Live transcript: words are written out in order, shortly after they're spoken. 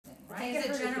think Is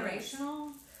I've it heard of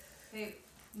generational?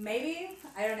 Maybe,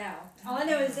 I don't know. All I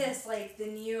know is this, like the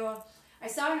new. I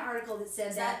saw an article that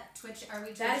said that Twitch. Are we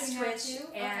Twitching that is Twitch, too?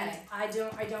 and Okay.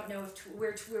 I don't know if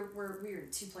we're in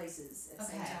two places at the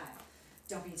same time.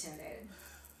 Don't be intimidated.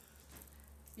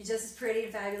 You're just as pretty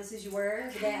and fabulous as you were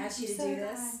the day I asked you to do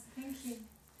this. Thank you.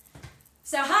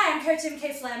 So hi, I'm Coach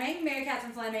M.K. Fleming, Mary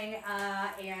Catherine Fleming,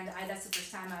 and that's the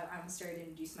first time I almost started to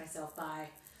introduce myself by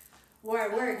where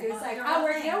I work. It's like, I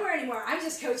work nowhere anymore. I'm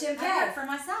just Coach M.K. I work for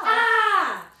myself.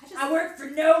 I work for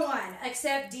no one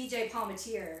except DJ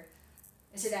Palmatier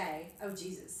today. Oh,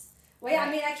 Jesus. Well, yeah,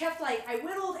 I mean, I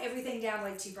whittled everything down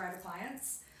like 2 private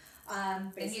clients.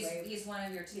 Basically. And he's one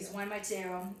of your 2. He's one of my 2.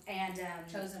 And,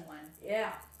 chosen one.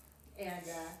 Yeah. And,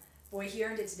 boy, he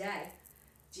earned it today.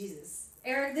 Jesus.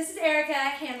 This is Erica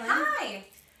Hanlon. Hi!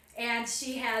 And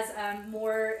she has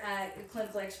more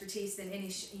clinical expertise than any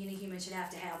human should have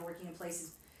to have working in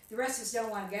places the rest of us don't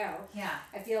want to go. Yeah.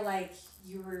 I feel like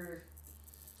you were,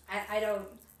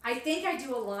 I think I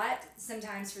do a lot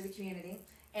sometimes for the community,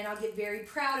 and I'll get very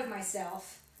proud of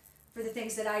myself for the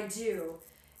things that I do.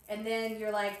 And then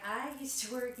you're like, I used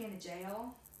to work in a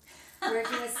jail,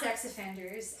 working with sex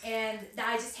offenders, and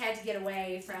I just had to get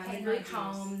away from the group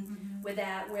home with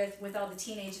that, with all the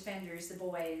teenage offenders, the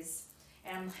boys.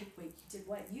 And I'm like, wait, you did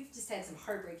what? You've just had some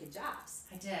heartbreaking jobs.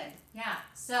 I did, yeah.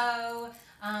 So,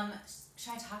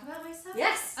 should I talk about myself?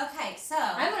 Yes. Okay, so.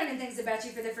 I'm learning things about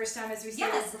you for the first time as we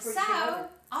started before you came over.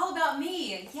 All about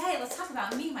me. Yay, let's talk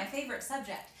about me, my favorite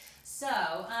subject. So,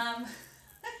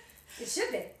 it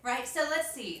should be. Right, so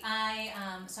let's see.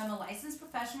 So I'm a licensed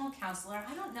professional counselor.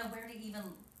 I don't know where to even,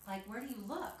 where do you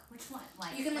look? Which one?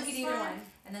 You can look at either one.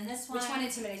 And then this one. Which one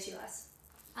intimidates you less?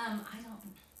 I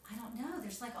don't know.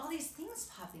 There's all these things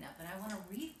popping up and I want to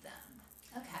read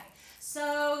them. Okay.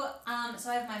 So, so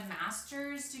I have my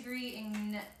master's degree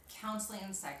in counseling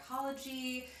and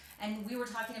psychology, and we were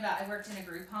talking about, I worked in a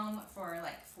group home for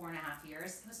 4.5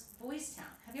 years. It was Boys Town.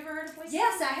 Have you ever heard of Boys Town?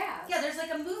 Yes, I have. Yeah, there's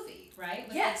a movie, right?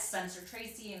 With yes. Spencer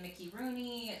Tracy and Mickey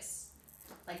Rooney. It's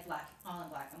all in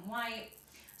black and white.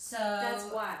 So that's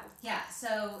wild. Yeah,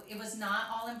 so it was not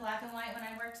all in black and white when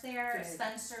I worked there. Good.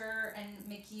 Spencer and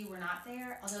Mickey were not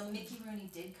there, although Mickey Rooney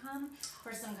did come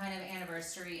for some kind of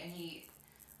anniversary, and he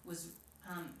was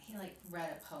he read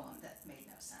a poem that made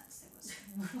no sense. It was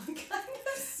really kind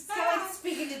of sad.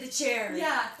 Speaking to the chair.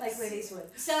 Yeah, like ladies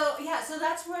would. So yeah, so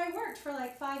that's where I worked for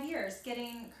 5 years,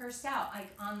 getting cursed out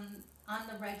on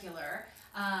the regular.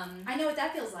 I know what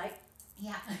that feels like.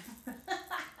 Yeah.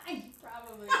 You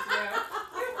probably do.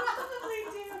 You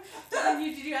probably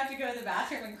do. Did you have to go to the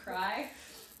bathroom and cry?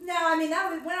 No, I mean, that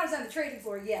was when I was on the trading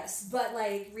floor, yes. But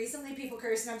recently people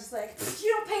curse and I'm just like, you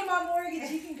don't pay my mortgage,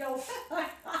 you can go.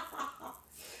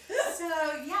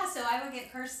 So I would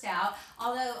get cursed out.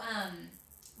 Although,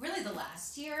 really the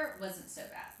last year wasn't so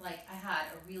bad. I had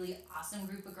a really awesome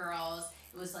group of girls.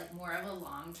 It was more of a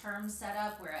long-term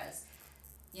setup, whereas,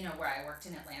 where I worked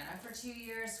in Atlanta for 2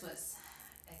 years was,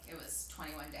 it was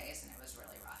 21 days and it was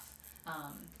really rough.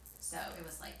 So it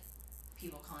was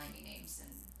people calling me names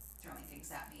and throwing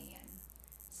things at me and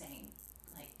saying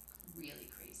really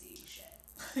crazy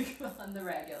shit on the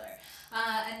regular.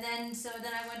 And then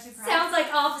I went to practice. Sounds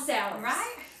like office hours.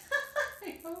 Right?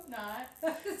 I hope not.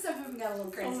 Some of them got a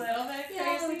little crazy. A little bit crazy.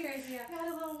 Yeah, a little crazy, yeah. Got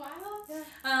a little wild.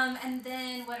 Yeah. And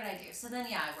then what did I do? So then,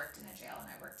 I worked in a jail and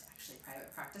I worked actually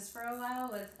private practice for a while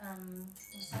with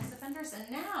sex offenders. And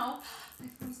now, my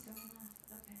phone's going off.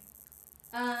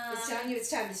 Okay. It's telling you it's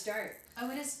time to start. Oh,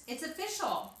 it is. It's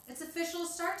official. It's official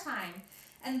start time.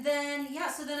 And then,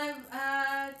 so then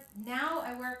now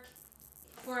I work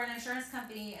for an insurance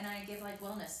company and I give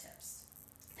wellness tips.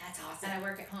 That's awesome. And I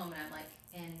work at home and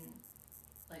I'm in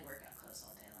workout clothes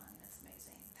all day long and it's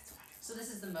amazing. That's wonderful. So this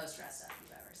is the most dressed up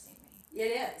you've ever seen me.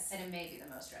 It is. And it may be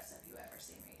the most dressed up you ever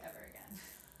see me ever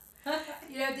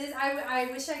again.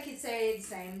 I wish I could say the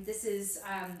same. This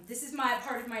is my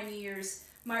part of my New Year's,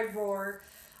 my roar.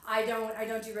 I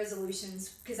don't do resolutions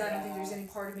because I don't think there's any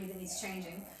part of me that needs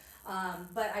changing.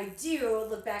 But I do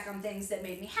look back on things that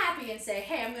made me happy and say,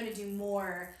 hey, I'm going to do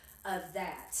more of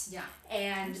that. Yeah.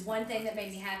 And one thing that made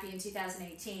me happy in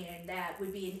 2018, and that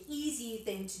would be an easy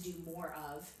thing to do more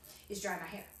of, is dry my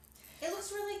hair. It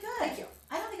looks really good. Thank you.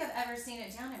 I don't think I've ever seen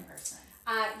it down in person.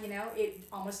 It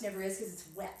almost never is because it's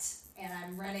wet. And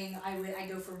I'm running,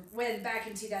 back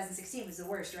in 2016 was the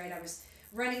worst, right? I was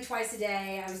running twice a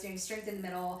day. I was doing strength in the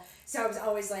middle. So I was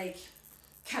always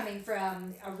coming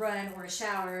from a run or a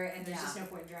shower, and there's just no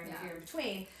point in drying your hair in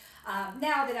between.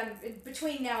 Now that I'm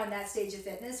between now and that stage of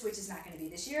fitness, which is not going to be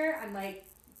this year, I'm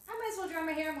I might as well dry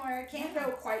my hair more. Can't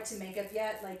go quite to makeup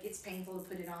yet. It's painful to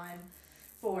put it on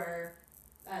for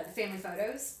the family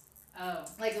photos. Oh.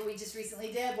 Like what we just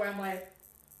recently did, where I'm like,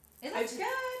 it looks good.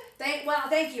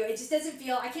 Thank you. It just doesn't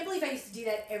feel, I can't believe I used to do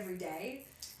that every day.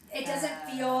 It doesn't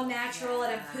feel natural,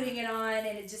 and I'm putting it on,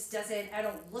 and it just doesn't, I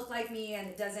don't look like me, and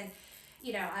it doesn't,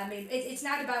 I mean, it's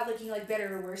not about looking like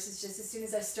better or worse. It's just as soon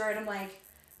as I start, I'm like,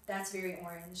 that's very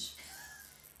orange,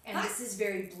 and this is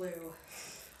very blue.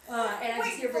 And I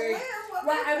just get very,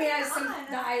 well, I mean, I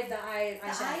have the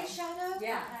eyeshadow.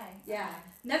 Yeah, okay. yeah.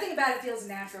 Nothing about it feels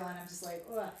natural, and I'm just like,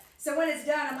 ugh. So when it's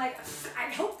done, I'm like,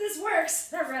 I hope this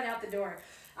works. I run out the door.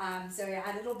 So yeah,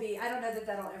 and it'll be, I don't know that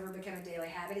that'll ever become a daily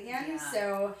habit again. Yeah.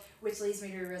 So, which leads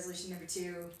me to resolution number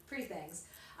 2, pretty things.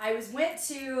 I was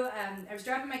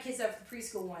dropping my kids up for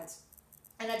preschool once,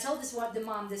 and I told the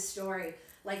mom this story,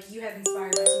 like, you have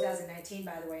inspired my 2019,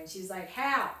 by the way, and she was like,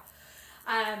 how?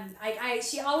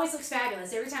 She always looks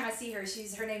fabulous. Every time I see her,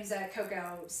 her name's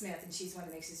Coco Smith, and she's one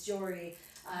that makes this jewelry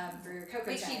for Coco.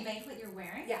 Wait, she made what you're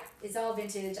wearing? Yeah, it's all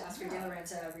vintage, Oscar de la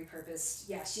Renta repurposed.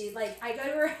 Yeah, I go to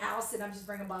her house and I'm just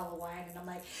bringing a bottle of wine and I'm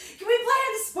like, can we play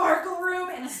in the sparkle room?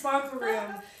 And the sparkle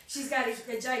room, she's got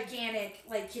a gigantic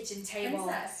kitchen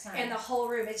table, and the whole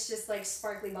room, it's just like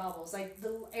sparkly baubles. Like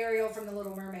the Ariel from The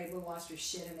Little Mermaid would have lost her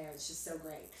shit in there. It's just so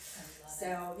great.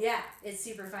 So yeah, it's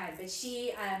super fun. But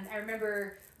she, I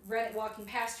remember walking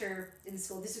past her in the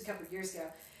school. This was a couple of years ago.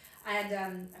 And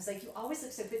I was like, you always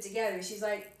look so put together. She's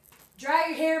like,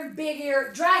 dry hair and big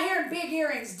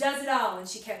earrings does it all. And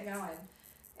she kept going.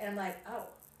 And I'm like, oh,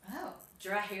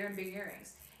 dry hair and big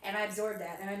earrings. And I absorbed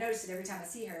that. And I noticed it every time I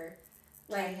see her.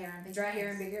 Like, dry hair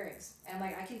and big earrings. And I'm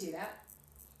like, I can do that.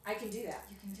 You can do that.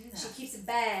 She keeps a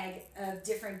bag of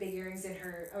different big earrings in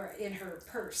her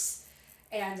purse.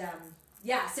 And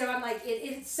yeah, so I'm like,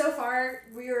 it's so far,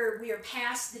 we are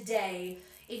past the day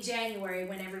in January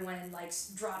when everyone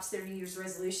drops their New Year's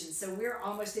resolutions. So we're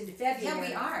almost into February. Yeah,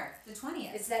 we are. The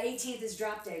 20th. It's the 18th is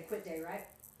drop day, quit day, right?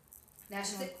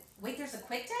 National. Wait, there's a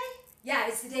quit day? Yeah,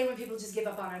 it's the day when people just give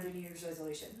up on their New Year's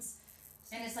resolutions.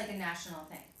 And it's like a national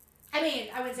thing. I mean,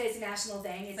 I wouldn't say it's a national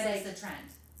thing. It's it's the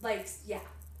trend. Yeah.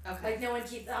 Okay. No one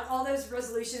keeps all those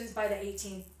resolutions by the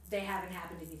 18th. They haven't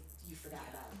happened, and you forgot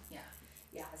about them. Yeah.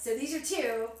 Yeah. So these are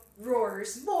 2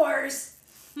 roars.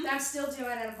 I'm still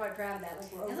doing, and I'm quite proud of that.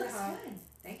 We're over it looks good.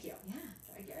 Thank you. Yeah.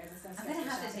 Thank you. I'm gonna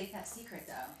have to take that secret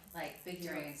though, like big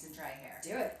earrings and dry hair.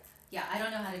 Do it. Yeah, I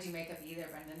don't know how to do makeup either.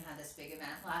 Brendan had this big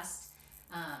event last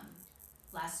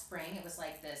spring. It was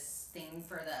like this thing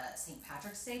for the St.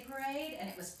 Patrick's Day parade, and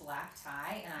it was black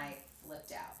tie, and I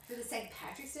flipped out. For the St.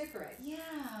 Patrick's Day parade? Yeah.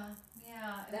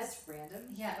 That's random.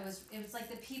 Yeah, it was like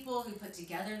the people who put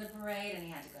together the parade, and he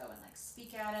had to go and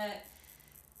speak at it.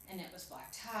 And it was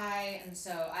black tie, and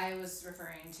so I was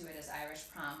referring to it as Irish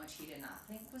prom, which he did not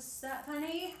think was that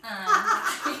funny. He did not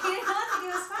think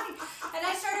it was funny. And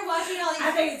I started watching all these...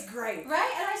 I think it's great.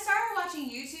 Right? And I started watching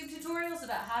YouTube tutorials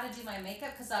about how to do my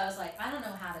makeup, because I was like, I don't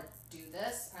know how to do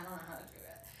this. I don't know how to do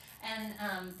it. And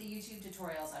the YouTube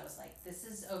tutorials, I was like, this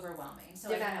is overwhelming. So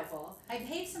they're not helpful. I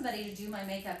paid somebody to do my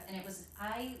makeup, and it was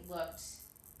bad.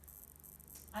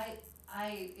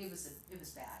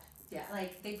 Yeah.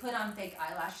 They put on fake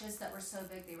eyelashes that were so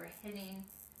big they were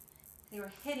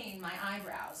hitting my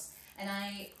eyebrows. And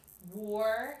I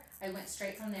went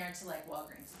straight from there to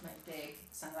Walgreens with my big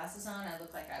sunglasses on. I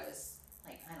looked like I was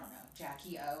I don't know,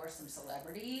 Jackie O or some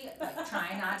celebrity,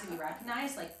 trying not to be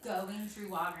recognized, going through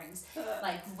Walgreens,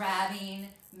 grabbing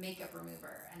makeup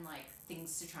remover and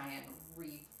things to try and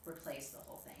replace the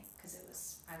whole thing. Cause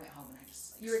I went home and I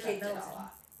just you were Kate it all Middleton.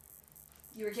 off.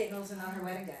 You were Kate Middleton on her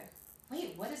wedding day.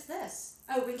 Wait, what is this?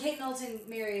 Oh, when Kate Middleton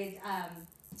married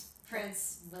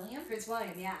Prince William,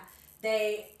 yeah.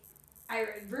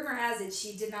 Rumor has it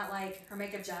she did not like her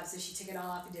makeup job, so she took it all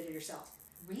off and did it herself.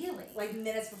 Really?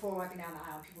 Minutes before walking down the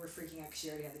aisle, people were freaking out because she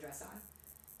already had the dress on.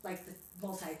 The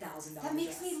multi-$1,000 That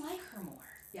makes dress. me like her more.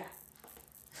 Yeah.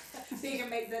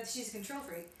 She's a control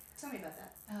freak. Tell me about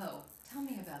that. Oh, tell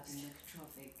me about being a control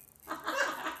freak.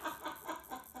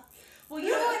 Well,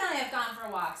 you and I have gone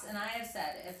for walks, and I have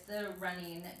said if the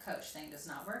running coach thing does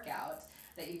not work out,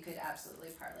 that you could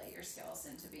absolutely parlay your skills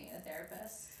into being a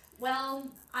therapist. Well,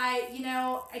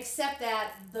 except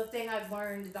that the thing I've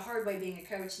learned the hard way being a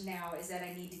coach now is that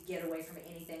I need to get away from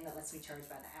anything that lets me charge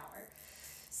by the hour.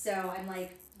 So I'm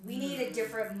like, we need a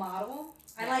different model.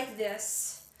 Yeah. I like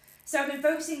this. So I've been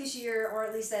focusing this year, or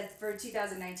at least for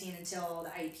 2019 until the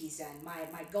IEP's done.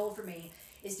 My goal for me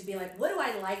is to be what do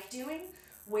I like doing?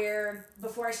 Where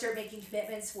before I start making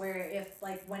commitments, where if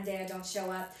one day I don't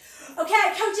show up,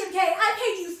 okay, Coach MK, I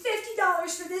paid you $50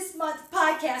 for this month's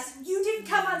podcast. You didn't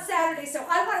come on Saturday, so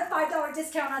I want a $5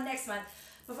 discount on next month.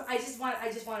 I just want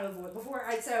to avoid before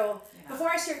I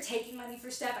start taking money for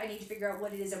stuff. I need to figure out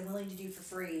what it is I'm willing to do for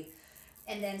free,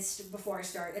 and then before I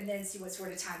start, and then see what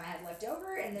sort of time I have left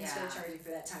over, and then start charging for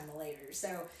that time later.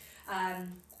 So,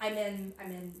 I'm kind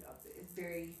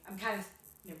of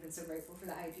never been so grateful for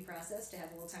the IEP process to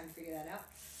have a little time to figure that out.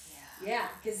 Yeah,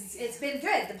 because it's been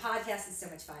good. The podcast is so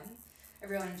much fun. I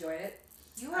really enjoyed it.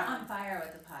 You were on fire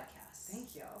with the podcast.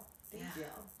 Thank you. Thank you.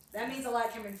 That means a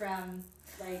lot coming from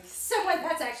like someone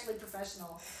that's actually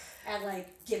professional at like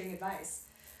giving advice.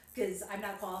 Because I'm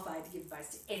not qualified to give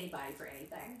advice to anybody for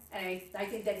anything. And I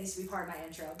think that needs to be part of my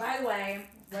intro. By the way,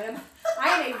 I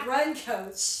am a run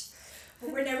coach.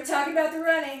 But we're never talking about the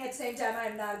running. At the same time, I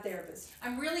am not a therapist.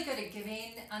 I'm really good at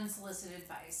giving unsolicited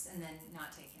advice and then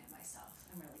not taking it myself.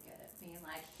 I'm really good at being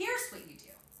like, here's what you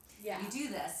do. Yeah. You do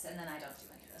this, and then I don't do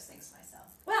any of those things myself.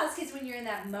 Well, it's because when you're in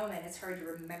that moment, it's hard to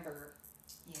remember.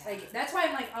 Yeah. Like, that's why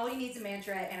I'm like, all you need is a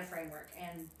mantra and a framework.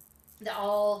 And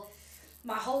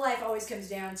my whole life always comes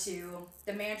down to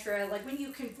the mantra, like when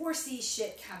you can foresee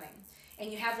shit coming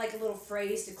and you have like a little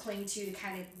phrase to cling to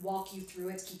kind of walk you through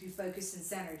it, to keep you focused and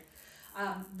centered.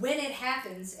 When it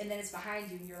happens and then it's behind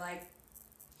you and you're like,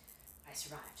 I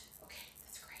survived. Okay,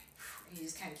 that's great. And you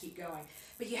just kind of keep going.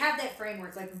 But you have that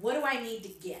framework, like what do I need to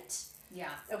get? Yeah.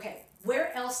 Okay,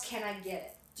 where else can I get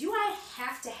it? Do I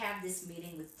have to have this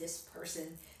meeting with this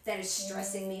person that is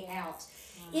stressing me out?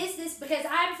 Is this, because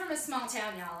I'm from a small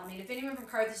town, y'all. I mean, if anyone from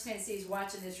Carthage, Tennessee is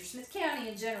watching this, or Smith County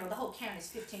in general, the whole county is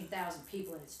 15,000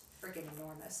 people and it's freaking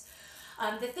enormous.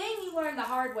 The thing you learn the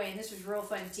hard way, and this was real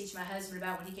fun to teach my husband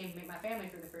about when he came to meet my family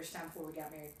for the first time before we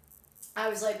got married. I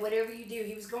was like, whatever you do,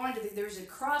 he was going to, there was a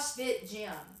CrossFit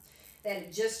gym that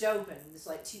had just opened. It was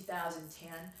like 2010.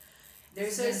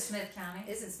 This is in Smith County?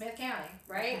 It's in Smith County,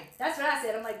 right? Okay. That's what I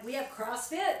said. I'm like, we have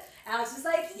CrossFit. Alex was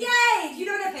like, yay! You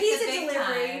don't have pizza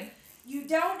delivery. You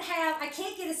don't have, I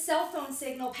can't get a cell phone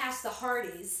signal past the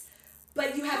Hardee's,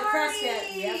 but you have a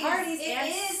CrossFit. We have Hardee's and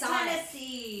It is Sonic.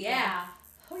 Tennessee. Yeah.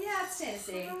 Oh yeah, it's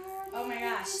Tennessee. Oh my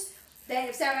gosh.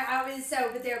 But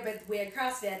we had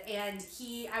CrossFit, and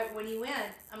when he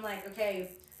went, I'm like,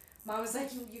 okay. Mom was like,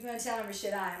 you're gonna tell him or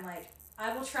should I? I'm like,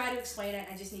 I will try to explain it.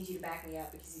 I just need you to back me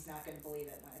up because he's not gonna believe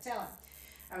it when I tell him.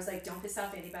 I was like, don't piss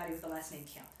off anybody with the last name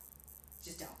Kemp.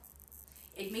 Just don't.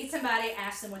 Meet somebody,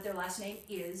 ask them what their last name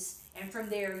is, and from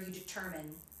there you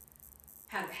determine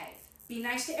how to behave. Be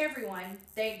nice to everyone.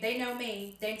 They know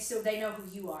me, so they know who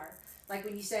you are. Like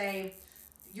when you say,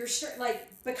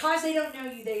 because they don't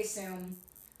know you, they assume,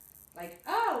 like,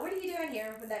 oh, what are you doing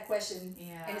here with that question?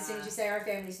 Yeah. And as soon as you say our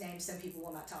family's name, some people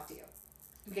will not talk to you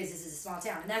because this is a small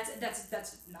town, and that's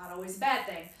not always a bad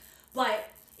thing. But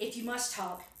if you must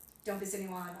talk, don't piss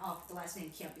anyone off with the last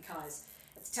name Kemp, because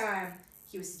at the time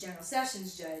he was the general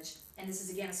sessions judge, and this is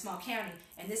again a small county,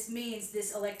 and this means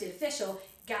this elected official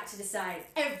got to decide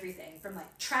everything from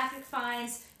like traffic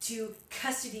fines to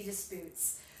custody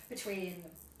disputes between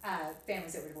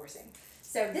families that were divorcing.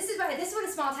 So this is what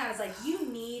a small town is like. You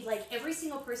need, like, every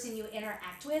single person you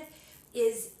interact with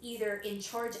is either in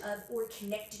charge of or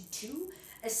connected to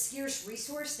a scarce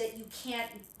resource that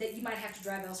you might have to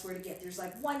drive elsewhere to get. There's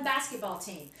like one basketball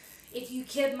team. If your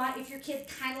kid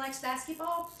kind of likes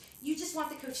basketball, you just want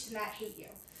the coach to not hate you.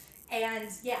 And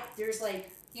yeah, there's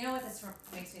like, you know what this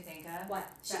makes me think of? What?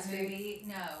 That movie?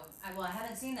 No, I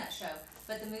haven't seen that show,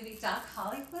 but the movie Doc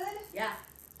Hollywood. Yeah.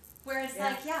 Where it's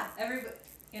like, everybody.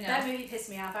 You know. That movie pissed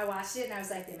me off. I watched it and I was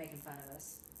like, they're making fun of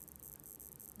us.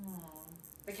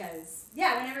 Because,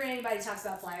 whenever anybody talks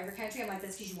about flyover country, I'm like,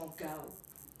 that's because you won't go.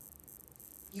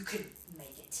 You couldn't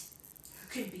make it. You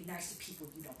couldn't be nice to people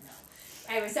you don't know.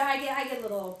 Anyway, so I get a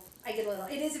little.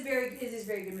 It is a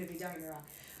very good movie. Don't get me wrong,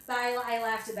 but I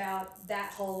laughed about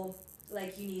that whole,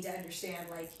 like, you need to understand,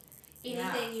 like,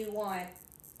 anything you want.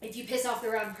 If you piss off the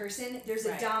wrong person, there's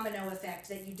a domino effect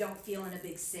that you don't feel in a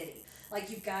big city. Like,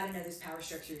 you've got to know those power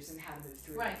structures and how to move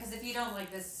through Right, because if you don't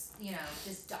like this,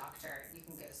 this doctor, you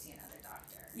can go see another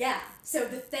doctor. Yeah. So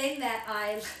the thing that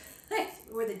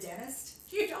or the dentist.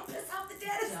 You don't piss off the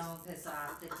dentist. Don't piss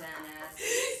off the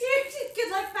dentist.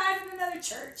 Good luck finding another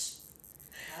church.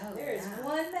 Oh, There's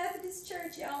one Methodist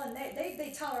church, y'all, and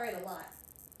they tolerate a lot.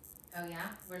 Oh, yeah?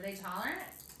 Were they tolerant?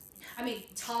 I mean,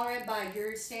 tolerant by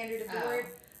your standard of the word?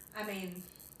 I mean,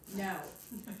 no.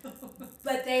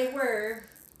 But they were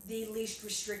the least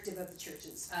restrictive of the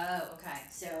churches. Oh, okay.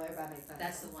 So everybody made fun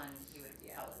That's of them. the one you would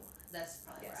probably want. That's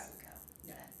probably where I would go.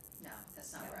 No. No,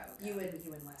 that's not where I would go. You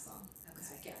wouldn't last long.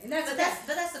 Okay. And that's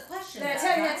the question. But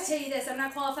I have to tell you this, I'm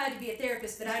not qualified to be a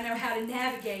therapist, but I know how to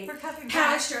navigate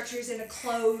power structures in a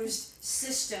closed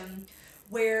system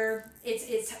where it's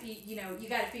you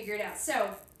got to figure it out. So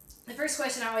the first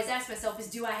question I always ask myself is,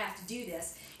 do I have to do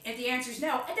this? And if the answer is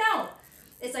no, I don't.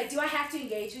 It's like, do I have to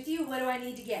engage with you? What do I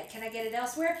need to get? Can I get it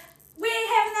elsewhere? We ain't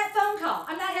having that phone call.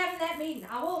 I'm not having that meeting.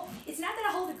 It's not that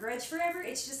I hold a grudge forever.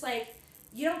 It's just like,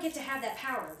 you don't get to have that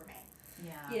power over me.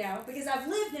 Yeah. You know, because I've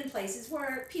lived in places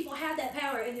where people have that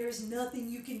power and there's nothing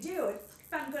you can do.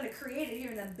 If I'm going to create it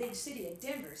here in the big city of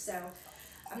Denver. So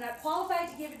I'm not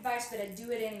qualified to give advice, but I do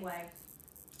it anyway.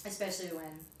 Especially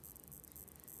when,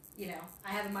 you know, I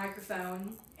have a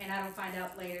microphone and I don't find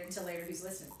out until later who's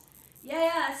listening.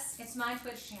 Yes. It's my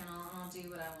Twitch channel, and I'll do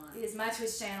what I want. It is my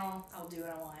Twitch channel. I'll do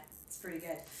what I want. It's pretty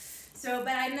good. So,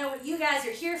 but I know what you guys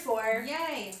are here for.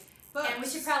 Yay. Books. And we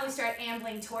should probably start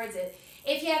ambling towards it.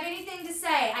 If you have anything to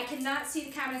say, I cannot see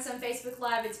the comments on Facebook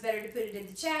Live. It's better to put it in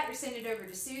the chat or send it over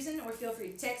to Susan, or feel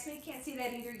free to text me. Can't see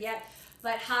that either yet.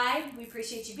 But hi, we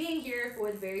appreciate you being here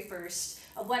for the very first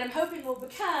of what I'm hoping will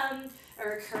become a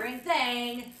recurring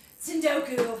thing,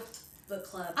 Tsundoku Book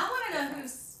Club. I want to know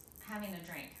who's having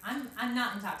a drink. I'm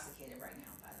not intoxicated right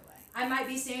now, by the way. I might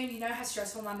be soon. You know how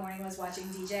stressful my morning was watching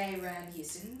DJ run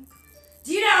Houston?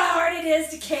 Do you know how hard it is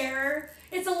to care?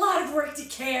 It's a lot of work to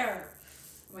care.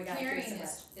 Oh my God, Caring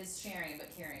is sharing,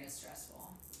 but caring is stressful.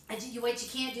 What you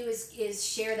can't do is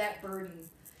share that burden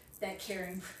that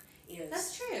caring is.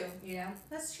 That's true. You know?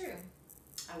 That's true.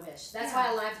 I wish. That's why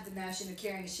I laughed at the notion of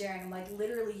caring and sharing. I'm like,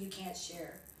 literally, you can't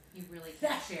share. You really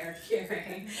can't share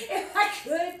caring. If I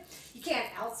could, you can't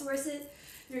outsource it.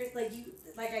 There's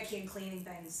like I can cleaning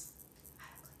things. I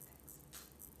don't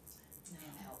clean things.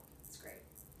 No. Help. It's great.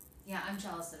 Yeah, I'm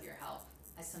jealous of your help.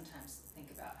 I sometimes think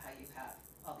about how you have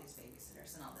all these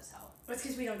babysitters and all this help. Well, it's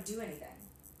because we don't do anything.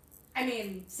 I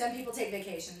mean, some people take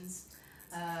vacations.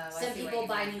 Some people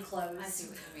buy new clothes. I see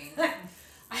what you mean.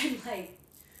 I'm like,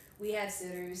 we have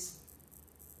sitters.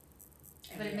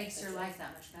 But it makes your life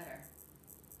that much better.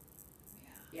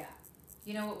 Yeah.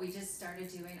 You know what we just started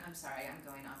doing? I'm sorry, I'm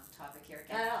going off topic here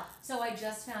again. Not at all. So I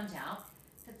just found out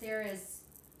that there is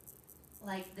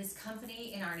like this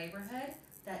company in our neighborhood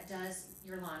that does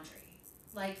your laundry.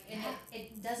 Like, and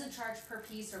it doesn't charge per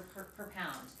piece or per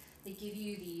pound. They give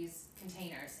you these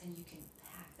containers and you can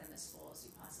pack them as full as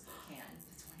you possibly can.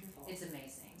 It's wonderful. It's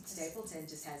amazing. Stapleton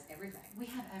just has everything. We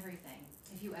have everything.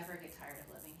 If you ever get tired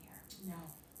of living here. No.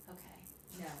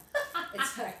 Okay. No.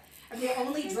 It's like, I mean, the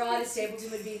only draw to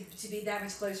Stapleton would be to be that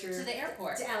much closer To the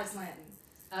airport. to Alex Lanton.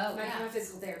 Oh, my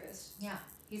physical therapist. Yeah.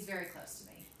 He's very close to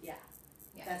me. Yeah.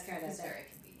 Yeah. That's kind of It's very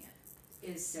convenient.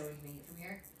 It is so inconvenient from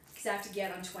here. Because I have to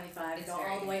get on 25 and It's go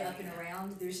very all the way up and inconvenient.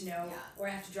 around. There's no, or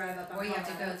I have to drive up on Or you have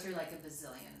to Colorado. go through like a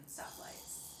bazillion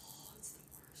stoplights. Oh, it's the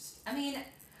worst. I mean,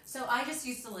 so I just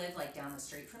used to live like down the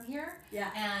street from here. Yeah.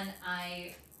 And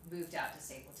I moved out to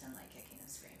Stapleton like kicking and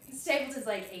screaming. Stapleton's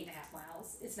like 8.5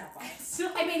 miles. It's not far.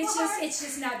 So I mean, it's far.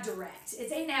 just not direct.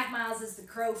 It's 8.5 miles as the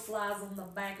crow flies on the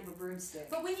back of a broomstick.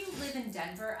 But when you live in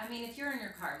Denver, I mean, if you're in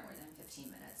your car more than 15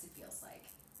 minutes, it feels like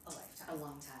a lifetime. A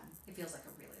long time. It feels like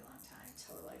a really long time.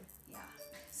 Totally. Yeah.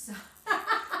 So,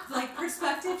 like,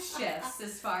 perspective shifts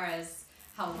as far as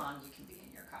how long you can be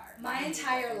in your car. My When you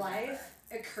entire live in life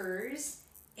Denver. occurs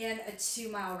in a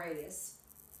 2-mile radius.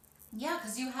 Yeah,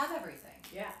 because you have everything.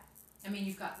 Yeah. I mean,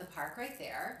 you've got the park right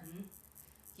there. Mm-hmm.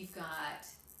 You've got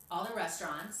all the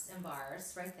restaurants and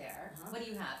bars right there. Uh-huh. What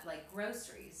do you have? Like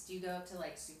groceries? Do you go up to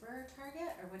like Super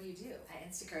Target or what do you do? I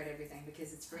Instacart everything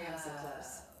because it's free. I'm so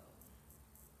close.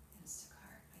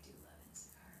 Instacart. I do love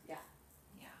Instacart. Yeah.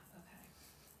 Yeah. Okay.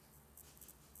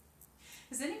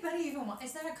 Does anybody even want?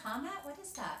 Is that a comment? What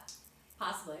is that?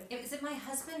 Possibly. Is it my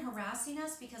husband harassing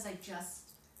us because I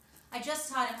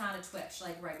just taught him how to Twitch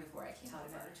like right before I came Taught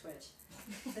him over. how to Twitch.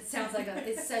 It sounds like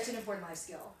it's such an important life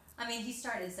skill. I mean, he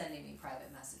started sending me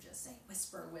private messages saying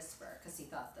whisper, whisper, because he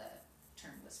thought the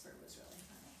term whisper was really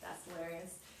funny. That's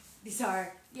hilarious. These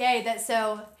are yay. That's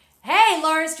so. Hey,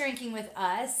 Laura's drinking with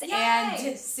us, Yay!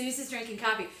 and Suze is drinking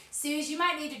coffee. Suze, you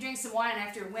might need to drink some wine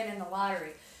after winning the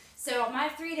lottery. So my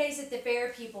 3 days at the fair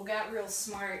people got real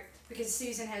smart because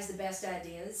Susan has the best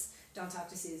ideas. Don't talk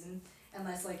to Susan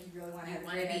unless like you really want to have a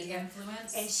Want to great be idea.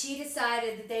 influenced? And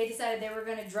they decided they were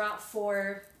going to drop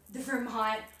for the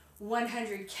Vermont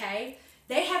 100K.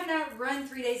 They have not run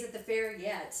 3 days at the fair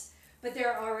yet, but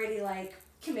they're already like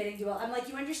committing to it. I'm like,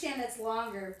 you understand that's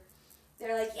longer.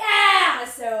 They're like, yeah!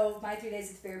 So my 3 days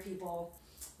at the fair people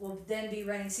will then be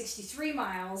running 63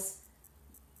 miles,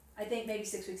 I think maybe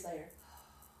 6 weeks later.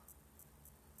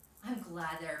 I'm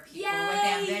glad there are people Yay,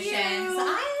 with ambitions. you!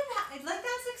 I'm like,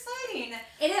 that's exciting.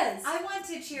 It is. I want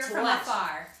to cheer To from watch.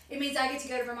 afar. It means I get to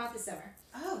go to Vermont this summer.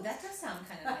 Oh, that does sound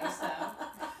kind of nice,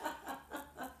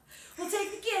 though. We'll take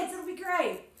the kids. It'll be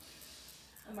great.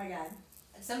 Oh my God.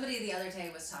 somebody the other day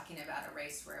was talking about a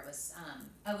race where it was,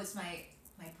 it's my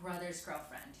brother's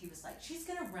girlfriend. He was like, she's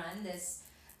gonna run this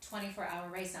 24-hour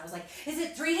race, and I was like, is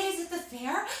it 3 days at the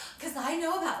fair? Because I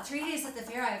know about 3 days at the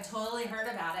fair. I've totally heard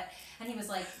about it. And he was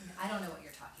like, I don't know what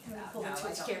you're talking about. Pull the No, I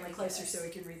Twitch don't camera really closer get it. so we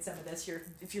can read some of this.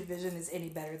 If your vision is any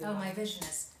better than Oh, mine. my vision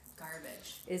is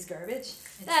garbage. Is garbage.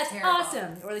 It's That's terrible.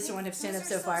 awesome. Or at least the one who've stand up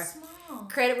Those are so far. small.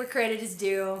 Credit where credit is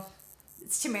due.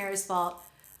 It's Tamara's fault.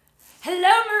 Hello,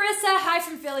 Marissa. Hi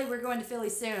from Philly. We're going to Philly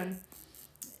soon.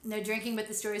 No drinking, but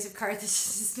the stories of Carthage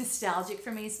is just nostalgic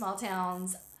for me. Small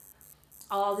towns,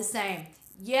 all the same.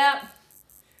 Yep.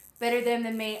 Better them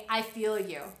than me. I feel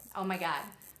you. Oh my God.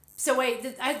 So wait,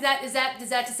 is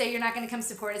that to say you're not going to come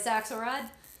support us, Axelrod?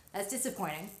 That's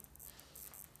disappointing.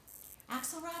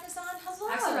 Axelrod is on.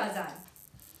 Hello. Axelrod's on.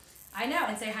 I know,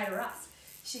 and say hi to Ross.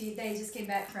 They just came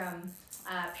back from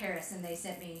Paris, and they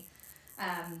sent me.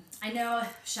 I know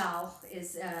Charles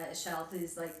is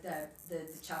like the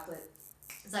chocolate.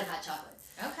 It's like hot chocolate.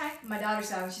 Okay. My daughter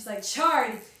saw it. She's like,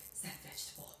 Chard, is that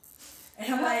vegetable?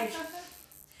 And I'm like,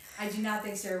 I do not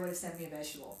think Sarah would have sent me a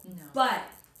vegetable. No. But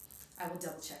I will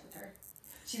double check with her.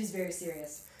 She was very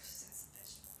serious. She said, it's a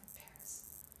vegetable from Paris.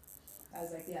 I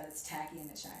was like, yeah, that's tacky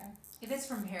and it's Cheyenne. If it's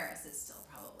from Paris, it's still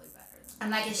probably better than I'm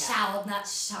like, it's Chard, not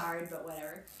Chard, but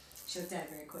whatever. She looked at it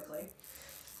very quickly.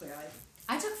 Clearly.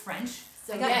 I took French.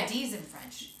 So I got yeah. D's in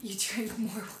French. You drink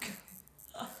more.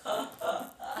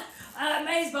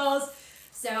 Maze balls.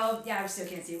 So, yeah, we still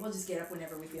can't see. We'll just get up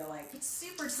whenever we feel like. It's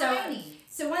super tiny.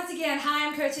 So once again, hi,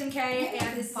 I'm Coach MK,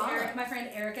 and this is follow. my friend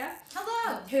Erica,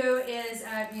 Hello. who is,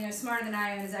 smarter than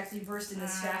I am, is actually versed in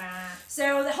this stuff.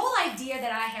 So the whole idea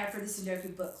that I had for the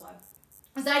Tsundoku book club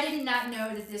was I did not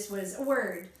know that this was a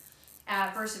word.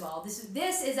 First of all,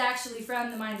 this is actually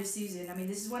from the mind of Susan. I mean,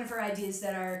 this is one of her ideas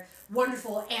that are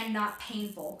wonderful and not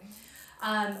painful.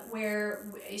 Where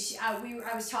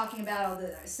I was talking about all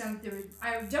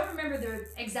I don't remember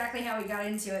exactly how we got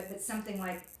into it, but something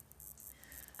like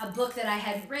a book that I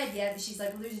hadn't read yet. And she's like,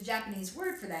 well, there's a Japanese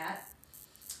word for that.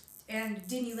 And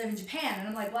didn't you live in Japan? And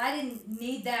I'm like, well, I didn't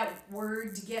need that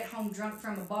word to get home drunk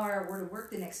from a bar or to work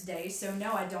the next day. So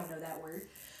no, I don't know that word.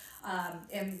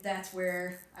 And that's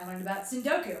where I learned about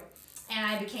Tsundoku. And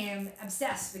I became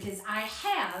obsessed because I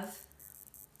have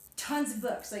tons of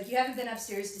books. Like, you haven't been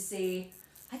upstairs to see.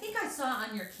 I think I saw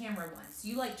on your camera once.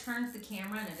 You like turned the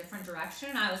camera in a different direction.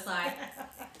 And I was like,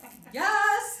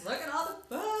 yes, look at all the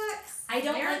books.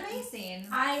 They're amazing.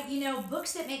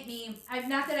 Books that make me,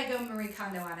 not that I go Marie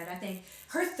Kondo on it. I think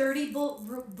her 30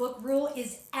 book rule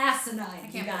is asinine. I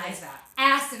can't believe that.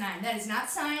 Asinine. That is not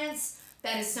science.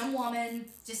 That is some woman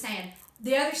just saying.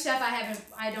 The other stuff I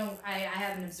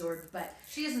haven't absorbed, but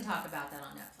She doesn't talk about that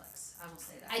on Netflix. I will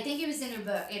say that. I think it was in her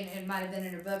book, and it might have been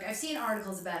in her book. I've seen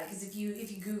articles about it, because if you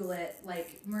Google it,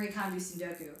 like Marie Kondo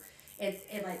Tsundoku,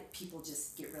 it like people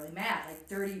just get really mad. Like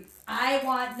 30, I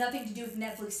want nothing to do with the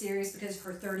Netflix series because of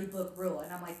her 30 book rule,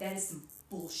 and I'm like, that is some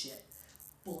bullshit.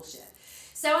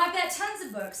 So I've got tons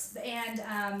of books, and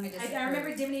I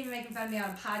remember Dimon even making fun of me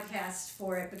on a podcast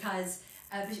for it because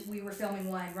we were filming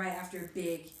one right after a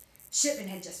big shipment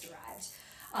had just arrived.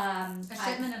 A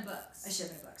shipment of books. A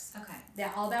shipment of books. Okay.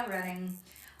 They're all about running.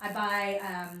 I buy,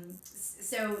 I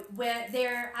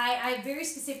have very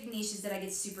specific niches that I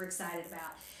get super excited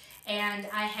about. And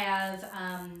I have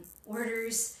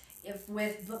orders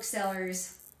with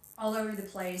booksellers all over the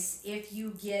place. If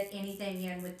you get anything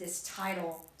in with this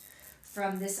title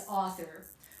from this author,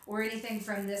 or anything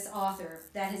from this author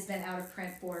that has been out of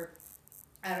print for,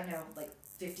 I don't know, like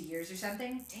 50 years or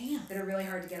something. Damn. That are really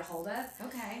hard to get a hold of.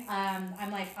 Okay.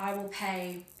 I'm like, I will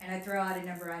pay, and I throw out a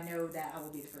number I know that I will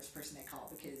be the first person they call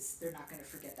because they're not going to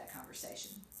forget that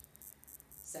conversation.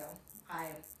 So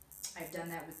I've done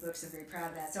that with books. I'm very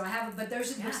proud of that. So but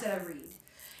those are the books that I read.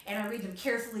 And I read them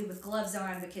carefully with gloves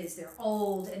on because they're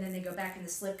old, and then they go back in the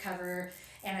slipcover,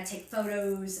 and I take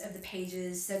photos of the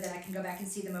pages so that I can go back and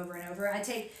see them over and over. I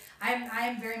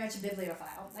am very much a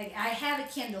bibliophile. Like, I have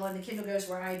a Kindle, and the Kindle goes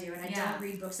where I do, and I don't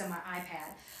read books on my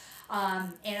iPad.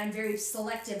 And I'm very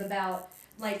selective about,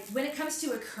 like, when it comes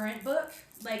to a current book,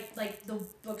 like the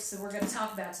books that we're going to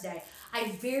talk about today,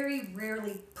 I very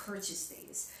rarely purchase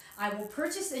these. I will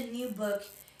purchase a new book.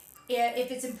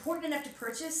 If it's important enough to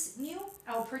purchase new,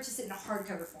 I will purchase it in a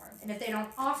hardcover form. And if they don't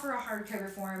offer a hardcover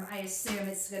form, I assume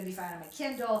it's going to be fine on my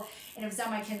Kindle. And if it's on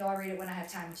my Kindle, I'll read it when I have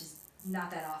time, which is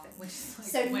not that often. When is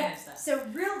that? So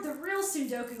the real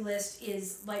Tsundoku list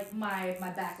is like my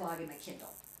backlog in my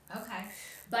Kindle. Okay.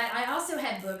 But I also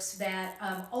have books that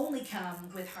only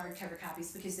come with hardcover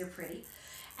copies because they're pretty.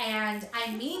 And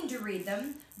I mean to read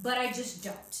them, but I just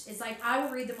don't. It's like I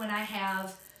will read them when I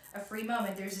have a free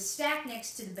moment. There's a stack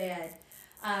next to the bed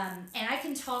And I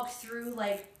can talk through,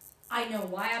 like, I know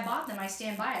why I bought them. I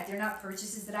stand by it. They're not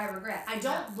purchases that I regret. I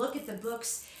don't look at the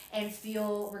books and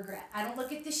feel regret. I don't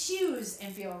look at the shoes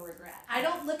and feel regret. I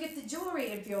don't look at the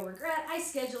jewelry and feel regret. I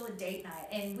schedule a date night,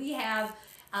 and we have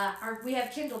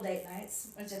Kindle date nights,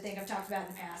 which I think I've talked about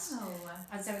in the past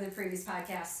on some of the previous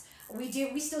podcasts.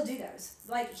 We still do those.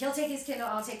 Like, he'll take his Kindle,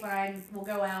 I'll take mine. We'll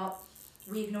go out.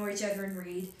 We ignore each other and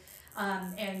read.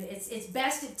 And it's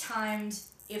best at timed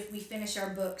if we finish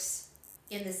our books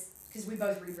in this, because we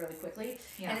both read really quickly.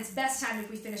 Yeah. And it's best time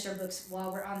if we finish our books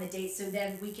while we're on the date, so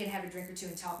then we can have a drink or two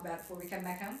and talk about it before we come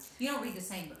back home. You don't read the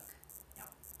same book? No.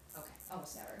 Okay.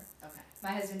 Almost never. Okay. My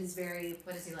husband is very...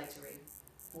 What does he like to read?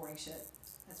 Boring shit.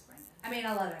 That's Brendan. I mean,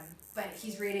 I love him, but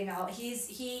he's reading all...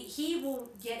 He will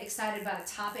get excited about a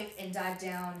topic and dive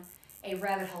down a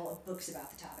rabbit hole of books about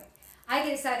the topic. I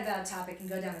get excited about a topic and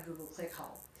go down a Google click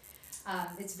hole.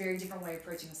 It's a very different way of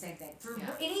approaching the same thing. For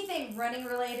anything running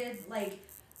related, like,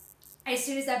 as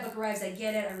soon as that book arrives, I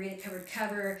get it, I read it cover to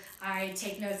cover, I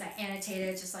take notes, I annotate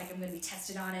it, just like I'm going to be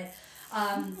tested on it.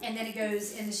 And then it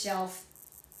goes in the shelf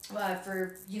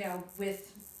for,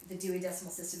 with the Dewey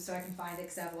Decimal System, so I can find it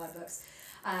because I have a lot of books.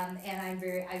 And I'm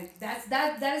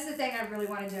that is the thing I really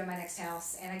want to do in my next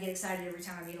house, and I get excited every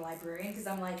time I meet a librarian because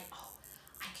I'm like, oh,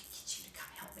 I could get you to come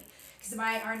help me. Because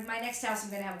my next house, I'm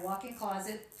going to have a walk-in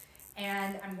closet,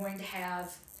 and I'm going to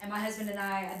have, and my husband and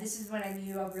I, this is when I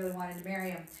knew I really wanted to marry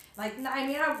him. Like, I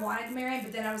mean, I wanted to marry him,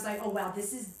 but then I was like, oh, wow,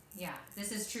 this is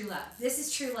true love. This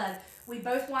is true love. We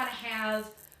both want to have,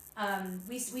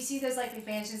 we see those like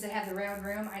McMansions that have the round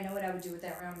room. I know what I would do with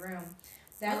that round room.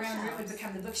 That round room would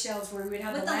become the bookshelves where we would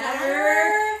have the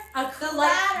ladder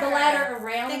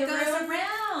around the room,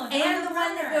 and the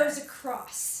one that goes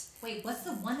across. Wait, what's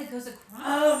the one that goes across?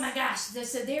 Oh my gosh!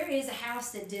 So there is a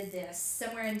house that did this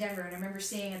somewhere in Denver, and I remember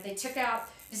seeing it. They took out.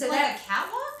 Is it like a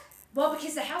catwalk? Well,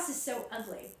 because the house is so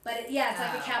ugly, but it's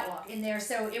like a catwalk in there.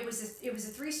 So it was a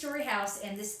 3-story house,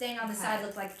 and this thing on the side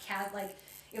looked like a cat. Like,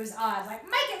 it was odd. Like,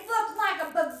 make it look like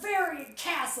a Bavarian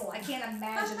castle. I can't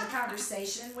imagine the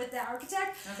conversation with the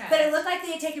architect. Okay. But it looked like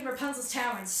they had taken Rapunzel's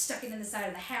tower and stuck it in the side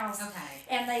of the house. Okay.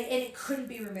 And it couldn't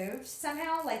be removed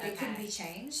somehow. Like, it couldn't be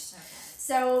changed. Okay.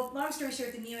 So, long story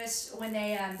short, the newest, when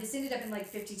they this ended up in like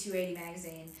 5280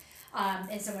 magazine,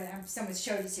 and someone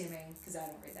showed it to me because I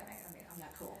don't read that magazine. I mean, I'm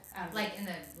not cool. Like in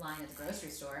the line at the grocery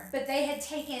store. But they had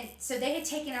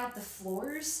taken out the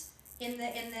floors in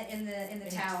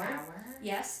the tower.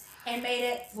 Yes, and made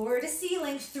it floor to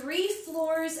ceiling, 3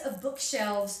 floors of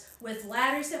bookshelves with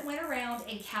ladders that went around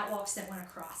and catwalks that went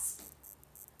across.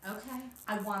 Okay.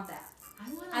 I want that.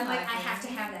 I'm like, I have to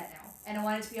have that now, and I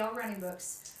want it to be all running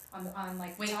books on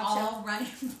like Wait, top all shelf.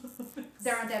 Running books?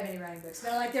 There aren't that many running books,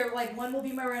 but like they're like one will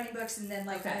be my running books, and then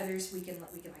like the others we can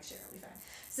like share. It'll be fine.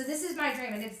 So this is my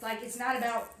dream, and it's not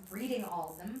about reading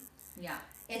all of them. Yeah.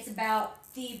 It's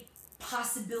about the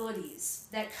possibilities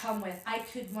that come with. I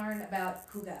could learn about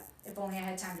Huga if only I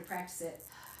had time to practice it.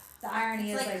 The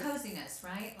irony is like coziness,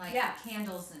 right? Like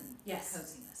candles and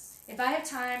coziness. If I have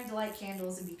time to light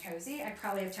candles and be cozy, I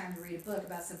probably have time to read a book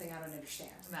about something I don't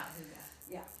understand. About Huga.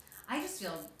 Yeah. I just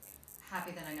feel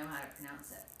happy that I know how to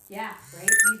pronounce it. Yeah, right?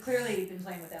 You clearly have been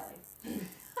playing with Ellie.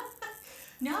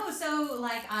 No, so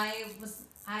like I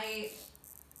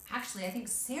think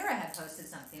Sarah had posted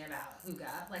something about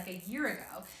Huga like a year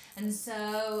ago, and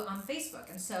so on Facebook,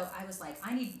 and so I was like,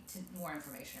 I need more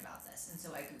information about this, and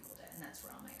so I Googled it, and that's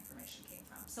where all my information came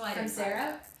from. So I from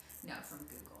Sarah? No, from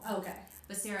Google. Okay.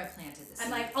 But Sarah planted this. I'm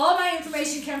like, all my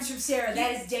information comes from Sarah.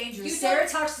 That is dangerous. Sarah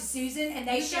talks to Susan, and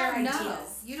they share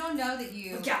ideas. You don't know that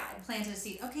you planted a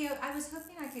seed. Okay, I was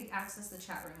hoping I could access the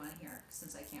chat room on here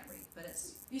since I can't read, but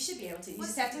it's. You should be able to. You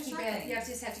just have to keep it. You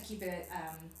just have to keep it.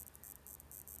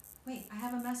 Wait, I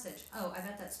have a message. Oh, I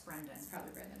bet that's Brendan. It's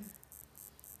probably Brendan.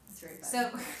 It's very funny.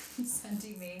 So,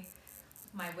 sending me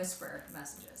my whisper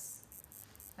messages.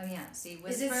 Oh yeah, see,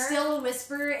 whisper. Is it still a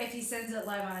whisper if he sends it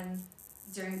live on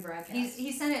during the broadcast?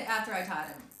 He sent it after I taught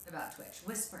him about Twitch.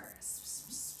 Whisper.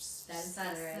 That's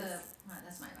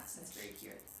my message. That's very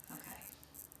cute. Okay.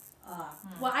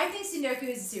 Well, I think Tsundoku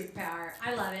is a superpower.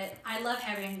 I love it. I love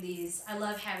having these. I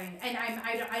love having, and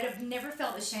I've never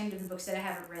felt ashamed of the books that I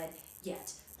haven't read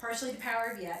yet. Partially the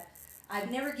power of yet. I've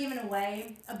never given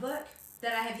away a book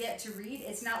that I have yet to read.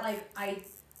 It's not like I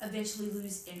eventually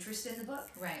lose interest in the book.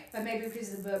 Right. But maybe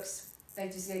because of the books, I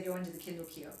just gotta go into the Kindle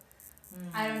queue.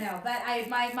 Mm-hmm. I don't know. But I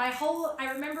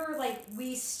remember like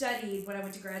we studied when I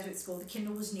went to graduate school. The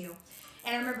Kindle was new.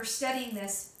 And I remember studying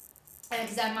this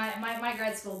because my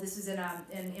grad school, this was in a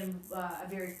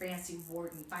very fancy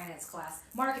Wharton finance class,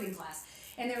 marketing class.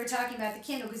 and they were talking about the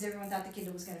Kindle because everyone thought the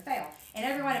Kindle was going to fail. And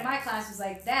everyone in my class was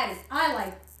like, I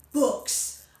like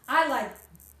books. I like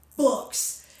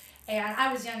books. And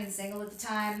I was young and single at the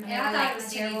time, and I thought it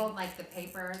was terrible. Like the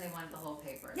paper, they wanted the whole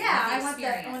paper. Yeah, I want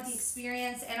the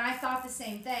experience, and I thought the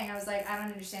same thing. I was like, I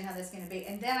don't understand how that's going to be.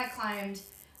 And then I climbed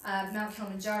Mount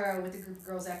Kilimanjaro with a group of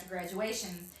girls after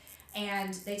graduation,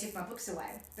 and they took my books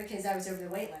away because I was over the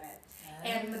weight limit. Oh.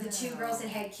 And the two girls that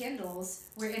had Kindles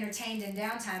were entertained in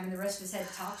downtime, and the rest of us had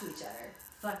to talk to each other.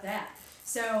 Fuck that.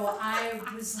 So I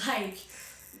was like,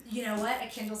 you know what? A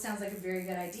Kindle sounds like a very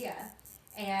good idea.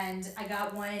 And I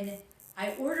got one.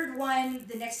 I ordered one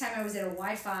the next time I was at a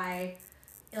Wi-Fi,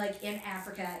 like in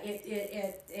Africa.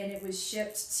 It was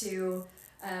shipped to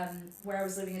where I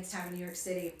was living at the time in New York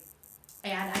City,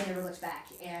 and I never looked back.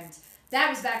 And that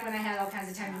was back when I had all kinds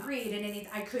of time to read, and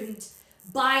I couldn't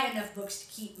buy enough books to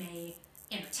keep me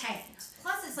entertained.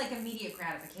 Plus, it's like immediate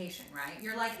gratification, right?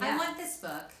 You're like, I want this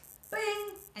book,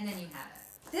 bing, and then you have it.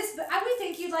 I would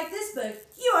think you'd like this book.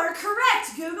 You are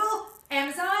correct, Google.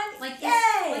 Amazon, Like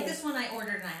this one I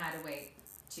ordered and I had to wait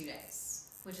 2 days,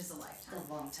 which is a lifetime.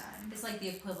 A long time. It's like the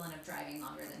equivalent of driving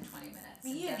longer than 20 minutes. I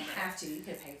mean, you didn't have to. You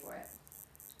could have paid for it.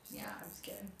 Yeah, I'm just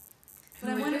kidding.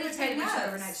 But I wanted to take notes.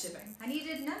 Overnight shipping. I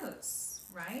needed notes,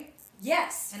 right?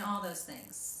 Yes. And all those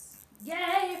things.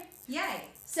 Yay! Yay!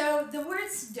 So the word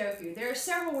Tsundoku, there are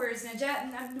several words,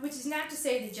 which is not to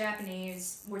say that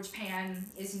Japanese or Japan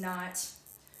is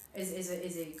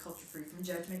a culture free from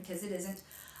judgment, because it isn't.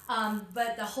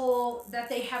 But the whole that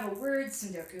they have a word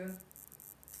Tsundoku,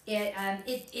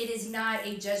 it is not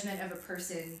a judgment of a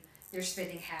person, their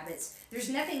spending habits. There's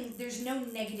no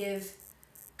negative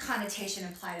connotation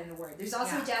implied in the word. There's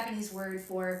also a Japanese word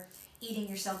for eating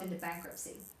yourself into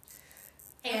bankruptcy.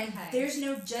 And there's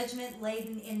no judgment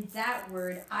laden in that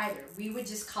word either. We would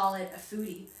just call it a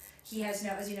foodie. He has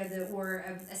no, or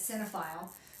a cinephile.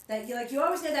 That you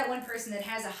always know that one person that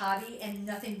has a hobby and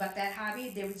nothing but that hobby.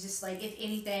 They would just if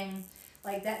anything,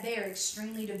 like that, they are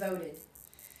extremely devoted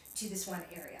to this one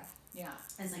area. Yeah.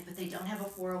 And it's but they don't have a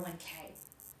 401k.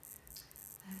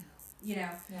 Oh.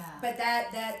 Yeah. But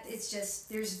it's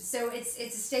just it's a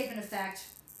statement of fact,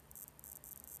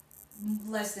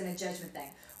 less than a judgment thing.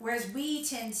 Whereas we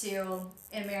tend to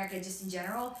in America, just in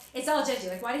general, it's all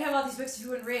judgy. Why do you have all these books if you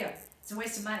wouldn't read them? It's a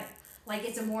waste of money.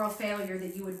 It's a moral failure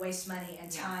that you would waste money and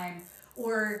time,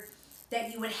 or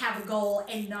that you would have a goal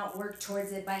and not work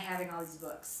towards it by having all these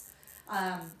books.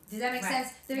 Does that make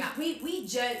sense? We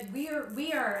judge. We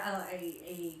are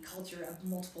a culture of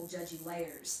multiple judgy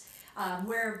layers.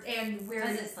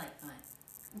 Because it's fun.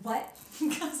 What?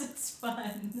 Because it's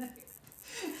fun. But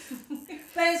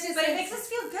it's just. But it makes us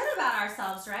feel good about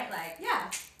ourselves, right?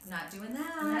 I'm not doing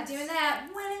that. I'm not doing that.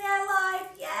 Winning at life,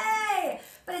 yay!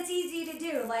 But it's easy to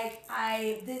do.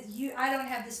 I don't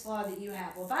have this flaw that you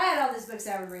have. Well, if I had all these books,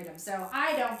 I would read them. So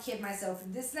I don't kid myself.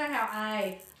 This is not how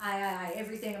I.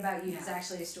 Everything about you is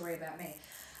actually a story about me.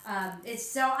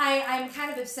 I'm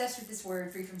kind of obsessed with this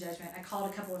word, free from judgment. I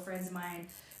called a couple of friends of mine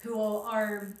who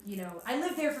are, I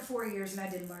lived there for 4 years and I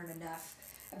didn't learn enough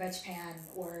about Japan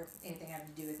or anything having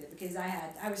to do with it because I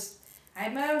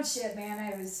had my own shit, man.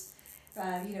 I was.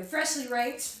 Freshly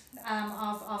raped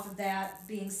off of that,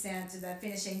 being sent,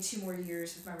 finishing 2 more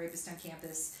years with my rapist on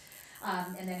campus,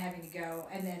 and then having to go,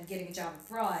 and then getting a job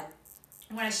abroad.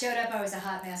 And when I showed up, I was a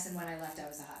hot mess, and when I left, I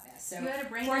was a hot mess. So you had a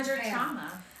brain injury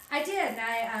trauma. I did, and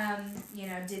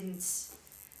I, didn't.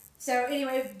 So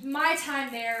anyway, my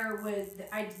time there was,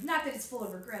 not that it's full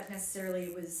of regret necessarily,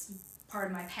 it was part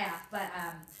of my path, but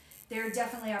there are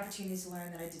definitely opportunities to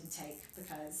learn that I didn't take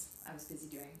because I was busy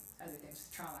doing other things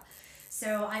with trauma.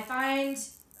 So I find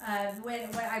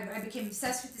when I became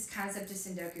obsessed with this concept of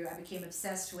Tsundoku, I became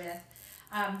obsessed with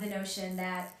the notion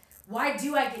that why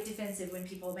do I get defensive when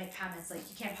people make comments like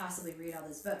you can't possibly read all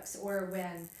those books, or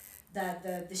when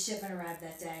the shipment arrived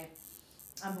that day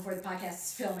before the podcast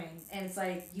is filming and it's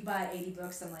you bought 80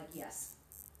 books. I'm like, yes.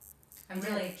 I'm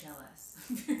really jealous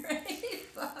of your 80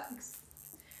 books.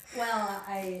 Well,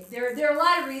 there are a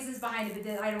lot of reasons behind it, but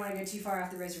then I don't want to go too far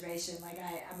off the reservation.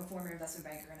 I'm a former investment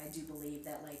banker, and I do believe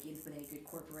that in a good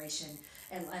corporation,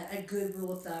 and a good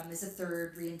rule of thumb is a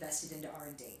third reinvested into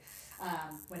R&D.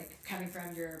 When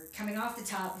you're coming off the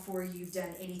top before you've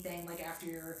done anything, after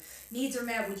your needs are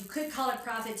met, what you could call it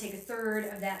profit, take a third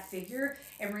of that figure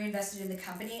and reinvest it in the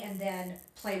company, and then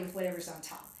play with whatever's on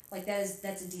top.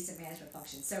 That's a decent management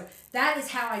function. So that is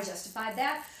how I justified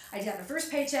that. I got my first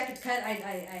paycheck to cut. I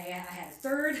had a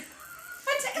third.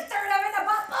 I took a third of it and I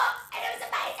bought books, and it was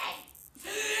amazing.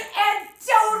 And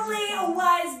totally a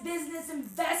wise business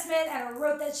investment, and I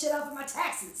wrote that shit off of my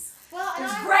taxes. Well, It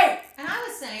was great. And I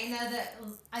was saying though that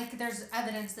like there's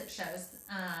evidence that shows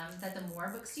that the more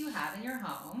books you have in your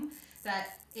home,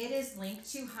 that it is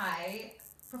linked to high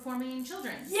performing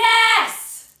children.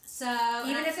 Yes. So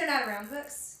even if they're not around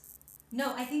books.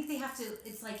 No, I think they have to.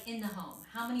 It's like in the home.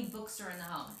 How many books are in the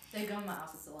home? They go in my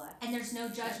office a lot. And there's no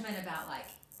judgment about like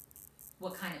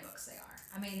what kind of books they are.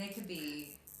 I mean, they could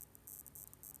be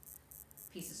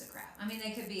pieces of crap. I mean,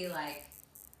 they could be like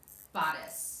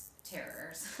bodice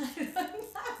terrors.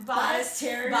 Bodice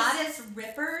terrors? Bodice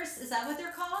rippers. Is that what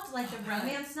they're called? Like the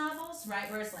romance novels,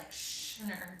 right? Where it's like, shh, and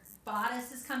her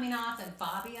bodice is coming off and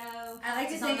Fabio. I like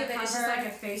to think of it as just like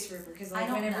a face ripper. Because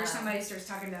like whenever somebody starts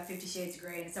talking about 50 Shades of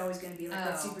Grey, and it's always going to be like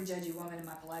that super judgy woman in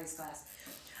my Pilates class.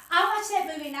 I watched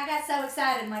that movie and I got so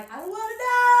excited. I'm like, I want to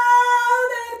know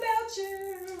that about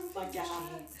you. Oh my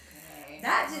God.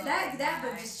 That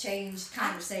book just changed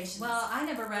conversations. Well, I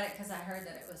never read it because I heard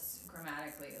that it was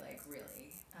grammatically like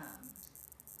really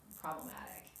problematic.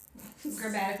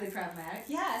 Grammatically problematic?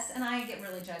 Yes, and I get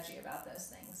really judgy about those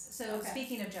things. So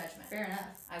speaking of judgment, fair enough.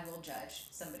 I will judge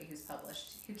somebody who's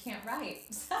published who can't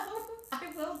write. So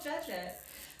I will judge it.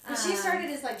 Well, she started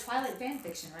as like Twilight fan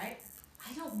fiction, right?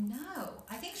 I don't know.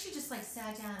 I think she just like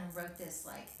sat down and wrote this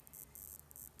like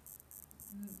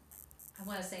I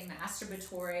want to say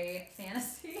masturbatory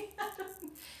fantasy.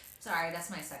 Sorry, that's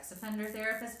my sex offender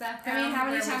therapist background. I mean, how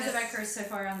many times have I cursed so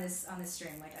far on this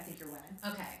stream? Like, I think you're winning.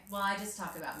 Okay. Well, I just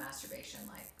talk about masturbation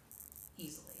like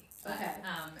easily. But, okay.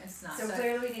 It's not. So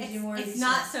clearly, we need to do more. It's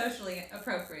not socially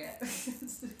appropriate.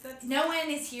 No one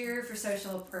is here for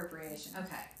social appropriation.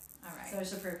 Okay. All right.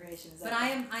 Social appropriation is. But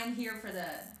I'm here for the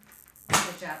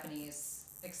Japanese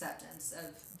acceptance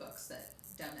of books that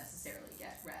don't necessarily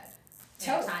get read in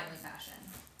a timely fashion.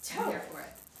 I'm here for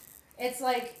it. It's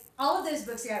like all of those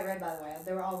books got read, by the way.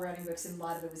 They were all running books, and a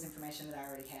lot of it was information that I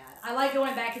already had. I like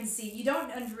going back and see. You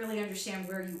don't really understand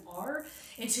where you are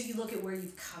until you look at where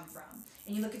you've come from,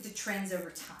 and you look at the trends over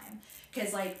time.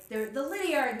 Because like the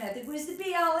Lydiard method was the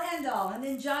be-all, end-all, and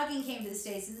then jogging came to the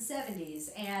States in the 70s.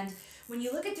 And when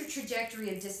you look at the trajectory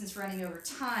of distance running over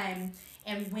time,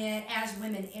 and as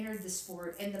women entered the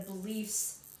sport, and the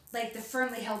beliefs, like the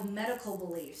firmly held medical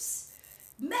beliefs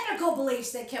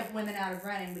that kept women out of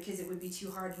running because it would be too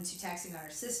hard and too taxing on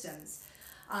our systems.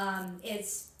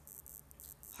 It's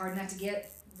hard not to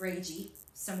get ragey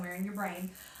somewhere in your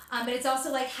brain. But it's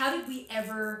also like, how did we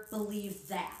ever believe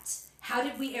that? How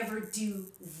did we ever do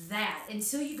that?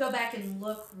 Until you go back and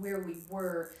look where we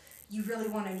were, you really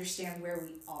want to understand where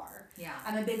we are. Yeah.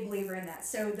 I'm a big believer in that.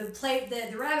 So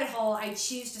the rabbit hole I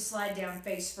choose to slide down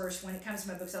face first when it comes to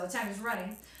my books all the time is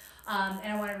running.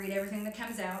 And I want to read everything that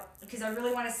comes out because I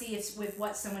really want to see if with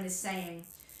what someone is saying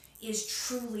is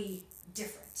truly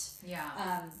different.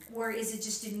 Yeah. Or is it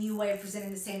just a new way of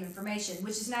presenting the same information,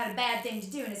 which is not a bad thing to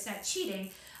do and it's not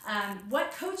cheating.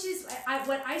 What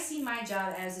I see my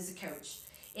job as a coach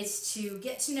is to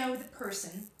get to know the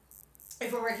person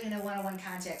if we're working in a one-on-one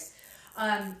context.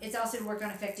 It's also to work on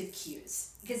effective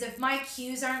cues. Because if my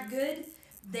cues aren't good,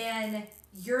 then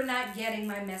you're not getting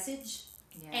my message.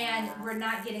 Yeah. And we're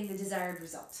not getting the desired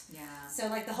result. Yeah. So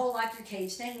like the whole lock your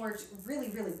cage thing worked really,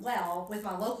 really well with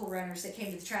my local runners that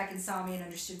came to the track and saw me and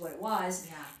understood what it was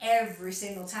every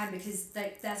single time because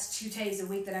that's 2 days a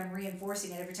week that I'm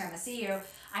reinforcing it every time I see you.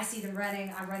 I see them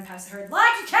running, I run past the herd,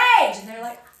 lock your cage! And they're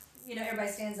like, everybody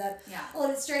stands up a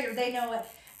little bit straighter. They know it.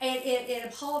 And it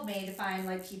appalled me to find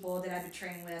like people that I've been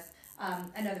training with.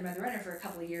 Another mother runner for a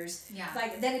couple of years,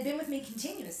 like that had been with me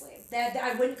continuously. That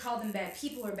I wouldn't call them bad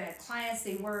people or bad clients.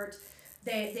 They weren't.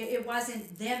 It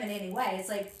wasn't them in any way. It's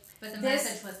like, but the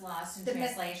message was lost in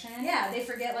translation. They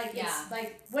forget. Like it's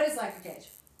like, what is lock your cage?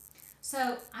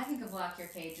 So I think of lock your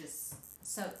cage as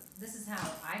this is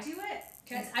how I do it.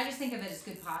 Okay. I just think of it as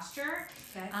good posture.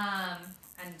 Okay.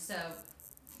 And so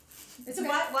it's okay.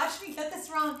 Watch me get this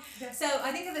wrong. Okay. So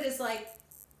I think of it as like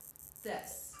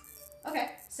this.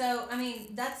 Okay. So, I mean,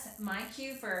 that's my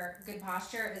cue for good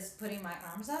posture is putting my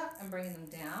arms up and bringing them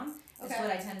down. That's what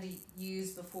I tend to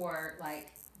use before,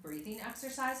 like, breathing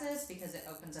exercises because it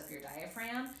opens up your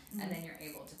diaphragm and then you're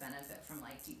able to benefit from,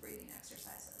 like, deep breathing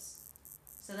exercises.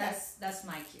 So that's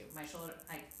my cue. My shoulder,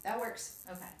 that works.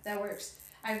 Okay. That works.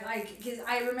 Because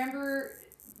I remember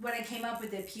when I came up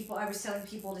with it, I was telling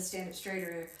people to stand up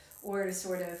straighter or to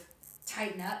sort of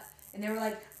tighten up. And they were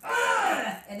like,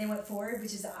 "Ugh!" And they went forward,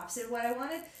 which is the opposite of what I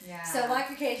wanted. Yeah. So lock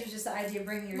your cage was just the idea of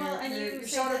bringing your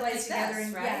shoulder blades together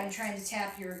and trying to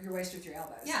tap your waist with your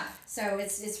elbows. Yeah. So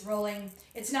it's rolling.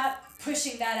 It's not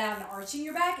pushing that out and arching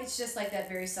your back. It's just like that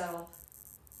very subtle.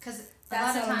 Because a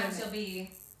lot of times you'll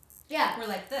be Yeah. We're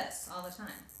like this all the time.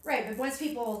 Right, but once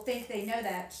people think they know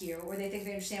that cue, or they think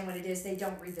they understand what it is, they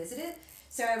don't revisit it.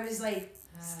 So I was like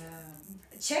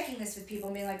checking this with people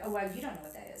and being like, oh, wow, you don't know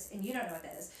what that is, and you don't know what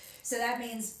that is. So that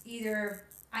means either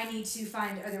I need to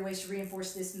find other ways to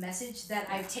reinforce this message that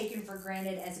I've taken for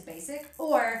granted as a basic,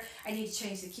 or I need to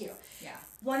change the cue. Yeah.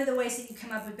 One of the ways that you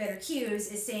come up with better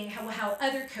cues is seeing how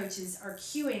other coaches are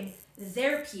cueing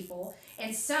their people,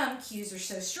 and some cues are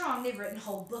so strong they've written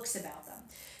whole books about them.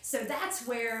 So that's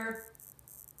where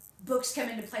books come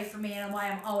into play for me, and why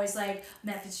I'm always like,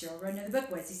 Matt Fitzgerald wrote another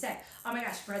book, what does he say? Oh my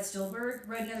gosh, Brett Stillberg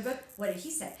wrote another book, what did he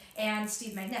say? And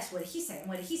Steve McNess, what did he say? And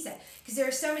what did he say? Because there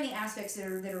are so many aspects that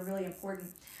are really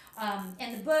important.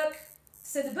 And the book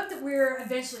that we're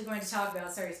eventually going to talk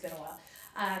about, sorry it's been a while,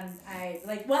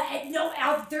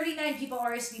 39 people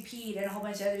RSVP'd, and a whole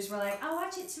bunch of others were like, I'll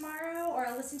watch it tomorrow, or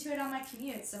I'll listen to it on my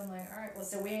commute. So I'm like, all right, well,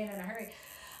 so we ain't in a hurry.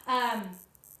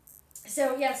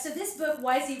 So this book,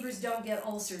 Why Zebras Don't Get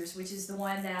Ulcers, which is the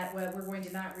one that we're going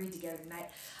to not read together tonight,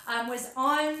 was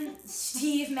on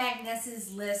Steve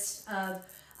McNess's list of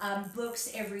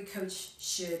books every coach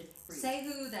should read. Say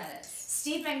who that is.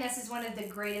 Steve McNess is one of the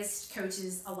greatest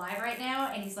coaches alive right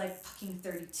now, and he's like fucking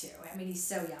 32. I mean, he's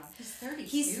so young. He's 32?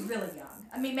 He's really young.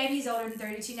 I mean, maybe he's older than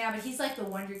 32 now, but he's like the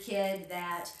wonder kid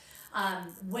that...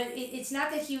 it's not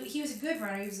that he was a good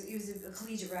runner. He was a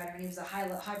collegiate runner, and he was a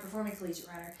high performing collegiate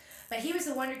runner. But he was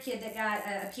the wonder kid that got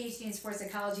a PhD in sports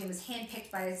psychology and was handpicked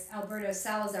by Alberto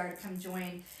Salazar to come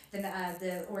join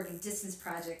the Oregon Distance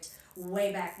Project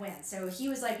way back when. So he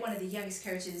was like one of the youngest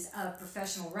coaches of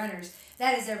professional runners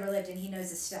that has ever lived, and he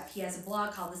knows his stuff. He has a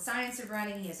blog called The Science of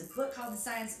Running. He has a book called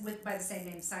by the same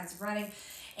name, The Science of Running.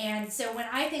 And so when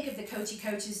I think of the coachy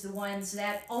coaches, the ones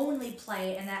that only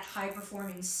play in that high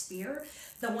performing sphere,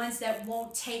 the ones that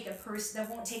won't take a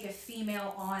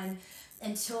female on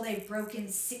until they've broken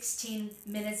 16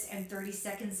 minutes and 30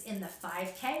 seconds in the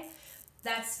 5K,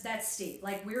 that's Steve.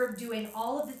 Like, we're doing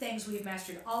all of the things, we've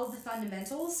mastered all of the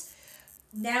fundamentals.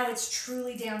 Now it's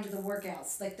truly down to the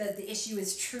workouts. Like, the issue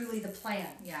is truly the plan.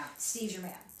 Yeah. Steve's your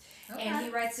man. Okay. And he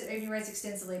writes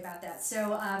extensively about that.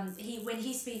 So when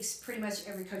he speaks, pretty much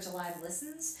every coach alive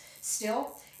listens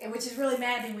still, which is really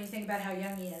maddening when you think about how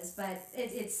young he is. But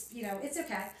it's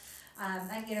okay. I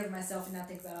can get over myself and not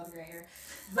think about all the gray hair.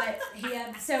 But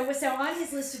so on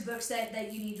his list of books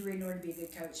that you need to read in order to be a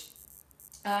good coach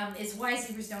is Why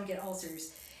Zebras Don't Get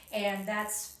Ulcers, and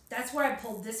that's where I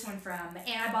pulled this one from.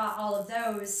 And I bought all of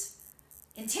those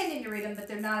intending to read them, but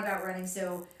they're not about running,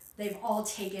 so they've all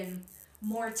taken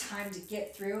more time to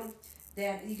get through.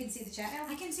 That you can see the chat now?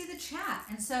 I can see the chat,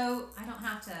 and so I don't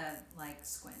have to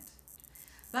squint.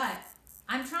 But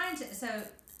I'm trying to. So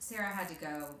Sarah had to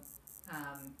go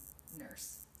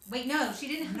nurse. Wait, no, she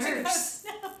didn't nurse.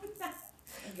 No.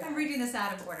 I'm reading this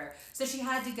out of order. So she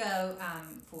had to go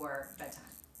for bedtime.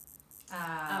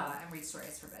 And read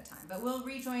stories for bedtime. But we'll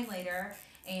rejoin later.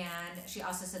 And she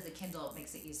also said the Kindle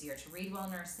makes it easier to read while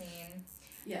nursing.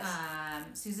 Yes.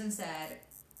 Susan said,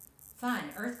 fun,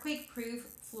 earthquake-proof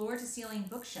floor-to-ceiling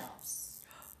bookshelves.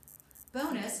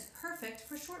 Bonus, perfect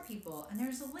for short people. And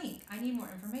there's a link. I need more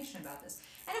information about this.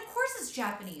 And of course it's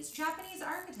Japanese. Japanese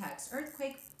architects,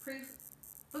 earthquake-proof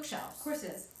bookshelves. Of course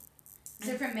it is. Is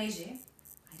it from Meiji?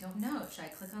 I don't know. Should I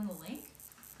click on the link?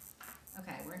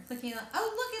 Okay, we're clicking on...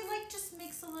 Oh, look, it just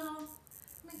makes a little...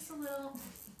 I'm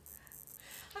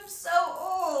so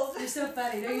old. You're so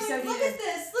funny. You're so look at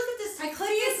this. I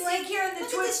clicked this link here in the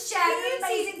Twitch chat.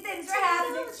 Amazing things are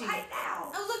happening right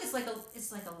now. Oh, look,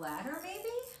 it's like a ladder, maybe?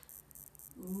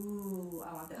 Ooh,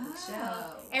 I want that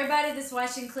bookshelf. Everybody that's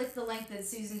watching, click the link that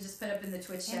Susan just put up in the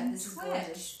Twitch chat. This is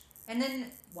gorgeous. And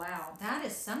then, wow, that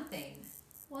is something.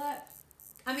 What?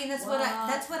 I mean, that's what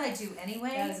I do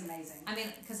anyway. That is amazing. I mean,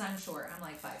 because I'm short. I'm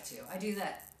like 5'2". I do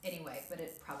that anyway, but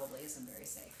it probably isn't very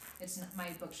safe. It's not, my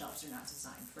bookshelves are not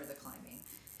designed for the climbing.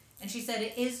 And she said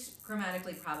it is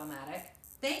grammatically problematic.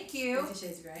 Thank you. 50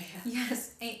 Shades of Grey.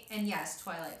 Yes, and yes,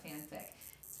 Twilight fanfic.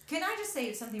 Can I just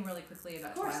say something really quickly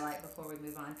about Twilight before we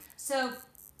move on? So,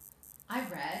 I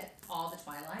read all the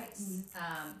Twilights,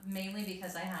 mainly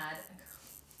because I had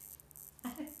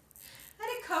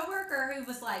a coworker who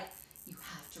was like, you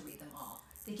have to read them all.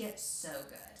 They get so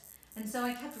good. And so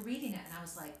I kept reading it, and I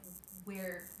was like,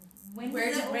 when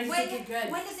does it get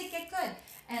good? When does it get good?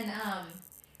 And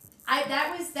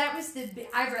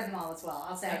I've read them all as well.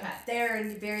 I'll say they're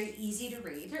very easy to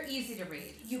read. They're easy to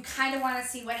read. You kind of want to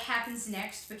see what happens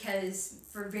next because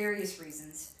for various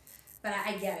reasons, but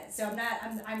I get it. So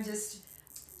I'm just.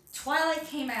 Twilight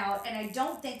came out, and I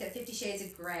don't think that 50 Shades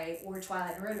of Grey or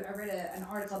Twilight, I read an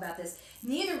article about this,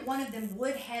 neither one of them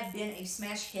would have been a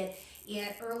smash hit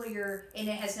and earlier, and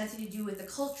it has nothing to do with the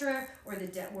culture or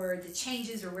the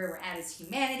changes or where we're at as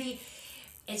humanity.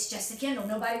 It's just a Kindle.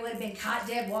 Nobody would have been caught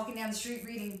dead walking down the street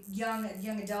reading young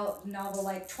adult novel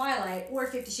like Twilight or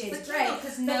 50 Shades of Grey.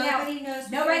 Because nobody knows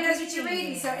what you're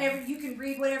reading. So you can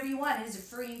read whatever you want. It is a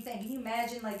freeing thing. Can you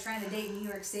imagine like trying to date in New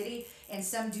York City and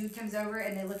some dude comes over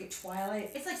and they look at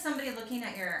Twilight? It's like somebody looking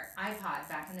at your iPod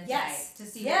back in the Yes. day to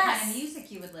see what kind of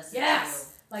music you would listen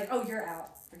Yes. Like, oh, you're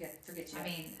out. Forget you. I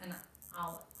mean, and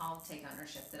I'll take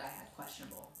ownership that I had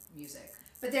questionable music.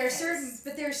 But there are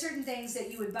certain things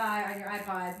that you would buy on your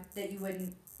iPod that you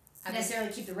wouldn't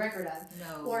necessarily keep the record of.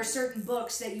 No. Or certain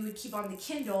books that you would keep on the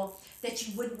Kindle that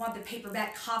you wouldn't want the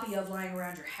paperback copy of lying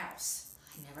around your house.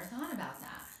 I never thought about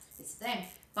that. It's the thing.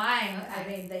 Buying, Okay. I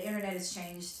mean, the internet has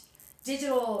changed.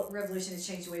 Digital revolution has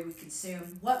changed the way we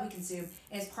consume, what we consume,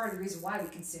 and it's part of the reason why we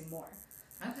consume more.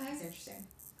 Okay. It's interesting.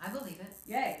 I believe it.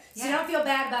 Yay. So Yeah. don't feel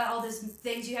bad about all those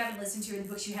things you haven't listened to or the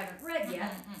books you haven't read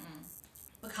yet.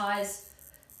 Because,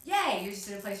 yay, you're just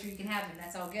in a place where you can have them.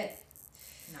 That's all good.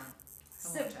 No. I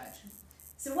So- won't judge.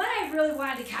 So what I really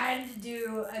wanted to kind of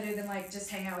do, other than like just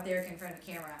hang out with Eric in front of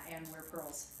the camera and wear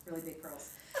pearls, really big pearls,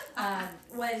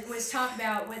 was talk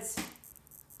about what's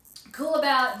cool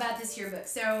about this here book.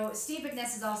 So Steve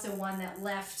McNess is also one that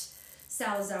left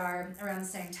Salazar around the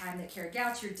same time that Kara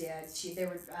Goucher did.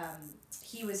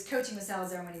 He was coaching with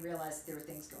Salazar when he realized that there were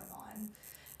things going on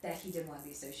that he didn't want to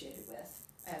be associated with.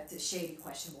 The shady,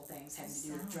 questionable things having to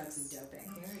do with drugs and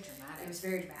doping. Very dramatic. It was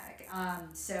very dramatic.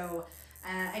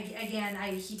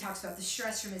 He talks about the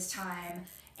stress from his time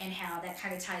and how that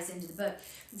kind of ties into the book.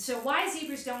 So why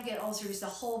zebras don't get ulcers, the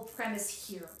whole premise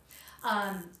here.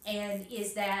 And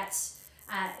is that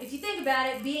if you think about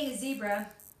it, being a zebra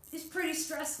is pretty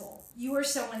stressful. You are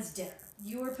someone's dinner.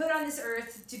 You were put on this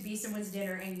earth to be someone's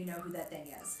dinner and you know who that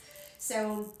thing is.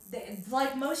 So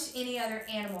like most any other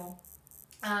animal,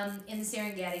 in the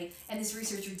Serengeti, and this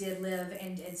researcher did live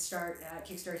and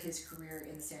kickstart his career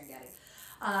in the Serengeti.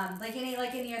 Like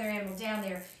any other animal down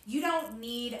there, you don't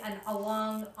need a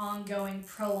long, ongoing,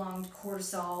 prolonged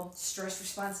cortisol stress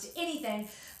response to anything,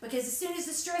 because as soon as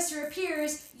the stressor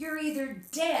appears, you're either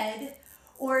dead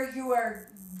or you are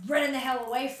running the hell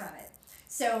away from it.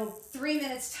 So 3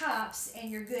 minutes tops, and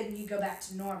you're good, and you go back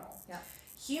to normal. Yeah.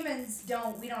 Humans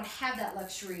we don't have that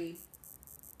luxury.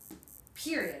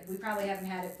 Period. We probably haven't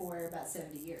had it for about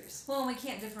 70 years. Well, we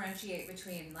can't differentiate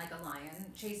between like a lion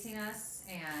chasing us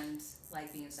and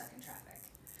like being stuck in traffic.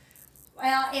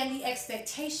 Well, and the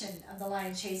expectation of the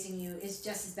lion chasing you is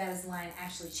just as bad as the lion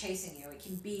actually chasing you. It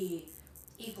can be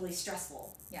equally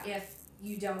stressful if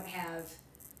you don't have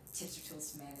tips or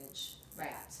tools to manage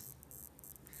that.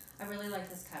 I really like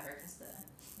this cover because the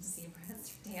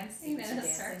zebras are dancing in a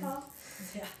circle.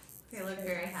 Yeah. They look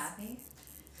very happy.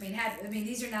 I mean,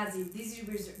 these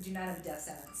zebras do not have a death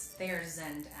sentence They are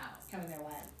zenned out. coming their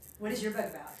way. What is your book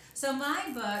about? So my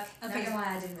book. Not gonna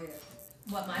lie, I didn't read it.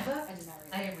 What, my book? I did not read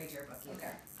it. I didn't read your book either.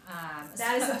 Okay.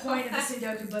 That is the point of the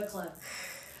Tsundoku book club.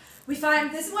 We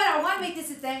find this is what I want to make this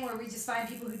a thing where we just find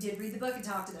people who did read the book and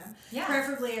talk to them. Yeah.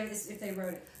 Preferably if they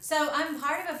wrote it. So I'm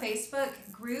part of a Facebook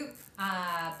group,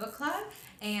 book club,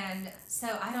 and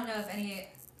so I don't know if any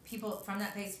people from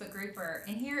that Facebook group are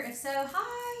in here. If so,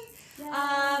 hi.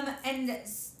 Yeah. And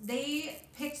they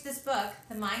picked this book,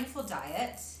 The Mindful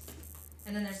Diet,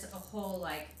 and then there's a whole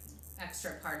like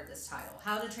extra part of this title: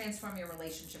 How to Transform Your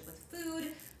Relationship with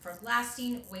Food for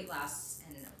Lasting Weight Loss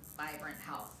and Vibrant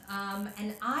Health.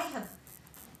 And I have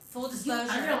full disclosure.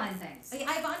 You underline things.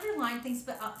 I have underlined things,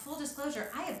 but full disclosure,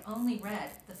 I have only read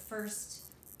the first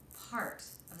part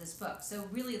of this book. So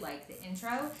really like the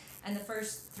intro and the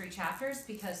first 3 chapters,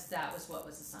 because that was what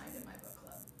was assigned in my book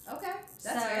club. Okay,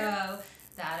 that's fair.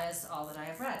 That is all that I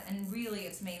have read. And really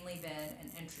it's mainly been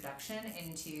an introduction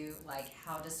into like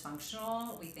how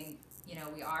dysfunctional we think,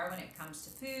 we are when it comes to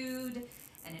food,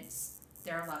 and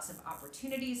there are lots of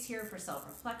opportunities here for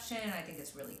self-reflection. I think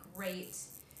it's really great.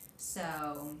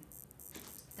 So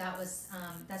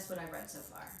that's what I read so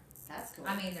far. That's cool.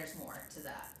 I mean, there's more to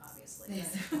that, obviously,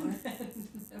 Yes.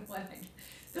 than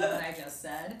what I just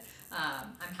said.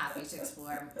 I'm happy to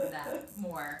explore that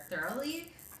more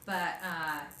thoroughly. But,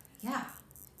 yeah.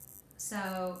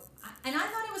 So, and I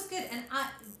thought it was good. And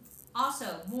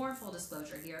also, more full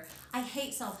disclosure here, I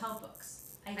hate self-help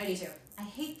books. I do too. I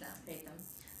hate them. Hate them.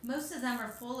 Most of them are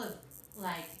full of,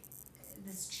 like,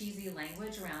 this cheesy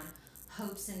language around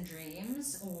hopes and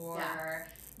dreams, or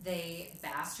they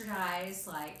bastardize,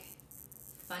 like,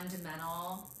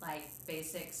 fundamental, like,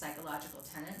 basic psychological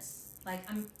tenets. Like,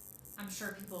 I'm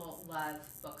sure people love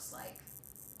books like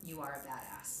You Are a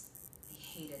Badass. I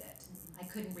hated it. I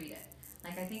couldn't read it.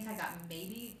 Like, I think I got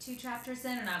maybe 2 chapters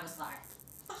in, and I was like,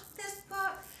 fuck this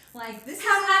book. Like, this How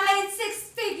I made 6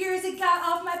 figures and got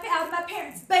out of my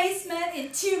parents' basement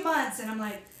in 2 months, and I'm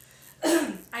like,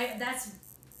 that's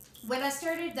when I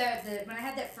started when I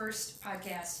had that first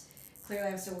podcast. Clearly,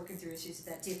 I'm still working through issues with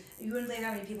that too. You wouldn't believe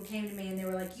how many people came to me and they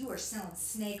were like, "You are selling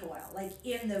snake oil," like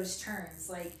in those terms,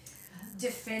 like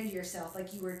defend yourself,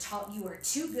 like you were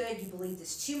too good, you believed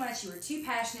this too much, you were too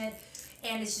passionate,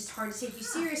 and it's just hard to take you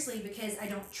seriously because I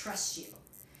don't trust you.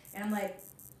 And I'm like,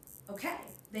 okay,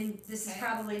 then this is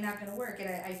probably not going to work, and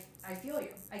I feel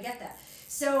you, I get that.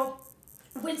 So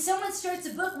when someone starts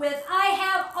a book with, "I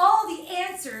have all the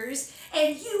answers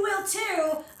and you will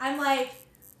too," I'm like,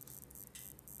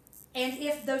 and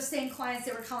if those same clients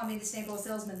that were calling me the snake oil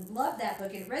salesman love that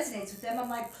book and it resonates with them, I'm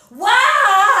like,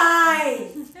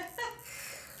 why?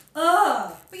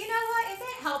 Ugh. But you know what? If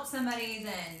it helps somebody,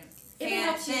 then if it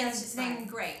helps you, that's just then fine.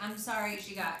 Great. I'm sorry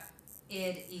she got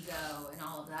id, ego, and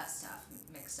all of that stuff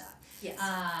mixed up. Yes.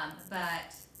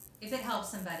 But if it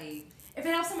helps somebody, if it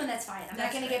helps someone, that's fine. I'm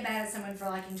not going to get mad at someone for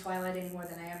liking Twilight any more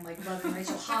than I am like loving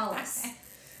Rachel Hollis.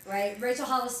 Right? Rachel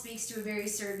Hollis speaks to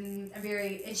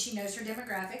and she knows her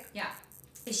demographic. Yeah.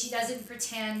 And she doesn't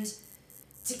pretend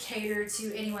to cater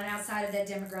to anyone outside of that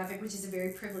demographic, which is a very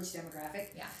privileged demographic.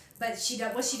 Yeah. But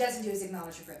what she doesn't do is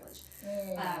acknowledge her privilege.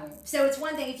 So it's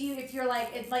one thing if you're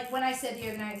like when I said the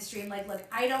other night in the stream, like, look,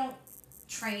 I don't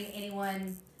train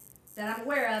anyone that I'm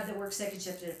aware of that works second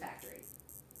shift at a factory.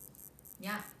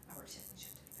 Yeah. I worked second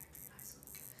shift at a factory in high school.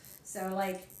 So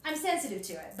like I'm sensitive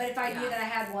to it. But if I knew that I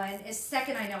had one, the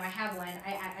second I know I have one,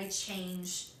 I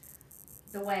change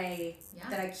the way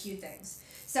that I cue things.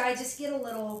 So I just get a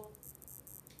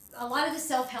lot of the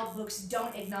self-help books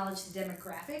don't acknowledge the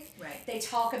demographic. Right. They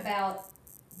talk about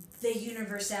the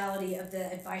universality of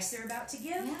the advice they're about to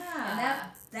give. Yeah.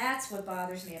 And that's what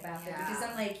bothers me about them, because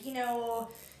I'm like,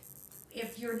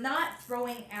 if you're not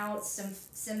throwing out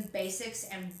some basics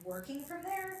and working from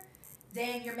there,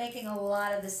 then you're making a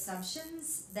lot of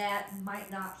assumptions that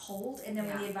might not hold, and then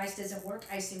when the advice doesn't work,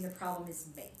 I assume the problem is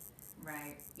me.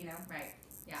 Right. Right.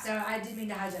 Yeah. So I didn't mean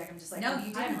to hijack. I'm just like, no,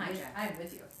 you didn't hijack. I'm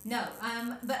with you. No,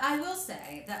 but I will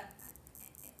say that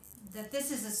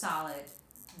this is a solid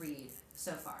read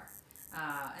so far,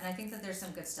 and I think that there's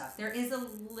some good stuff. There is a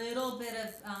little bit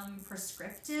of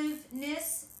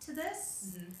prescriptiveness to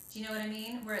this. Mm-hmm. Do you know what I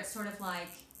mean? Where it's sort of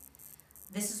like,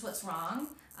 this is what's wrong,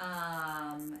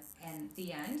 and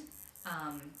the end.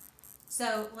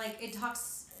 So like it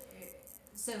talks.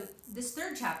 So this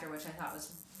third chapter, which I thought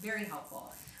was very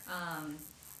helpful.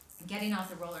 Getting off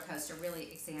the roller coaster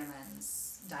really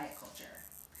examines diet culture.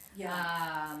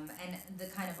 Yeah. And the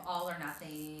kind of all or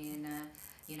nothing,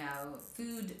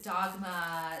 food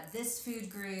dogma, this food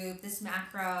group, this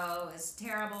macro is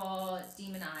terrible, it's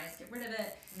demonized, get rid of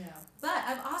it. Yeah. But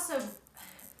I've also,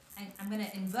 I'm going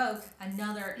to invoke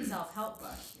another self-help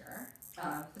book here,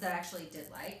 that I actually did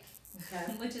like,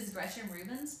 which is Gretchen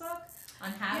Rubin's book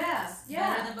on habits.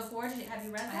 Yeah. Better Than Before. Have you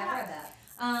read that? I have read that.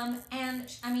 And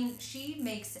I mean, she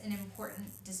makes an important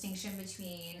distinction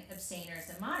between abstainers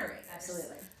and moderators.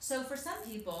 Absolutely. So for some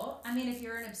people, I mean, if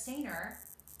you're an abstainer,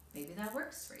 maybe that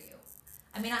works for you.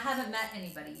 I mean, I haven't met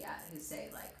anybody yet who say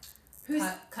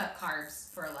cut carbs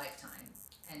for a lifetime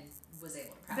and was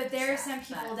able to practice. But there are some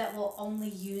people that will only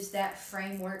use that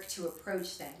framework to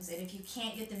approach things, and if you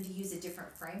can't get them to use a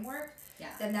different framework,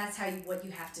 then that's how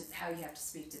you have to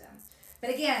speak to them. But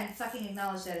again, fucking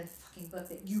acknowledge that in the fucking book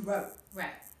that you wrote.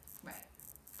 Right.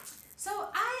 So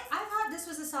I thought this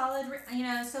was a solid,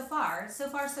 so far so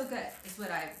good is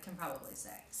what I can probably say.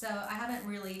 So I haven't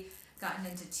really gotten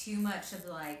into too much of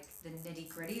the nitty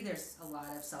gritty. There's a lot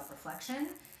of self-reflection,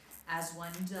 as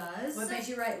one does. What made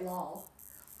you write lol?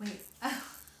 Wait. I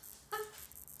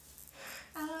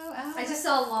just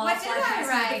saw lol fly past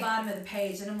me at the bottom of the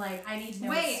page, and I'm like, I need to know.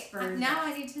 Wait, now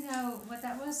I need to know what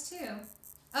that was too.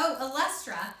 Oh,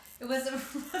 Alestra. It was a.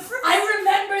 I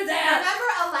remember that. Remember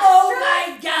Alestra? Oh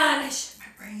my god! I shut my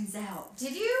brains out.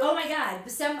 Did you? Oh my god!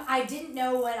 I didn't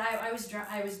know what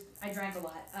I drank a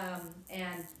lot.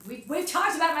 And we've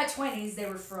talked about my 20s. They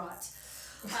were fraught.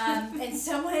 And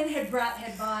someone had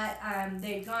bought.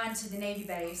 They'd gone to the Navy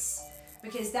base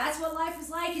because that's what life was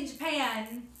like in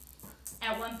Japan.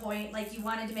 At one point, like, you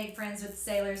wanted to make friends with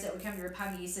sailors that would come to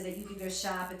Roppongi so that you could go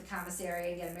shop at the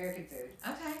commissary and get American food.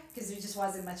 Okay. Because there just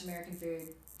wasn't much American food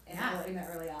in the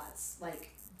early aughts. Like,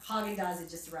 Haagen-Dazs had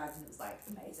just arrived and it was, like,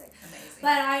 amazing. But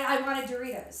I wanted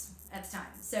Doritos at the time.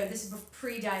 So this is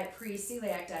pre-diet,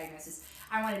 pre-celiac diagnosis.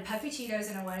 I wanted Puffy Cheetos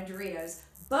and I wanted Doritos,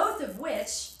 both of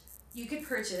which you could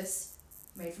purchase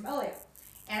made from Oleo.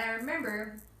 And I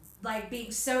remember like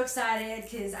being so excited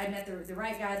because I met the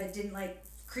right guy that didn't like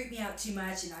creep me out too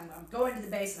much, and I'm going to the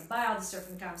base and I buy all the stuff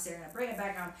from the commissary and I bring it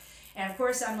back home, and of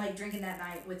course I'm like drinking that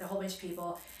night with a whole bunch of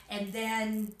people, and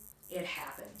then it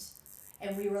happened,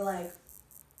 and we were like,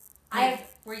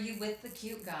 were you with the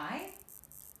cute guy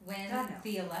when God, no.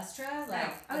 the Illustra? No,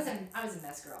 Like I was a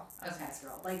mess girl. I was a Okay. mess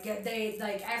girl. Like they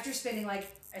like after spending like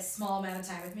a small amount of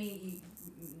time with me,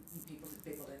 people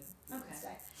didn't Okay.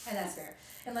 stay, and that's fair,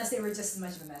 unless they were just as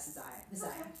much of a mess as I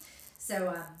Okay. am.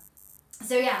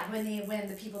 So yeah, when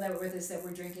the people that were with us that were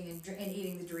drinking and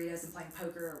eating the Doritos and playing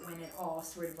poker, when it all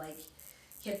sort of like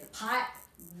hit the pot,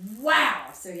 wow.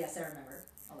 So yes, I remember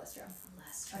Illustra.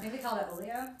 I think they call it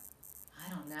Oleo. I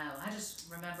don't know. I just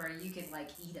remember you could like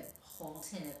eat a whole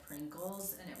tin of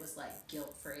Pringles and it was like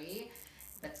guilt free,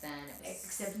 but then it was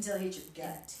Except until it hit your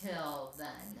gut. until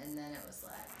then, and then it was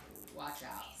like watch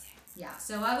out. Yeah.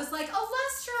 So I was like,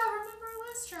 Illustra, remember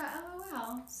Illustra?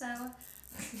 LOL. So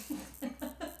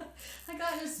I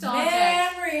got nostalgic.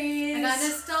 Memories. I got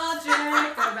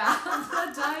nostalgic about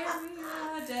the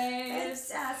diarrhea days.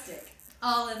 Fantastic.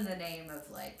 All in the name of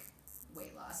like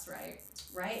weight loss, right?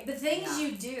 Right? The things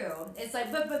you do, it's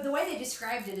like, but the way they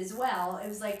described it as well, it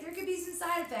was like there could be some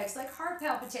side effects like heart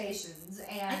palpitations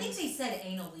and. I think they said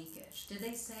anal leakage. Did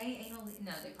they say anal leakage?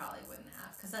 No, they probably wouldn't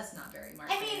have, because that's not very I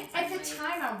marketing. mean, at the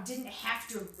time, I didn't have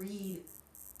to read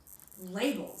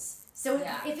labels. So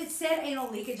if it said anal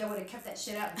leakage, I would have kept that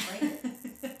shit out and framed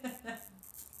it.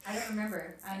 I don't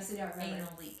remember. I honestly don't remember.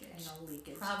 Anal leakage. Anal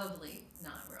leakage. Probably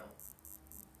not real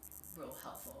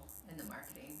helpful in the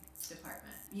marketing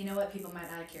department. You know what? People might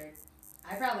not have cared.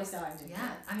 I probably saw it and didn't Yeah,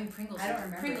 care. I mean Pringles. I don't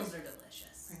remember. Pringles are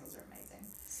delicious. Pringles are amazing.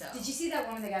 So. Did you see that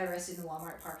woman that got arrested in the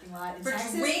Walmart parking lot in For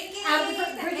Texas? drinking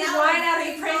Drinking wine out of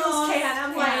a Pringles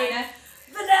can. I'm like,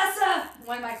 Vanessa!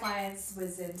 One of my clients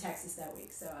was in Texas that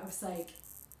week, so I was like,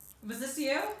 was this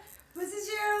you? was this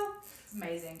you? It's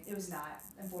amazing. It was not,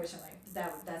 unfortunately.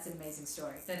 That's an amazing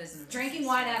story. That is an amazing Drinking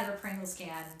wine out of a Pringles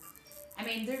can. I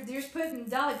mean, there's putting,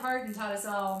 Dolly Parton taught us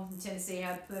all in Tennessee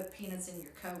how to put peanuts in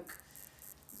your Coke.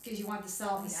 Because you want the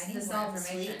salt, I need the more salt and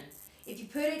sweet. information. If you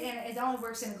put it in, it only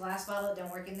works in a glass bottle, it don't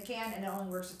work in the can, and it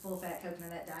only works with full fat coconut,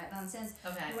 that diet nonsense.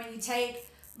 Okay. But when you take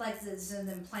like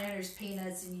them Planters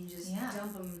peanuts and you just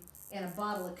dump them in a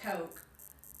bottle of Coke,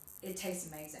 it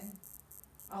tastes amazing.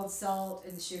 All the salt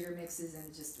and the sugar mixes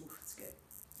and just, ooh, it's good.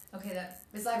 Okay, that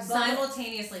It's like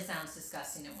simultaneously sounds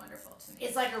disgusting and wonderful to me.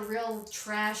 It's like a real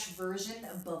trash version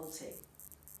of bubble tea.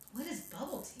 What is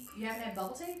bubble tea? You haven't had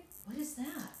bubble tea? What is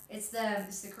that? It's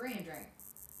the Korean drink.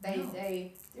 There's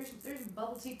a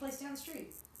bubble tea place down the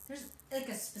street. There's like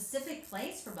a specific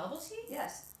place for bubble tea?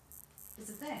 Yes, it's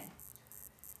a thing.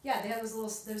 Yeah, they have those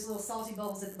little salty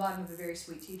bubbles at the bottom of a very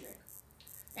sweet tea drink,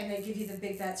 and they give you the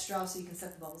big fat straw so you can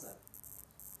suck the bubbles up.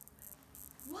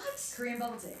 What? Korean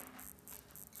bubble tea.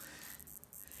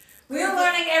 We're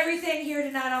learning everything here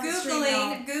tonight on the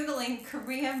street. Googling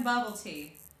Korean bubble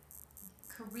tea.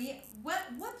 What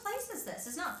place is this?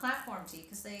 It's not Platform Tea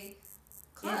because they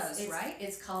closed, right?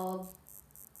 It's called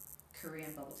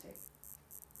Korean bubble tea.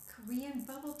 Korean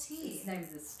bubble tea. It's the name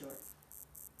of this store.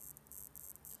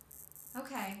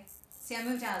 Okay. See, I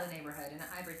moved out of the neighborhood and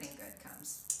everything good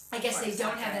comes. I guess they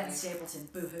don't have that in Stapleton.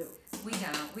 Boo hoo. We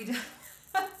don't. We don't.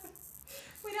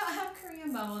 We don't have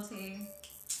Korean bubble tea.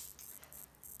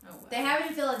 Oh well. They have it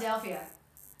in Philadelphia.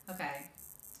 Okay.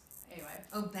 Anyway.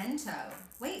 Oh, bento.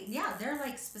 Wait, yeah, there are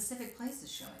like specific places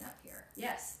showing up here.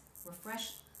 Yes.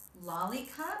 Refresh Lolly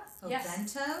Cup. Oh, Yes.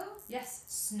 bento. Yes.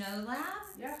 Snow Lab.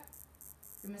 Yeah.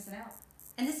 You're missing out.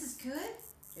 And this is good?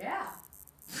 Yeah.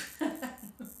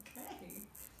 Okay.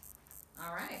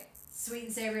 All right. Sweet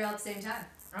and savory all at the same time.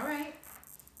 All right.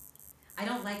 I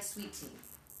don't like sweet tea.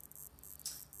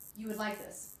 You would like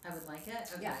this. I would like it?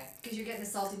 Okay. Yeah. Because you're getting the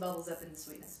salty bubbles up in the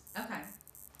sweetness. Okay.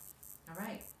 All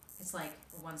right. It's like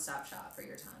a one-stop shop for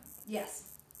your tongue. Yes.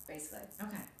 Basically.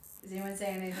 Okay. Is anyone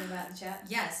saying anything about it in chat?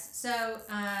 Yes. So,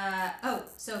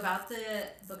 so about the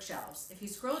bookshelves. If you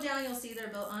scroll down, you'll see they're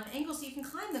built on angles so you can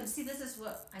climb them. See, this is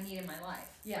what I need in my life,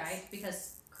 Yes. right?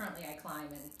 Because currently I climb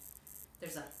and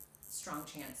there's a strong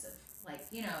chance of, like,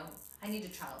 I need to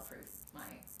child-proof my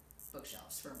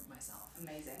bookshelves for myself.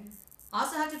 Amazing.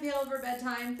 Also have to pay over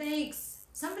bedtime. Thanks.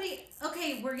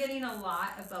 Okay, we're getting a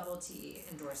lot of bubble tea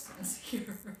endorsements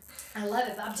here. I love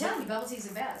it. I'm telling you, bubble tea's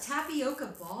the best. Tapioca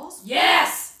balls?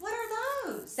 Yes! What are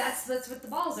those? That's what the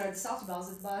balls are. The salty balls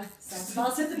at the bottom. Salty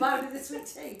balls at the bottom of the sweet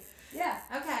tea. Yeah.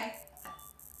 Okay.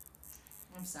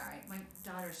 I'm sorry. My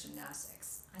daughter's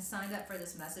gymnastics. I signed up for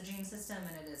this messaging system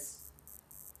and it is...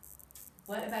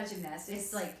 What about gymnastics?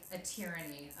 It's like a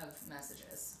tyranny of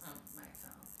messages on my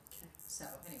phone. Okay. So,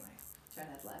 anyway. Try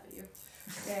not to laugh at you.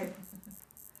 Okay.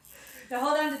 Now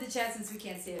hold on to the chat since we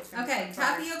can't see it. Okay,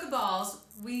 tapioca balls.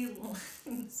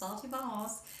 Salty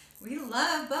balls. We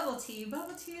love bubble tea.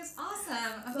 Bubble tea is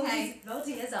awesome. Okay. Bubble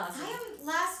tea is awesome. I am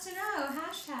last to know.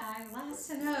 Hashtag last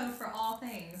to know for all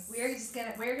things.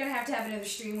 We're gonna have to have another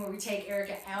stream where we take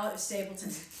Erica out of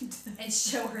Stapleton and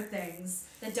show her things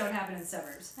that don't happen in the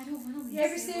suburbs. I don't want to leave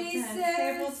Every city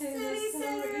Stapleton city is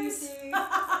so easy.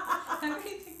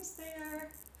 Everything's there.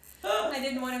 I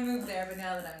didn't want to move there, but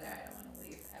now that I'm there, I don't want to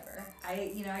leave ever.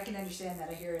 I can understand that.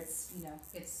 I hear it's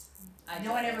It's.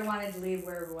 no one ever wanted to leave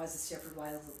wherever it was that Shepherd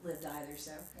Wild lived either,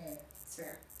 so it's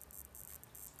fair.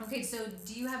 Okay, so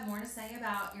do you have more to say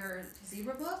about your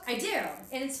zebra book? I do,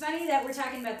 and it's funny that we're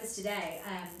talking about this today.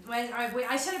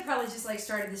 I should have probably just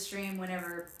started the stream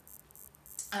whenever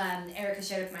Erica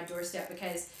showed up at my doorstep,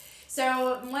 because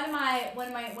one of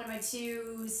my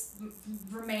two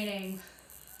remaining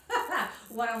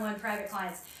one-on-one private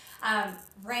clients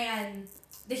ran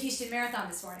the Houston Marathon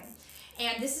this morning,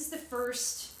 and this is the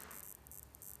first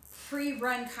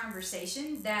pre-run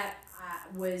conversation that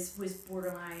was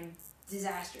borderline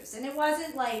disastrous, and it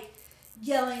wasn't like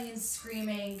yelling and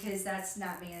screaming, because that's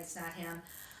not me and it's not him,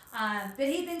 but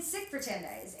he'd been sick for 10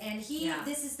 days, and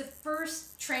this is the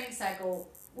first training cycle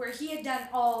where he had done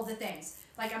all the things.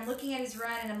 Like, I'm looking at his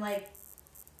run and I'm like,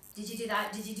 did you do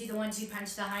that? Did you do the 1-2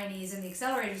 punch, the high knees and the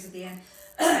accelerators at the end?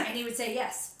 And he would say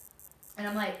yes, and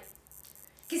I'm like,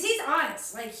 because he's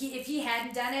honest, like if he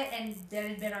hadn't done it, and that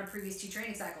had been our previous 2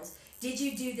 training cycles, did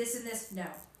you do this and this? No.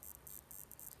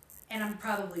 And I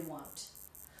probably won't.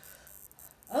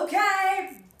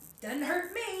 Okay, doesn't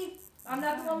hurt me. I'm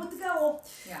not the one with the goal.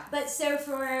 Yeah. But so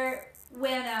for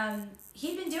when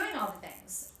he'd been doing all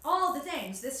the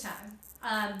things this time,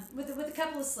 with a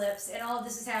couple of slips, and all of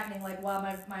this is happening like while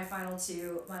my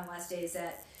last days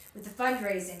with the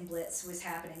fundraising blitz was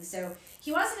happening. So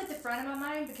he wasn't at the front of my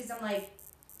mind, because I'm like,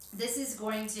 this is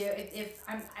going to,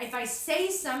 if I say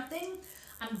something,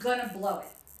 I'm gonna blow it,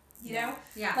 you know?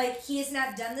 Yeah. Like, he has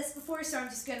not done this before, so I'm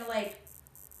just gonna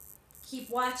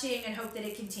keep watching and hope that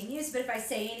it continues. But if I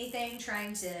say anything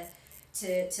trying to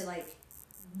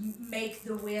make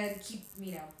the win keep,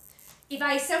 if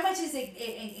I so much as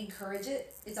encourage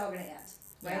it, it's all gonna end,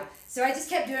 right? Yeah. So I just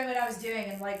kept doing what I was doing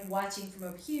and watching from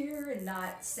over here and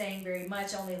not saying very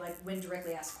much, only when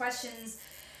directly asked questions.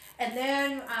 And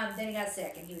then he got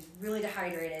sick, and he was really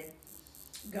dehydrated.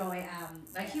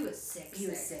 He was sick. He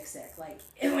was sick.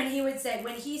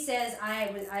 When he says I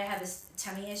have this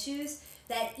tummy issues,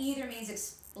 that either means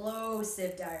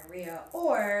explosive diarrhea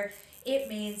or it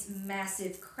means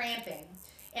massive cramping.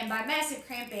 And by massive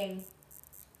cramping,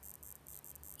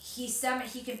 he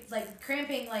can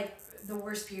cramping the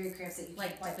worst period cramps that you can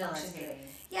function through.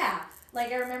 Yeah.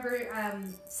 I remember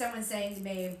someone saying to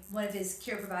me, one of his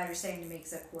care providers saying to me,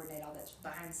 because I coordinate all that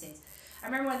behind the scenes, I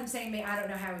remember one of them saying to me, I don't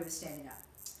know how he was standing up.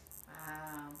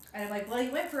 Wow. And I'm like, well, he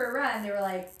went for a run. They were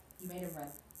like, you made him run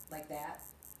like that?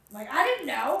 I'm like, I didn't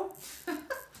know.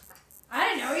 I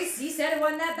didn't know. He said it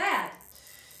wasn't that bad.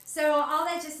 So all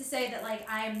that just to say that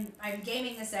I'm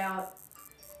gaming this out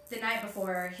the night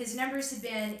before. His numbers had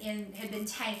been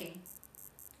tanking,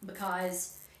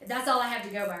 because that's all I have to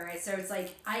go by, right? So it's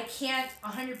I can't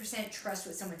 100% trust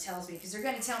what someone tells me, because they're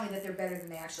going to tell me that they're better than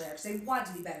they actually are, because they want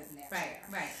to be better than they actually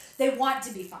are. Right. They want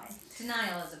to be fine.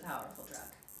 Denial is a powerful drug.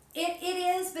 It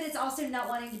is, but it's also not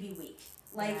wanting to be weak.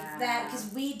 That,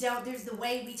 because we don't, there's the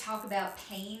way we talk about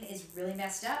pain is really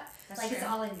messed up. That's true. It's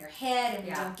all in your head, and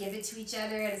we don't give it to each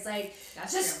other, and it's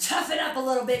That's just true. tough it up a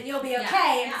little bit and you'll be okay.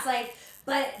 Yeah. And it's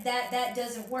but that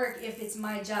doesn't work if it's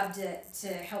my job to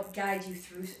help guide you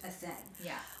through a thing.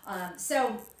 Yeah.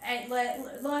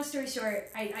 Long story short,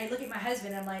 I look at my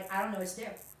husband and I'm like, I don't know what to do.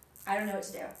 I don't know what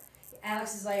to do.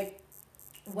 Alex is like,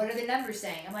 what are the numbers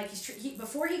saying? I'm like,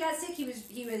 before he got sick, he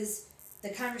was the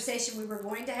conversation we were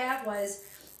going to have was,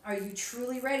 are you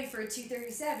truly ready for a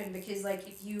 237? Because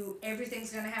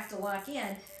everything's gonna have to lock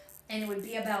in, and it would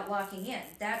be about locking in.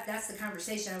 That's the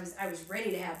conversation I was ready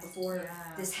to have before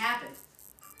this happened.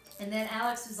 And then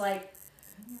Alex was like,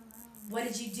 what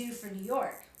did you do for New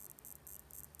York?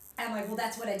 And I'm like, well,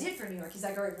 that's what I did for New York. He's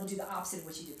like, all right, we'll do the opposite of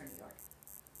what you did for New York.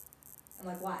 I'm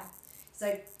like, why? He's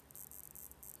like,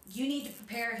 you need to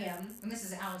prepare him. And this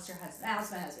is Alex, your husband. Alex,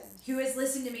 my husband, who has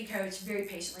listened to me coach very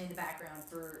patiently in the background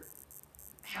for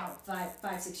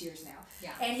 5-6 years now.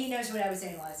 Yeah. And he knows what I would say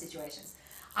in a lot of situations.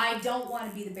 I don't want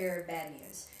to be the bearer of bad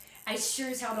news. I sure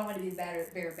as hell don't want to be the bearer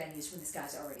of bad news when this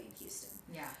guy's already in Houston.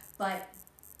 Yeah. But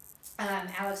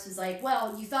Alex was like,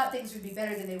 well, you thought things would be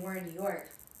better than they were in New York.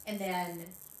 And then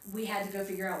we had to go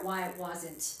figure out why it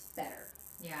wasn't better.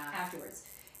 Yeah. Afterwards.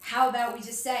 How about we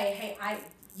just say, hey,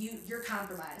 you're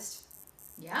compromised.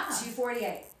 Yeah.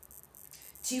 248.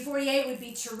 248 would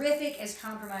be terrific as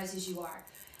compromised as you are.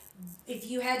 If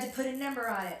you had to put a number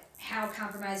on it, how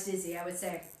compromised is he? I would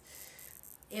say,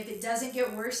 if it doesn't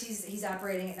get worse, he's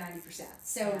operating at 90%.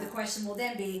 So the question will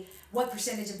then be, what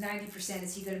percentage of 90%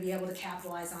 is he going to be able to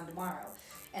capitalize on tomorrow?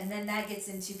 And then that gets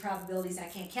into probabilities I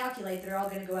can't calculate that are all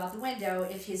going to go out the window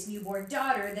if his newborn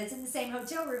daughter that's in the same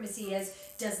hotel room as he is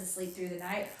doesn't sleep through the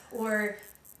night, or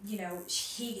the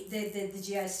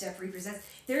GI stuff represents.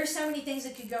 There are so many things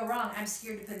that could go wrong. I'm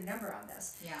scared to put a number on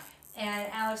this. Yeah. And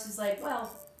Alex was like,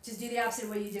 well, just do the opposite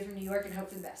of what you did from New York and hope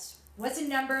for the best. What's a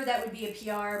number that would be a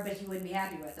PR but he wouldn't be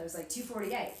happy with? I was like,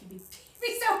 248. He'd be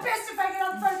so pissed if I get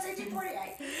on the phone and say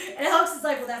 248. And Alex is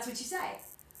like, well, that's what you say.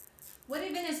 What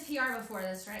had been his PR before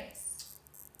this race?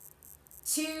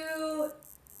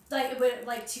 It would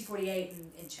like 248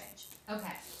 and change.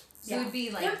 Okay. So it would be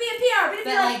like... It would be a PR, but it'd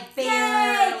be like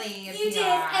barely yay, a PR. you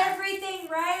did everything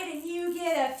right and you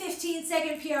get a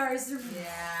 15-second PR.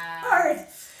 Yeah. Hard.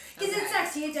 Because it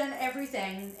sucks. He had done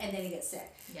everything and then he gets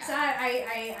sick. Yeah. So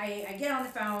I get on the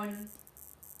phone.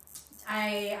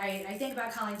 I think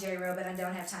about calling J-Ro, but I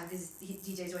don't have time because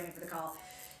DJ's waiting for the call.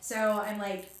 So I'm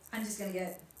like, I'm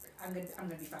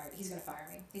gonna be fired. He's gonna fire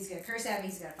me. He's gonna curse at me.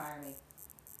 He's gonna fire me.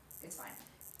 It's fine.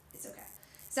 It's okay.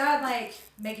 So I'm like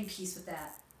making peace with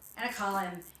that. And I call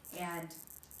him, and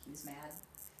he was mad.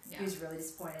 Yeah. He was really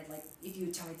disappointed. Like, if you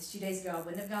had told me this 2 days ago, I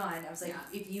wouldn't have gone. I was like,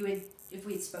 if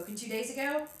we had spoken 2 days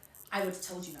ago, I would have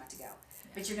told you not to go.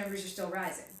 Yeah. But your numbers are still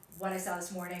rising. What I saw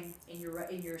this morning in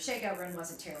your shakeout run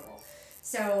wasn't terrible.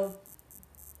 So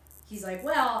he's like,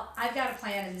 well, I've got a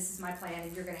plan, and this is my plan,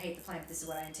 and you're going to hate the plan, but this is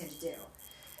what I intend to do.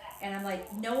 And I'm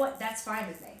like, no one, that's fine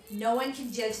with me. No one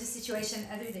can judge the situation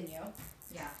other than you.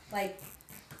 Yeah. Like,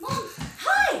 Mom,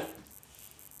 hi!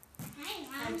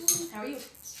 Hi, Mommy. How are you?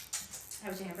 How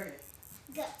was your hamburger?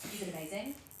 Good. Is it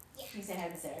amazing? Yeah. Can you say hi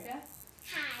to Miss Erica?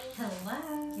 Hi.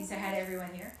 Hello. Can you say hi to everyone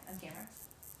here on camera?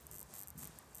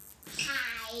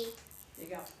 Hi. There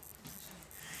you go.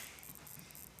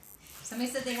 Somebody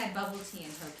said they had bubble tea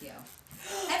in Tokyo.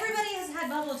 Everybody has had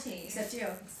bubble tea. Except you,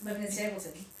 living in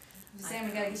Stapleton. I'm just saying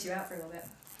we gotta get you out for a little bit.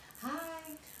 Hi.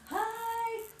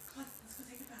 Hi! Come on, let's go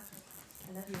take a bathroom.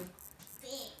 I love you.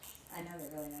 Big. I know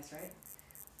they're really nice, right?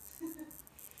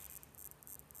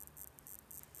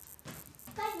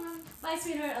 Bye, Mom. Bye,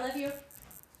 sweetheart. I love you. I love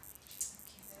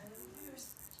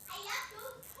you.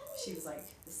 She was like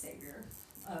the savior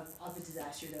of all the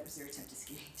disaster that was their attempt at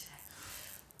skiing today.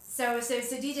 So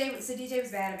DJ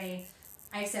was mad at me.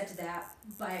 I accepted that,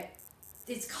 but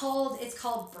it's called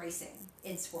bracing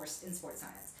in sports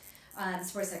science,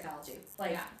 sports psychology.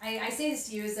 Like I say this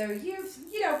to you as though you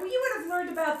would have learned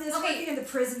about this working in the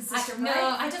prison system, right?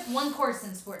 No, I took one course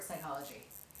in sports psychology.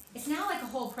 It's now like a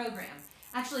whole program.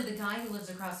 Actually, the guy who lives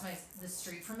across the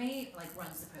street from me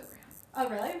runs the program. Oh,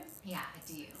 really? Yeah, at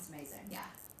DU. It's amazing. Yeah.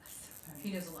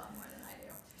 He knows a lot more than I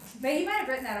do. But he might have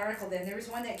written that article then. There was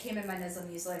one that came in my Nuzzle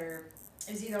newsletter.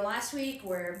 It was either last week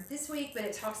or this week, but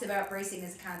it talks about bracing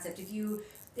as a concept. If you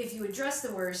address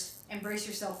the worst and brace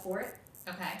yourself for it,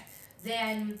 okay,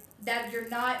 then that you're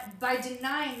not, by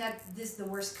denying that the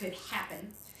worst could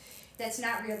happen, that's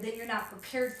not real, then you're not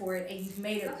prepared for it and you've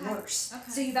made it worse.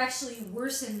 Okay. So you've actually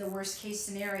worsened the worst case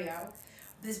scenario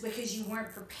because you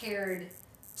weren't prepared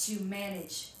to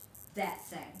manage that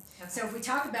thing. Okay. So if we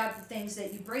talk about the things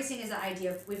that bracing is the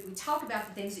idea, if we talk about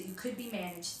the things that you could be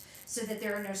managed so that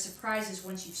there are no surprises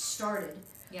once you've started,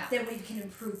 then we can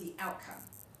improve the outcome.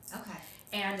 Okay.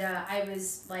 And I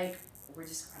was like, I'm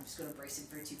just going to brace him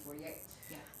for a 248.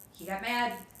 Yeah. He got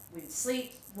mad. We went to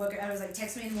sleep. I was like,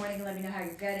 text me in the morning and let me know how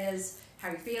your gut is, how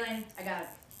you're feeling. I got a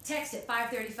text at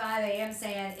 5:35 a.m.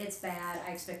 saying, it's bad.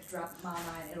 I expect to drop a mile 9.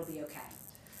 It'll be okay.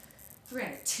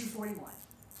 241.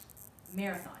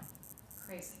 Marathon.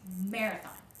 Crazy.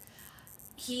 Marathon.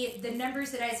 The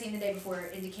numbers that I had seen the day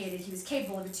before indicated he was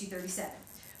capable of a 237.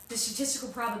 The statistical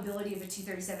probability of a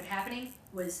 237 happening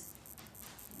was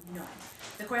none.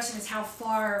 The question is, how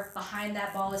far behind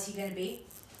that ball is he going to be?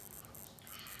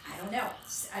 I don't know.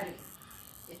 I mean,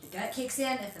 if the gut kicks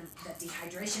in, if the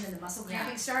dehydration and the muscle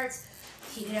cramping starts,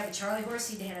 he could have a Charlie horse.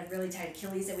 He had a really tight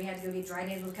Achilles that we had to go get dry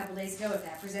needled a couple days ago. If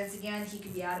that presents again, he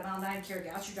could be out at mile 9. Kara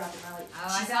Goucher dropped at mile 8.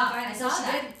 I saw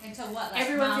that. Until what? Like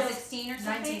everyone mile feels 16 or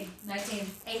something? 19,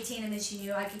 18, and then she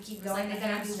knew I could keep going, like and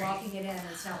then I'd be walking it in, and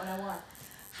it's not what I want.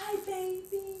 Hi, baby.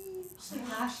 Oh my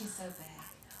gosh, she's so big.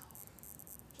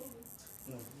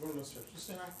 No, we're gonna start. Just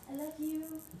say hi. I love you.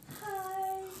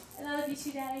 Hi. And I love you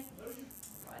too, Daddy. I love you.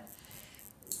 Oh my God.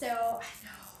 So I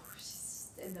know she's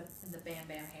in the bam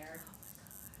bam hair.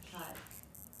 Oh my God.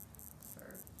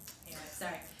 Anyway,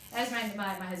 sorry. That was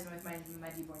my husband with my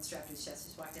newborn strapped to his chest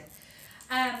just walked in.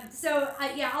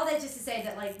 Yeah, all that just to say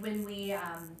that like when we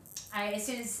as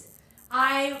soon as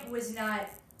I was not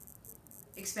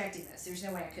expecting this, there's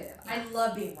no way I could have. Yeah. I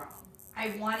love being wrong.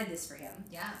 I wanted this for him.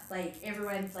 Yeah. Like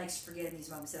everyone likes to forget in these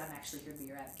moments that I'm actually here to be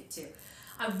your advocate too.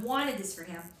 I wanted this for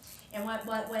him, and what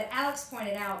Alex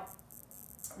pointed out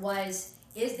was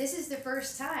this is the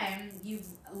first time he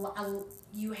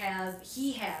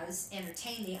has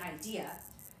entertained the idea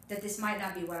that this might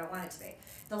not be what I want it to be.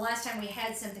 The last time we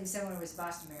had something similar was the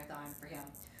Boston Marathon for him,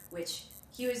 which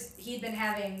he'd been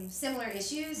having similar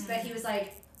issues, but he was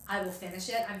like, I will finish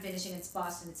it. I'm finishing. It's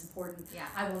Boston. It's important. Yeah.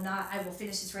 I will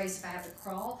finish this race if I have to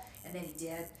crawl, and then he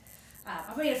did.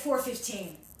 I made a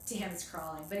 4:15. To him, it's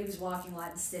crawling, but he was walking a lot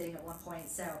and sitting at one point,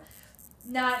 so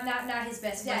not his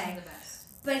best day. Wasn't the best.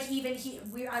 But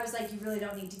I was like, you really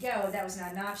don't need to go. That was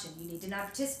not an option. You need to not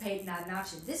participate. Not an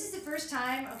option. This is the first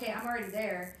time. Okay, I'm already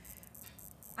there.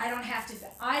 I don't have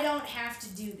to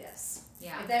do this.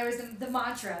 Yeah. If that was the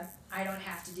mantra, I don't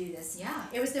have to do this. Yeah.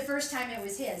 It was the first time it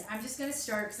was his. I'm just going to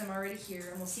start because I'm already here,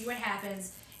 and we'll see what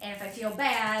happens. And if I feel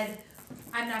bad,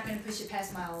 I'm not going to push it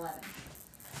past mile 11.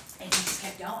 And he just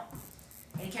kept going.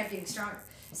 And he kept getting stronger.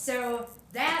 So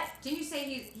that... Didn't you say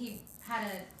he had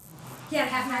a... He had a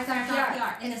half marathon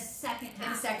PR. in the second half.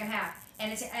 In the second half.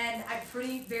 And I'm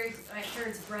sure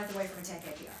it's a breath away from a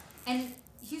 10K PR. And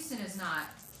Houston is not...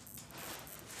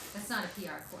 That's not a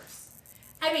PR course.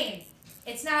 I mean,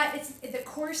 it's not... The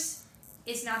course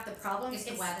is not the problem. It's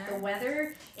the weather. The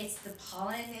weather. It's the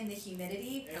pollen and the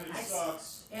humidity. And it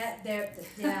sucks. Yeah.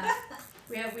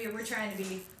 We're trying to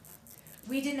be...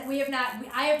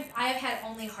 I have had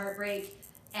only heartbreak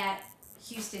at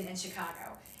Houston and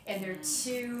Chicago, and there are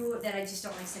two that I just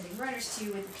don't like sending runners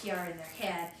to with the PR in their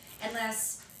head,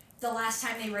 unless the last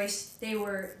time they raced,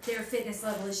 their fitness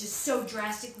level is just so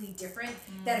drastically different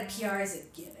that a PR is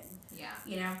a given. Yeah.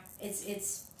 You know,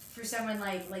 it's for someone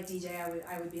like DJ,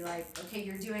 I would be like, okay,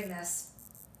 you're doing this,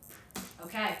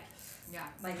 okay. Yeah.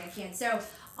 Like I can't. So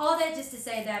all that just to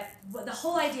say that the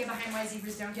whole idea behind why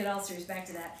zebras don't get ulcers, back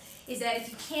to that, is that if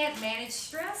you can't manage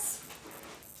stress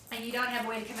and you don't have a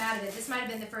way to come out of it, this might have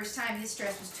been the first time his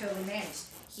stress was totally managed.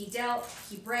 He dealt,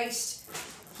 he braced,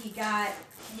 he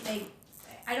made,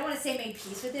 I don't want to say made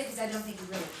peace with it because I don't think he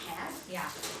really had. Yeah.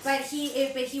 But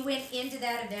he went into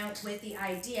that event with the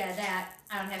idea that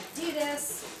I don't have to do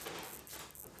this.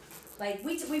 Like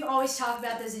we've always talked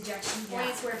about those ejection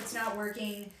points where if it's not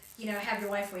working, you know, have your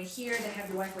wife wait here, then have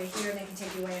your wife wait here, and they can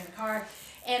take you away in the car.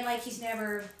 And like he's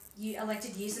never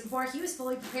elected to use them before. He was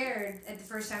fully prepared at the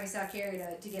first time he saw Carrie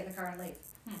to get in the car and leave.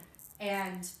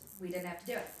 And we didn't have to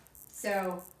do it.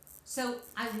 So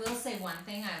I will say one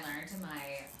thing I learned in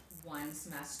my one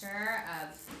semester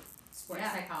of sports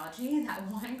psychology, that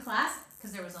one class,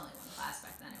 because there was only one class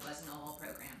back then, it wasn't a whole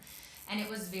program. And it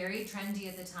was very trendy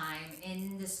at the time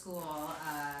in the school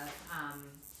of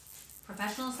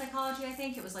professional psychology, I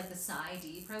think. It was like the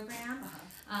PsyD program,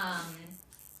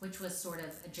 which was sort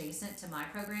of adjacent to my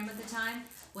program at the time,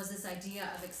 was this idea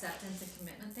of acceptance and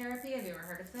commitment therapy. Have you ever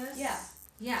heard of this? Yeah.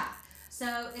 Yeah.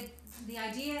 So the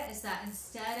idea is that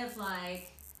instead of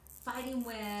like fighting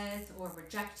with or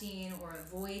rejecting or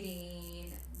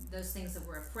avoiding those things that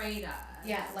we're afraid of.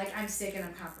 yeah, like I'm sick and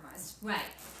I'm compromised. Right.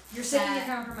 You're sick and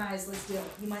you're compromised, let's deal.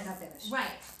 You might not finish.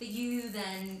 Right. That you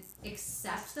then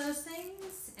accept those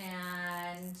things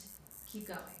and keep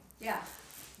going. Yeah.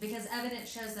 Because evidence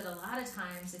shows that a lot of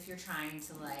times if you're trying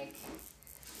to like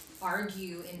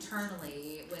argue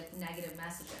internally with negative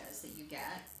messages that you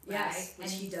get, yes, right?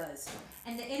 Which he does.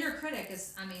 And the inner critic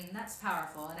is, I mean, that's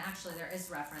powerful. And actually there is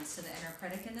reference to the inner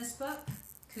critic in this book.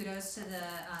 Kudos to the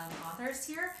authors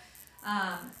here.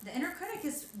 The inner critic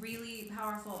is really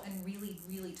powerful and really,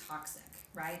 really toxic,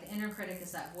 right? The inner critic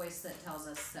is that voice that tells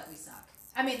us that we suck.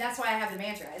 I mean, that's why I have the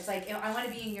mantra. It's like, I want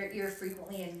to be in your ear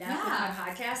frequently enough with my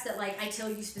podcast that, like, I tell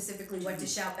you specifically what to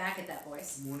shout back at that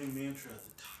voice. Morning mantra,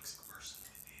 the toxic person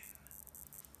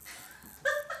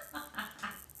within.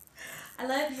 I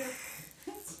love you.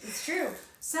 It's true.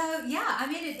 So, yeah, I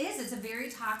mean, it is. It's a very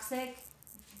toxic...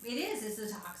 It's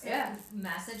a toxic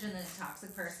message, and the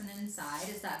toxic person inside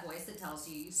is that voice that tells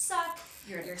you you suck,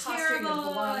 you're terrible, you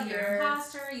don't belong you're here, an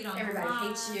imposter, you don't everybody belong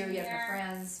hates you, you have no here.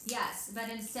 friends. Yes,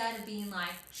 but instead of being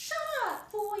like, shut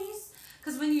up, voice,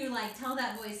 because when you like tell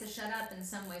that voice to shut up, in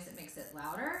some ways it makes it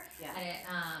louder,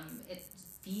 and it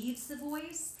feeds the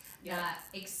voice.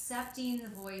 Accepting the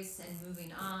voice and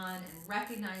moving on and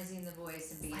recognizing the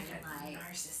voice and being like a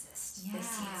narcissist. Yeah. They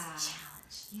see it as a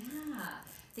challenge. Yeah.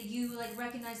 That you like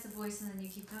recognize the voice and then you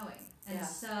keep going. And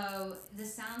so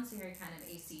this sounds very kind of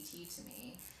ACT to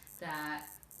me, that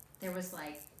there was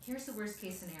like, here's the worst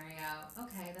case scenario.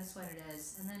 Okay, that's what it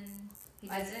is. And then he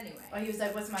did it anyway. Well, he was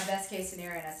like, what's my best case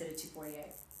scenario? And I said a 248.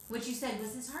 Which you said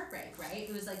was his heartbreak, right?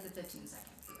 It was like the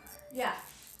 15-second PR. Yeah.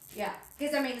 Yeah.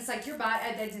 Because, I mean, it's like your body,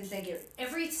 I didn't think it,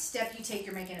 every step you take,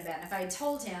 you're making a bet. And if I had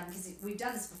told him, because we've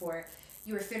done this before,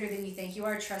 you were fitter than you think you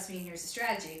are, trust me, and here's the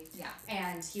strategy. Yeah.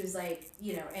 And he was like,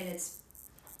 you know, and it's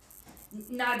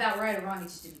not about right or wrong, it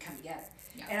just didn't come together.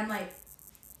 Yeah. And I'm like,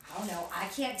 I don't know, I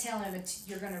can't tell him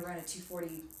you're going to run a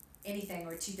 240 anything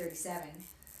or a 237.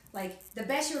 Like, the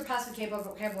best you were possibly capable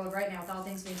of right now, with all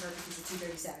things being perfect, is a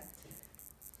 237.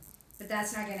 But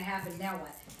that's not going to happen. Now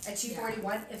what? A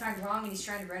 241? Yeah. If I'm wrong and he's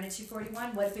trying to run a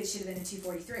 241, what if it should have been a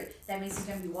 243? That means he's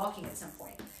going to be walking at some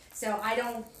point. So I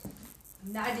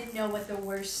didn't know what the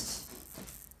worst...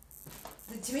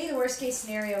 to me, the worst case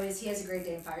scenario is he has a great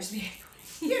day and fires me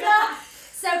anyway. You know?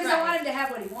 So, because I want him to have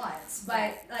what he wants.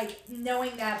 But, like,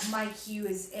 knowing that my cue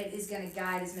is going to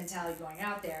guide his mentality going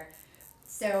out there.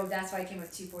 So that's why I came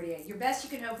with 248. Your best you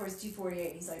can hope for is 248.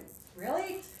 And he's like,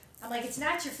 really? I'm like, it's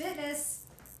not your fitness.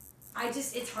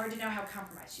 It's hard to know how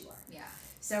compromised you are. Yeah.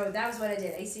 So that was what I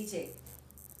did, ACT.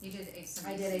 You did ACT.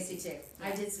 I did ACT. Yeah.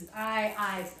 I did some,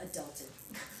 I've adulted.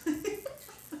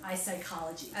 I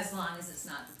psychology. As long as it's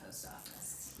not the post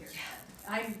office. You're good.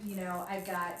 I've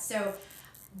got, so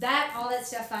all that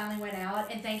stuff finally went out,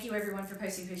 and thank you everyone for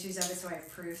posting pictures of it so I have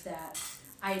proof that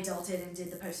I adulted and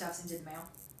did the post office and did the mail.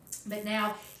 But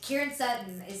now, Karen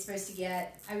Sutton is supposed to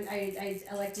get, I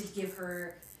elected to give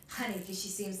her honey because she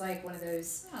seems like one of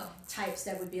those types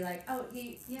that would be like,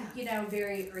 you know,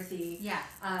 very earthy. Yeah.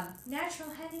 Natural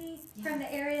honey from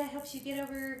the area helps you get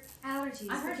over allergies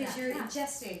because you're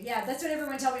ingesting. Yeah, that's what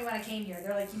everyone told me when I came here.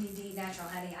 They're like, you need to eat natural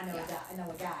honey. I know a guy.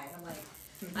 And I'm like,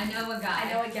 I know a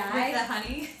guy. With the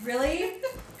honey. Really?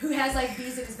 Who has like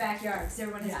bees in his backyard? Because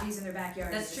everyone has bees in their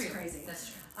backyard. That's true. Crazy. That's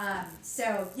true.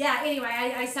 So yeah. Anyway,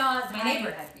 I saw my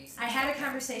neighbor had bees. I had a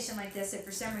conversation like this that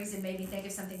for some reason made me think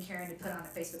of something Karen had put on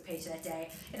a Facebook page that day,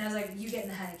 and I was like, "You getting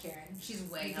the honey, Karen? She's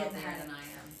way healthier than I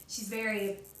am. She's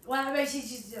very well. I mean,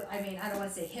 she's just. I mean, I don't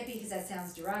want to say hippie because that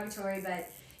sounds derogatory, but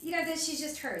you know, she's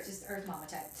just her, just Earth Mama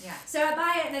type. Yeah. So I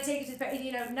buy it and I take it to the.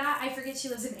 You know, I forget she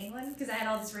lives in England because I had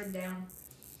all this written down,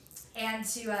 and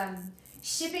to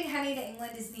shipping honey to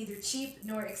England is neither cheap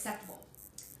nor acceptable.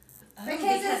 Oh,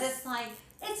 because it's like.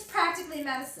 It's practically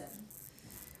medicine.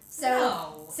 So,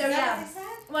 no. So yeah. What they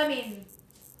said? Well, I mean,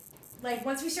 like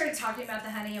once we started talking about the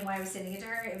honey and why I was sending it to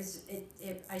her,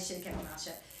 I should have kept my mouth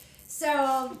shut.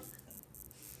 So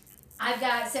I've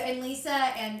got and Lisa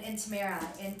and Tamara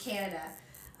in Canada.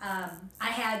 I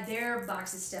had their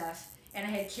box of stuff and I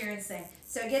had Karen's thing.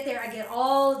 So I get there, I get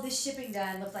all of the shipping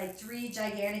done with like 3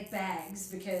 gigantic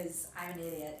bags because I'm an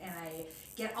idiot, and I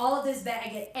get all of those bags. I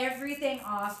get everything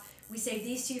off. We saved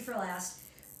these 2 for last.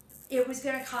 It was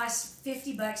going to cost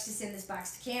 $50 to send this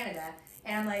box to Canada.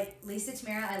 And I'm like, Lisa,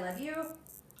 Tamara, I love you.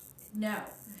 No.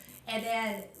 And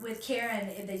then with Karen,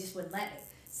 they just wouldn't let me.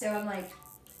 So I'm like,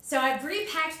 so I've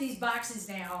repacked these boxes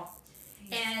now.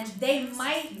 And they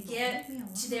might get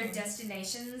to their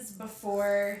destinations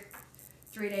before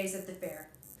 3 days at the fair.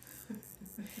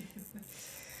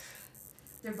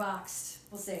 They're boxed.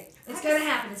 We'll see. It's going to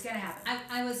happen. It's going to happen.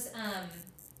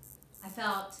 I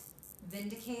felt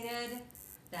vindicated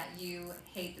that you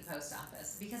hate the post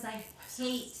office because I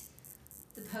hate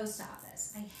the post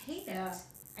office. I hate it.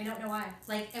 I don't know why.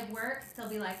 Like at work, they'll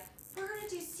be like, we're going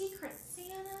to do Secret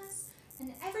Santas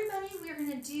and everybody, we're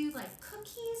going to do like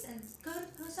cookies and go to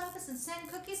the post office and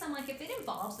send cookies. I'm like, if it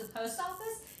involves the post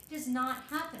office, it is not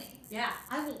happening. Yeah.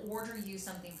 I will order you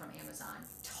something from Amazon.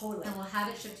 Totally. And we'll have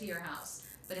it shipped to your house.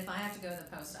 But if I have to go to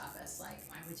the post office, like,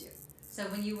 why would you? So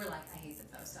when you were like, I hate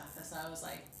the post office, I was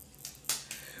like,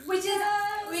 which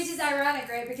is ironic,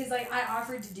 right? Because like I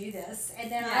offered to do this,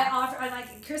 and then I'm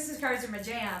like, Christmas cards are my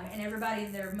jam, and everybody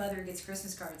and their mother gets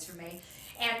Christmas cards from me,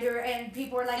 and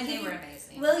people were like, and they were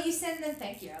amazing. Will you send them?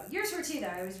 Thank you. Yours were too,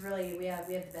 though. It was really we have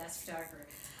the best photographer.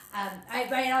 I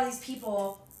had all these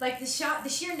people. Like the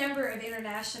sheer number of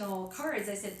international cards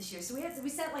I sent this year. So we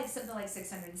sent like something like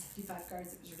 675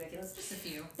 cards. It was ridiculous. Just a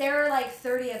few. There were like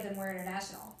 30 of them were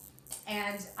international,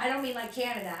 and I don't mean like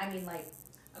Canada. I mean like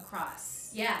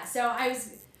across. Yeah. So I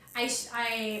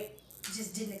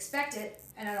just didn't expect it,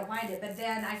 and I don't mind it. But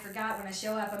then I forgot when I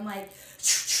show up. I'm like,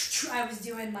 I was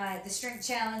doing the strength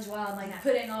challenge while I'm like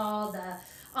putting all the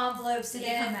envelopes in. Did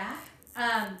they come back?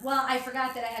 Well, I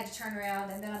forgot that I had to turn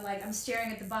around, and then I'm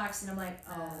staring at the box, and I'm like,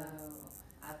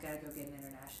 I've got to go get an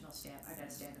international stamp. I got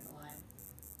to stand in the line.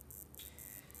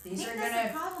 These are gonna.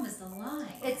 The problem is the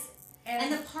line.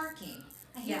 And the parking.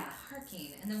 I hate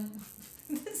parking, and then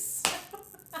you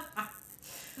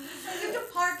have to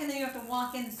park and then you have to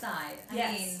walk inside. I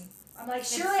mean, I'm like,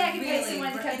 it's surely I can pay really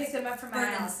someone to come pick them up from my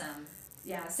house. burdensome.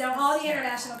 Yeah. So all the terrible.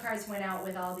 international cards went out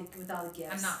with all the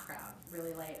gifts. I'm not proud.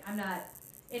 Really late. I'm not.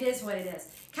 It is what it is.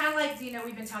 Kind of like, you know,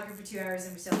 we've been talking for 2 hours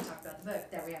and we still haven't talked about the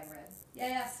book that we haven't read.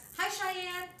 Yes. Hi,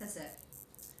 Cheyenne. That's it.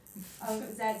 Oh,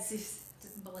 is that Susan?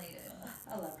 Belated.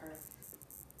 I love her.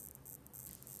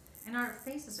 And our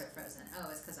faces are frozen. Oh,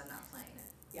 it's because I'm not playing it.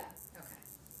 Yeah. Okay.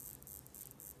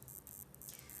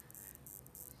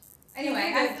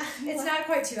 Anyway, it's not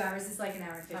quite 2 hours. It's like an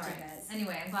hour and 15 All right. minutes.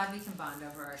 Anyway, I'm glad we can bond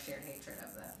over our shared hatred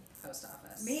of the post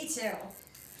office. Me too.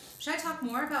 Should I talk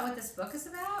more about what this book is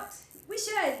about? We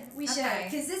should. We should. Okay.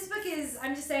 Because this book is,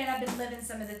 I'm just saying, I've been living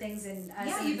some of the things in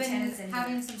Yeah, some you've of the been tenets in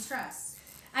having here. some stress.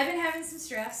 I've been having some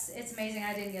stress. It's amazing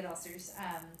I didn't get ulcers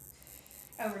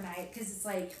overnight because it's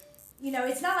like, you know,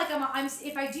 it's not like I'm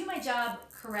if I do my job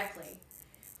correctly,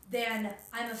 then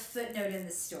I'm a footnote in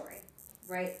the story,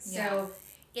 right? Yeah. So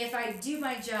if I do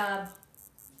my job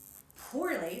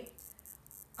poorly,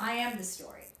 I am the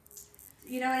story.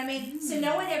 You know what I mean? So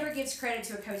no one ever gives credit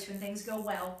to a coach when things go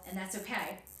well, and that's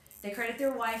okay. They credit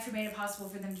their wife who made it possible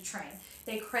for them to train.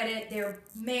 They credit their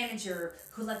manager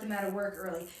who let them out of work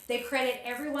early. They credit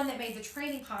everyone that made the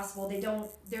training possible. Maybe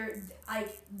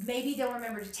they'll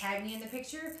remember to tag me in the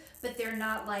picture, but they're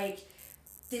not like,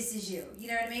 this is you. You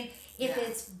know what I mean? If Yeah.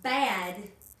 it's bad,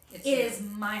 It's it you. is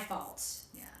my fault.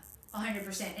 Yeah.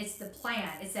 100%. It's the plan.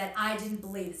 It's that I didn't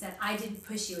believe. It's that I didn't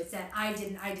push you. It's that I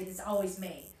didn't. It's always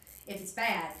me. If it's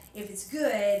bad, if it's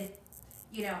good,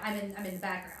 you know, I'm in the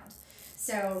background.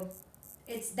 So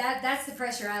it's that's the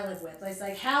pressure I live with. It's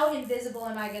like, how invisible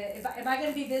am I gonna? Am I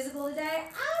gonna be visible today?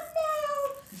 Oh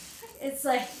no! It's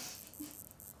like,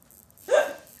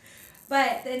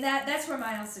 but then that's where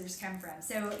my ulcers come from.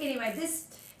 So anyway, this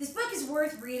book is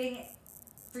worth reading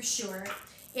for sure.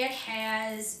 It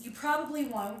has, you probably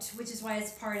won't, which is why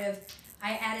it's part of.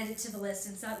 I added it to the list,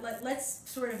 and so let's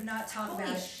sort of not talk Holy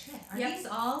about it. shit. Are Yep. these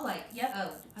all like, Yep.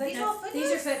 oh, are these all footnotes?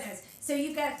 These are footnotes. So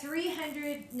you've got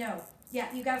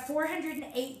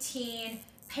 418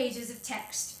 pages of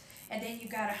text, and then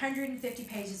you've got 150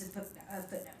 pages of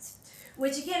footnotes,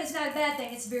 which again is not a bad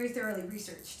thing. It's very thoroughly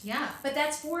researched. Yeah. But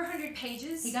that's 400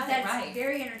 pages. He got it that's right.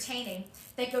 very entertaining.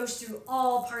 That goes through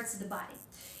all parts of the body.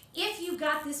 If you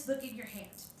got this book in your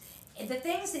hand, the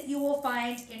things that you will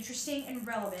find interesting and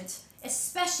relevant,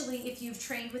 especially if you've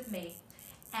trained with me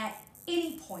at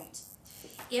any point,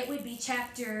 it would be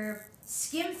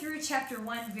skim through chapter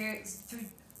 1,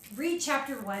 read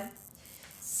chapter 1,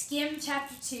 skim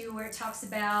chapter 2 where it talks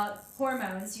about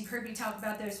hormones. You've heard me talk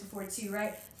about those before too,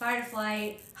 right? Fight or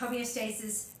flight,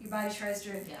 homeostasis, your body tries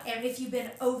to, and if you've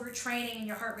been overtraining and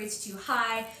your heart rate's too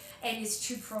high and it's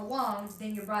too prolonged,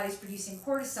 then your body's producing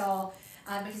cortisol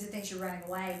because it thinks you're running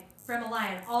away from a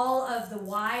lion. All of the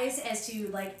whys as to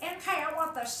like, okay, I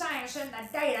want the science and the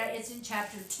data, it's in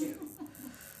chapter 2.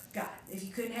 God, if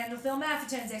you couldn't handle Phil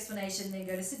Maffetone's explanation, then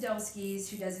go to Sadowski's,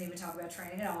 who doesn't even talk about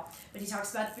training at all. But he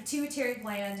talks about the pituitary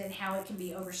gland and how it can be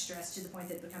overstressed to the point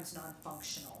that it becomes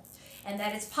non-functional. And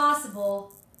that it's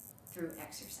possible through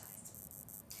exercise.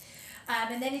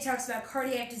 And then he talks about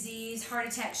cardiac disease, heart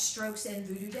attack, strokes, and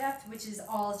voodoo death, which is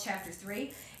all chapter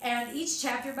 3. And each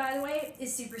chapter, by the way,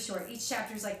 is super short. Each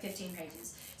chapter is like 15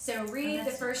 pages. So read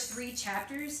the first 3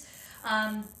 chapters.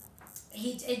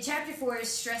 In chapter 4 is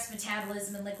stress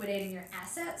metabolism and liquidating your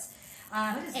assets.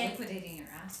 What is liquidating your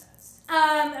assets?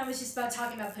 I was just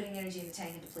talking about putting energy in the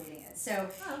tank and depleting it. So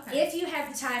if you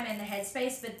have the time and the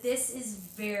headspace, but this is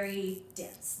very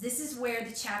dense. This is where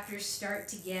the chapters start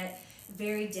to get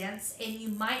very dense, and you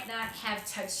might not have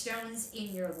touchstones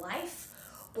in your life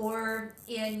or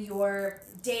in your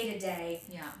day-to-day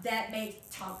that make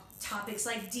topics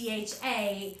like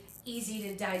DHA easy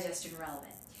to digest and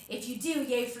relevant. If you do,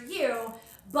 yay for you,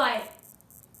 but,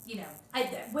 you know,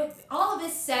 what all of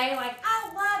us say, like,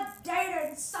 I love data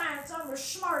and science, I'm a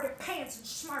smarty pants and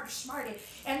smarty,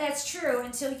 and that's true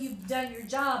until you've done your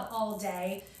job all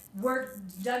day,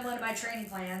 done one of my training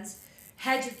plans,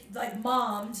 had your, like,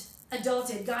 mommed,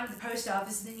 adulted, gone to the post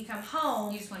office, and then you come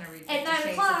home. You just want to read 50 at 9 Shades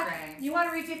o'clock. of Grey. You want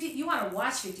to read you want to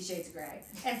watch 50 Shades of Grey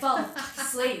and fall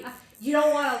asleep. You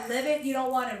don't want to live it, you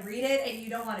don't want to read it, and you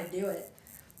don't want to do it.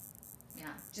 Yeah.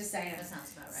 Just saying. That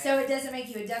sounds about right. So it doesn't make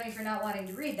you a dummy for not wanting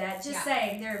to read that. Just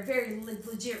saying, there are very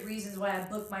legit reasons why a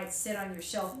book might sit on your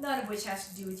shelf, none of which has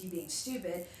to do with you being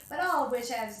stupid, but all of which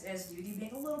has to do with you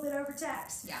being a little bit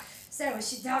overtaxed. Yeah. So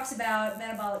she talks about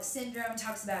metabolic syndrome,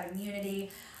 talks about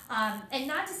immunity, and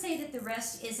not to say that the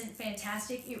rest isn't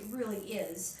fantastic, it really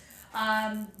is.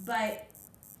 But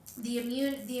the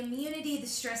immunity, the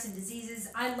stress and diseases.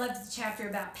 I loved the chapter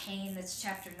about pain. That's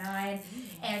chapter 9,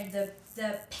 and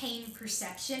the pain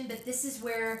perception. But this is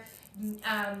where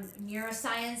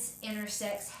neuroscience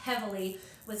intersects heavily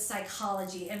with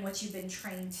psychology and what you've been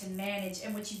trained to manage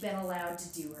and what you've been allowed to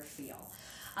do or feel.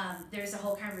 There's a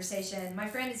whole conversation. My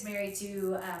friend is married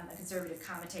to a conservative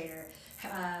commentator,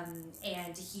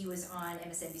 and he was on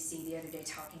MSNBC the other day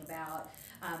talking about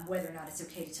whether or not it's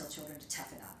okay to tell children to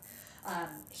toughen up.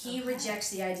 He rejects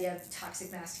the idea of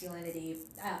toxic masculinity.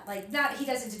 He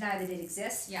doesn't deny that it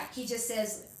exists. Yeah. He just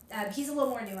says, he's a little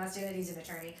more nuanced in it. He's an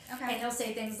attorney. Okay. And he'll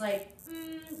say things like,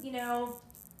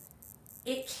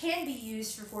 it can be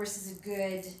used for forces of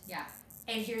good. Yeah.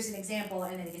 And here's an example,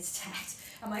 and then it gets attacked.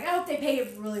 I'm like, I hope they pay him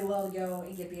really well to go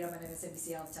and get beat up on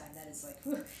MSNBC all the time. That is like,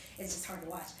 whew, it's just hard to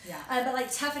watch. Yeah. But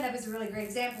like Toughen Up is a really great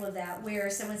example of that, where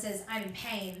someone says, I'm in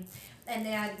pain, and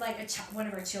then like one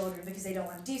of our children, because they don't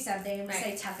want to do something, and we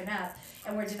say toughen up,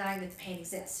 and we're denying that the pain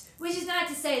exists. Which is not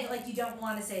to say that like you don't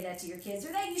want to say that to your kids,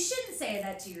 or that you shouldn't say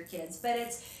that to your kids, but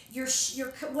it's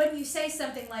when you say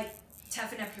something like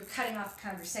toughen up, you're cutting off a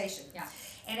conversation. Yeah.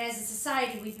 And as a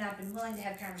society, we've not been willing to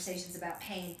have conversations about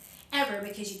pain ever,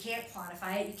 because you can't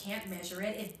quantify it, you can't measure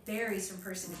it. It varies from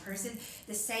person to person.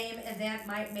 The same event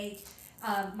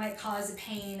might cause a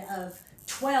pain of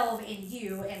 12 in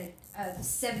you and a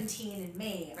 17 in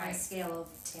me on a scale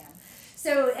of 10.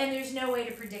 So, and there's no way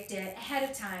to predict it ahead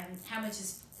of time.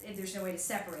 There's no way to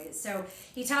separate it. So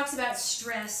he talks about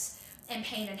stress and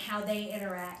pain and how they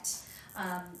interact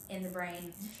in the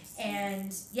brain.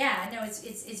 And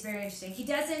it's very interesting. He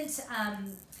doesn't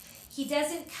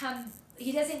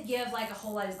give like a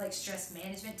whole lot of like stress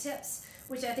management tips,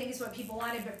 which I think is what people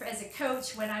wanted. But as a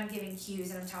coach, when I'm giving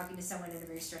cues and I'm talking to someone in a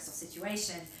very stressful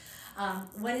situation,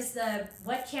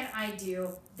 what can I do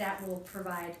that will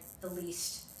provide the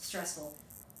least stressful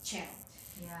channel?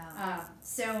 Yeah.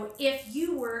 So if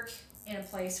you work in a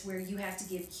place where you have to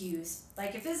give cues,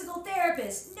 like a physical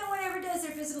therapist, no one ever does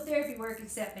their physical therapy work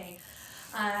except me.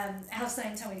 Alex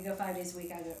Knighton told me to go 5 days a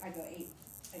week. I go 8.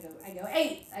 I go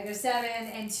 8. I go 7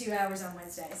 and 2 hours on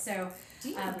Wednesday. So do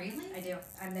you really? I do.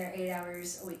 I'm there 8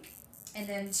 hours a week, and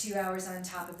then 2 hours on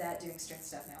top of that doing strength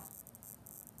stuff now.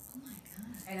 Oh my god.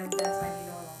 I know, but that's my new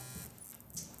normal.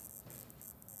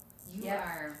 You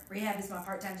are rehab is my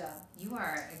part-time job. You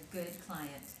are a good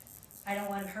client. I don't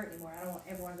want to hurt anymore. I don't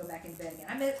ever want to go back into bed again.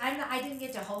 I didn't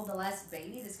get to hold the last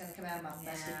baby that's going to come out of my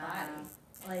busted body.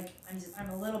 Like I'm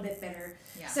a little bit bitter.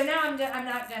 Yeah. So now I'm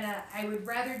not gonna. I would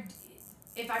rather,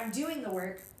 if I'm doing the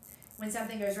work, when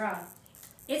something goes wrong,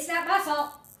 it's not my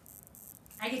fault.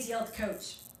 I get to yell at the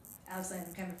coach. Alex Land,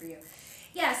 I'm coming for you.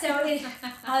 Yeah. So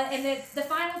and the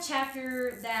final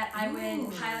chapter that I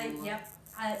would highlight.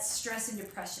 Yep. Stress and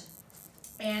depression,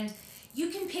 and you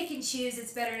can pick and choose.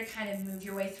 It's better to kind of move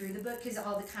your way through the book because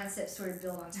all the concepts sort of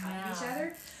build on top of each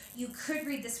other. You could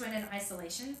read this one in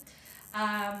isolation.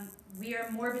 We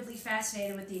are morbidly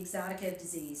fascinated with the exotica of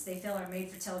disease. They fill our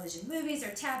made-for-television movies,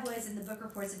 our tabloids, and the book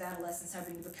reports of adolescents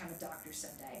hoping to become a doctor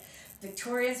someday.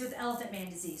 Victorians with elephant man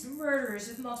disease, murderers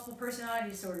with multiple personality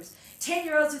disorders,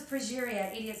 10-year-olds with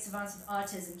progeria, idiot savants with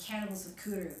autism, cannibals with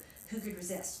kuru. Who could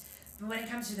resist? But when it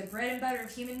comes to the bread and butter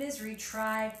of human misery,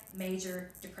 try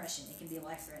major depression. It can be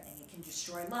life-threatening. It can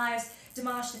destroy lives,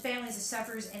 demolish the families of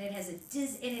sufferers, and it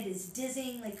is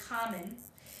dizzyingly common.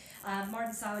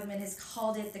 Martin Seligman has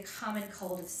called it the common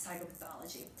cold of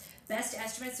psychopathology. Best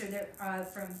estimates are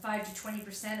that from 5 to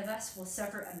 20% of us will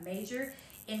suffer a major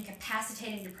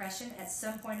incapacitating depression at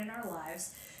some point in our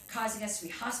lives, causing us to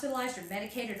be hospitalized or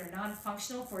medicated or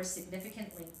non-functional for a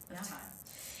significant length of time.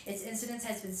 Its incidence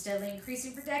has been steadily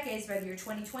increasing for decades. By the year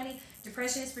 2020,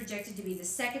 depression is projected to be the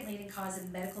second leading cause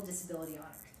of medical disability on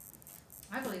Earth.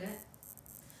 I believe it.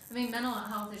 I mean, mental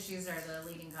health issues are the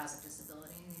leading cause of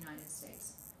disability in the United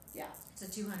States. Yeah. It's a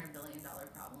 $200 billion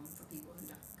problem for people who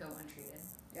don't go untreated.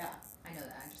 Yeah. I know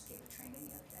that. I just gave a training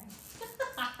the other day.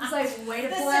 It's like, way to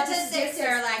The pull out statistics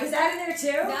are like... Was that in there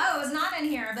too? No, it was not in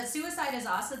here. But suicide is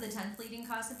also the 10th leading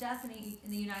cause of death in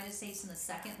the United States and the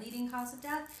second leading cause of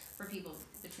death for people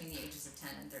between the ages of 10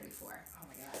 and 34. Oh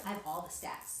my god. I have all the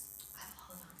stats. I have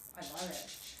all of them. I love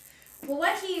it. Well,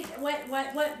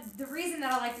 what the reason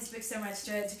that I like this book so much,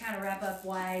 to kind of wrap up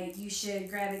why you should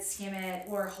grab it, skim it,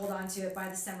 or hold on to it, buy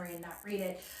the summary and not read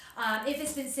it. If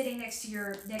it's been sitting next to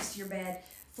your bed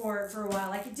for a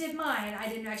while, like it did mine,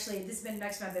 this has been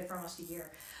next to my bed for almost a year.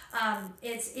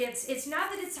 It's not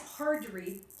that it's hard to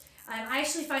read. I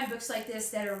actually find books like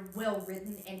this that are well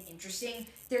written and interesting.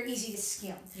 They're easy to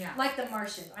skim. Yeah. Like The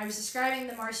Martian. I was describing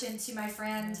The Martian to my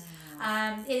friend.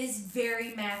 It is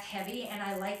very math heavy, and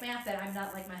I like math, but I'm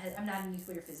not like I'm not a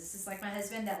nuclear physicist like my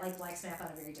husband that likes math on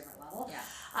a very different level.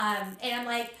 Yeah. And I'm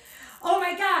like, oh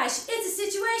my gosh, it's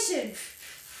a situation.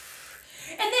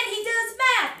 And then he does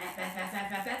math, and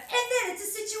then it's a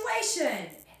situation, and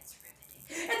it's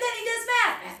riveting. And then he does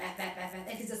math,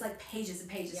 and it's just like pages and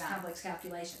pages of complex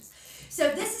calculations. So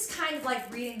this is kind of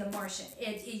like reading The Martian.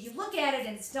 You look at it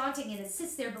and it's daunting and it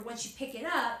sits there, but once you pick it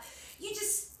up, you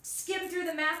just skim through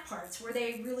the math parts where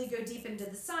they really go deep into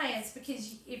the science,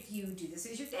 because if you do this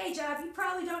as your day job, you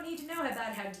probably don't need to know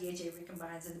about how DHA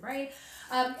recombines in the brain.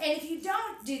 And if you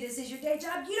don't do this as your day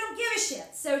job, you don't give a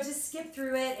shit. So just skip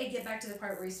through it and get back to the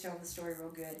part where he's telling the story real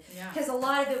good. Because a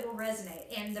lot of it will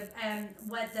resonate. And if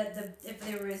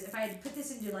I had to put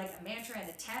this into like a mantra and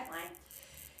a tagline,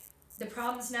 the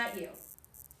problem's not you.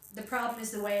 The problem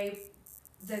is the way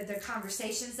the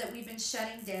conversations that we've been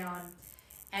shutting down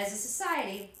as a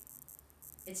society.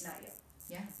 It's not you.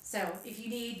 Yeah. So if you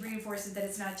need reinforcement that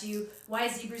it's not you, why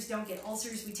zebras don't get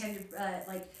ulcers, we tend to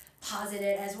posit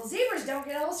it as, well, zebras don't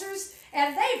get ulcers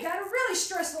and they've got a really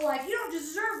stressful life. You don't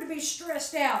deserve to be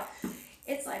stressed out.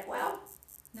 It's like, well,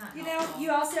 not you helpful. know,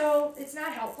 you also, it's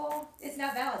not helpful. It's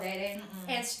not validating. Mm-mm.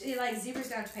 And it's, like, zebras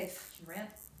don't have to pay the fucking rent.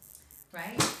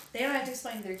 Right? They don't have to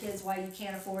explain to their kids why you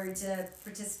can't afford to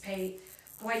participate,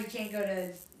 why you can't go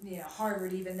to, you know,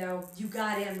 Harvard even though you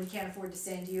got in, we can't afford to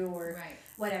send you, or Right.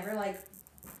 whatever. Like,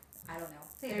 I don't know.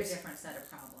 They have a different set of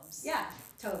problems. Yeah,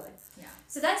 totally. Yeah.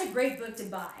 So that's a great book to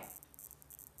buy.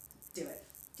 Do it.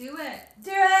 Do it.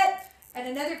 Do it! And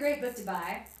another great book to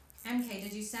buy. MK,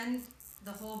 did you send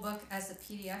the whole book as a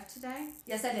PDF today?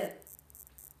 Yes, I did.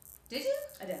 Did you?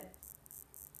 I did.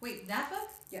 Wait, that book?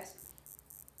 Yes.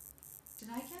 Did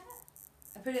I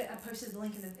get it? I posted the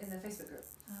link in the Facebook group.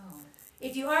 Oh.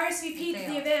 If you RSVP'd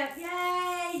to the event,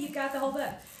 yay, you got the whole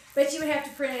book. But you would have to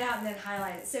print it out and then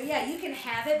highlight it. So yeah, you can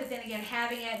have it, but then again,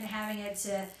 having it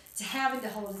to having to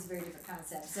hold is a very different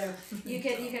concept. So you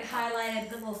can highlight it,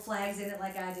 put little flags in it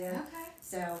like I do. Okay.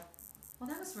 So, Well,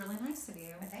 that was really nice of you.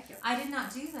 well, thank you. I did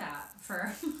not do that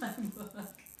for my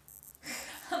book.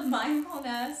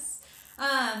 Mindfulness.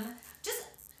 Just,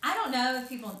 I don't know if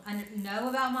people know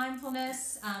about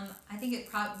mindfulness. I think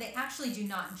they actually do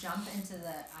not jump into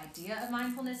the idea of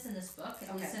mindfulness in this book,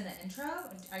 at least in the intro.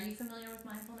 Are you familiar with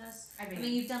mindfulness? I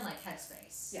mean, you've done like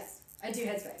Headspace. Yes, I do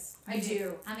Headspace. I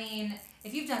do. I mean,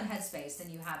 if you've done Headspace, then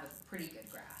you have a pretty good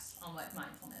grasp on what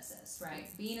mindfulness is,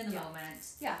 right? Being in the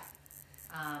moment. Yeah.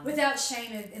 Without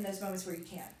shame in those moments where you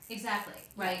can. Exactly.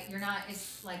 Right. You're not.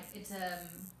 It's like it's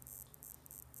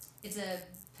a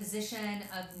position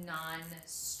of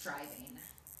non-striving.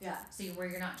 Yeah. So where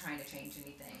you're not trying to change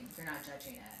anything, you're not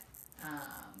judging it,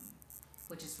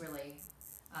 which is really,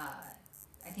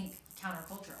 I think,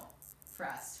 countercultural for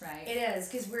us, right? It is,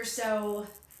 because we're so,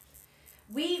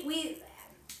 and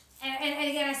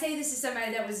again, I say this as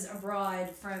somebody that was abroad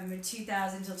from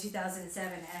 2000 till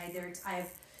 2007, and I've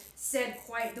said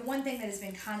the one thing that has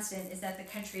been constant is that the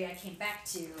country I came back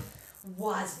to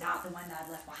was not the one that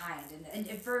I'd left behind. And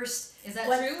at first... Is that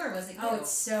true, or was it you? Oh,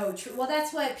 it's so true. Well,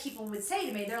 that's what people would say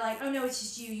to me. They're like, oh, no, it's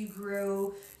just you. You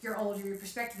grew. You're older. Your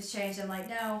perspective has changed. I'm like,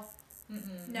 no.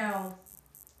 Mm-mm. No.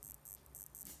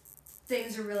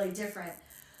 Things are really different.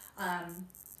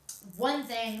 One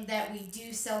thing that we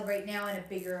do celebrate now in a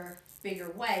bigger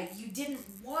way, you didn't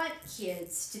want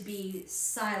kids to be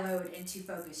siloed and too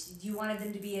focused. You wanted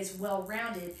them to be as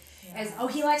well-rounded as, oh,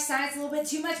 he likes science a little bit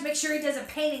too much, make sure he does a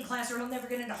painting class or he'll never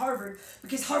get into Harvard,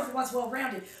 because Harvard wants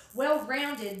well-rounded.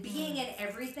 Well-rounded, being in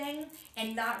everything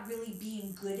and not really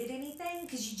being good at anything,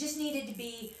 because you just needed to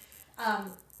be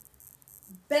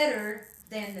better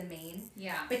than the mean.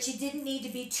 Yeah. But you didn't need to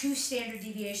be 2 standard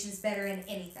deviations better in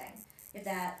anything. If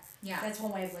that's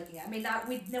one way of looking at it. I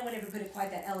mean, no one ever put it quite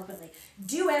that eloquently.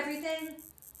 Do everything.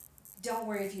 Don't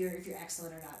worry if you're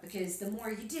excellent or not, because the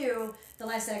more you do, the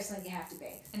less excellent you have to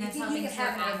be. And that's you how can things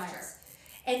have were an A after. minus.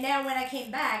 And now when I came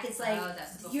back, it's like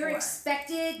you're before.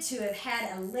 expected to have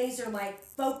had a laser-like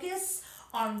focus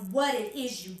on what it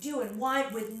is you do and why,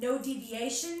 with no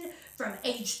deviation from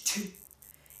age 2.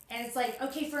 And it's like,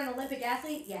 okay, for an Olympic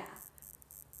athlete, yeah.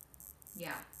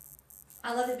 Yeah.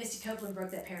 I love that Misty Copeland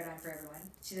broke that paradigm for everyone.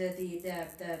 She did the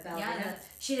ballerina. Yeah.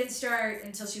 She didn't start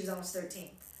until she was almost 13,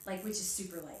 like, which is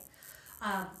super late.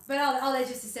 But all that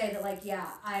just to say that, like, yeah,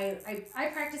 I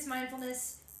practice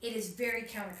mindfulness. It is very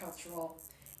countercultural.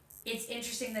 It's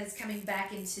interesting that it's coming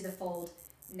back into the fold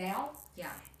now.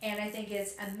 Yeah. And I think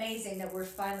it's amazing that we're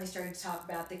finally starting to talk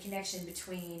about the connection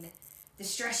between the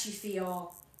stress you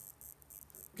feel.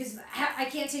 because I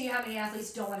can't tell you how many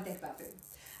athletes don't want to think about food.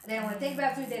 They don't want to think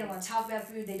about food. They don't want to talk about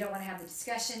food. They don't want to have the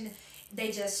discussion.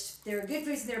 There are good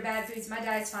foods and there are bad foods. My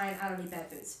diet's fine. I don't eat bad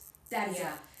foods. That is it.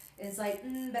 And it's like,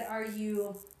 but are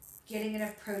you getting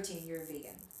enough protein? You're a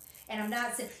vegan. And I'm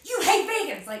not saying, you hate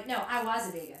vegans! Like, no, I was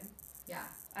a vegan. Yeah.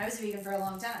 I was a vegan for a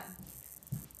long time.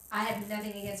 I have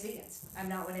nothing against vegans. I'm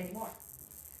not one anymore.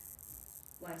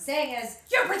 What I'm saying is,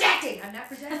 you're projecting! I'm not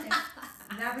projecting.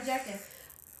 I'm not projecting.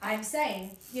 I'm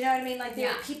saying, you know what I mean? Like, there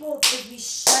are people, if we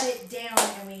shut it down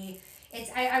and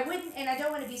I wouldn't, and I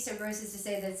don't want to be so gross as to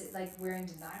say that it's like we're in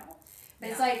denial. But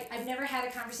it's like, I've never had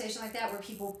a conversation like that where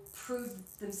people prove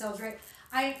themselves right.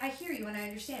 I hear you and I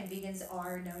understand vegans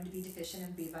are known to be deficient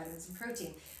in B vitamins and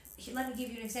protein. Let me give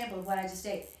you an example of what I just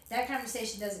ate. That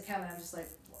conversation doesn't come and I'm just like,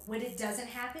 when it doesn't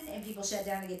happen and people shut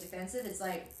down and get defensive, it's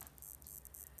like,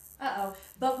 uh-oh.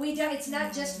 But we don't, it's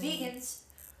not just vegans.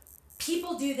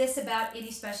 People do this about any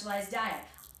specialized diet.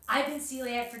 I've been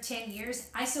celiac for 10 years.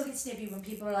 I still get snippy when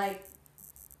people are like,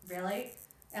 really?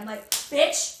 I'm like,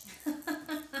 bitch!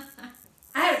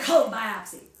 I had a colon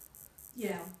biopsy. You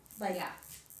know, like,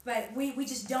 but we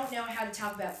just don't know how to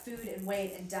talk about food and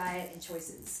weight and diet and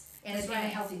choices in a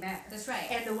healthy manner. That's right.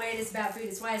 And the way it is about food.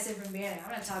 It's why I said from the beginning,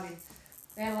 I'm not talking.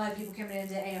 We had a lot of people coming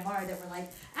into AMR that were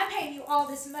like, I'm paying you all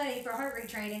this money for heart rate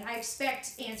training. I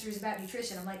expect answers about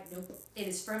nutrition. I'm like, nope. It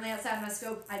is firmly outside of my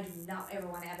scope. I do not ever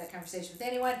want to have that conversation with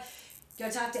anyone. Go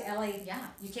talk to Ellie. Yeah.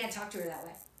 You can't talk to her that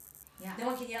way. Yeah. No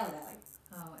one can yell at Ellie.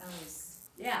 Oh, Ellie's.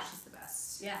 Yeah. She's the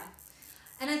best. Yeah.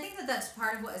 And I think that that's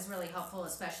part of what is really helpful,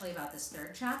 especially about this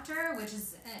third chapter, which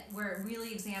is where it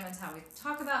really examines how we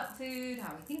talk about food,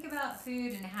 how we think about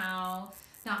food, and how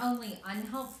not only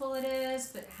unhelpful it is,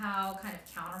 but how kind of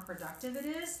counterproductive it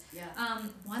is. Yeah.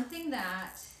 One thing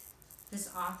that this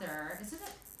author, isn't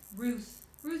it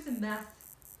Ruth and Beth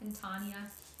and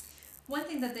Tanya? One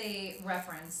thing that they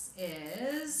reference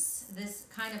is this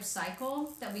kind of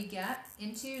cycle that we get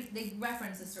into. They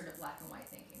reference this sort of black and white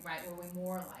thinking, right, where we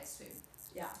moralize food.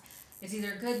 Yeah. It's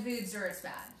either good foods or it's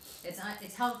bad.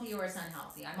 It's healthy or it's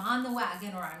unhealthy. I'm on the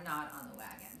wagon or I'm not on the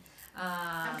wagon.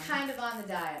 I'm kind of on the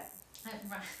diet.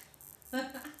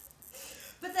 But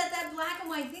that black and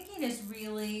white thinking is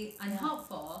really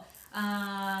unhelpful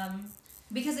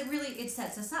because it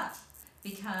sets us up.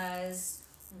 Because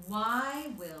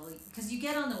because you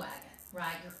get on the wagon,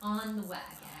 right? You're on the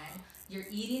wagon. You're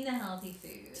eating the healthy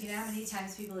food. Do you know how many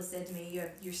times people have said to me,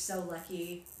 you're so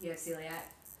lucky you have celiac?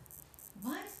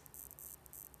 What?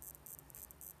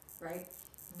 Right?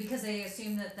 Because they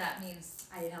assume that means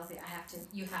I eat healthy. I have to.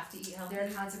 You have to eat healthy. There are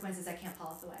consequences. I can't fall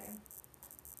off the wagon.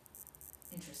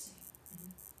 Interesting.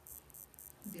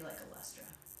 It'd be like a Lestra.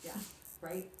 Yeah.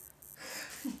 Right?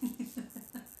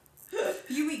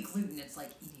 You eat gluten, it's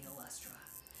like eating a Lestra.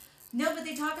 No, but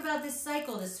they talk about this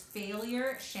cycle, this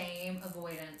failure, shame,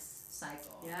 avoidance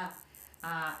cycle. Yeah.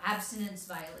 Abstinence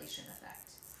violation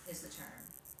effect is the term.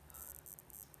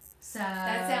 So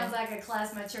that sounds like a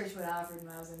class my church would have offered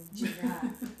when I was in junior high.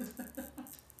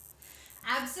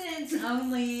 Abstinence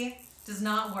only does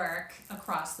not work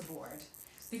across the board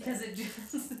because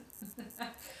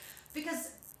because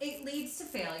it leads to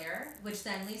failure, which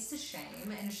then leads to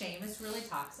shame, and shame is really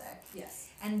toxic. Yes.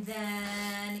 And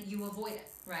then you avoid it,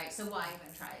 right? So why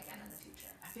even try again in the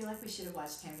future? I feel like we should have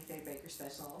watched Tammy Faye Baker's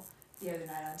special the other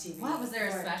night on TV. What, was there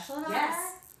a special about her?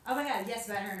 Yes. Oh my God, yes,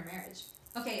 about her and her marriage.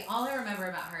 Okay, all I remember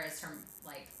about her is her,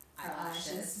 like, Her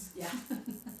eyelashes. Yeah.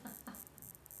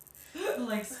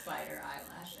 Like spider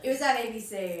eyelashes. It was on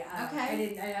ABC.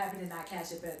 Okay. I happened to not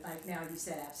catch it, but like now you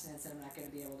said abstinence, and I'm not going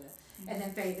to be able to. And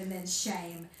then faith, and then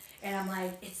shame, and I'm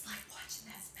like, it's like watching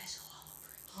that special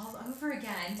all over again. All over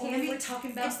again. Only Tammy, we're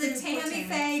talking about it's the food, Tammy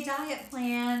Faye diet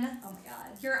plan. Oh my God.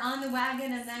 You're on the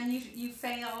wagon, and then you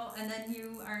fail, and then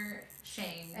you are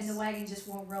shamed. And the wagon just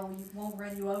won't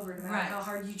run you over no matter how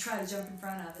hard you try to jump in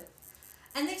front of it.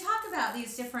 And they talk about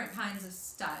these different kinds of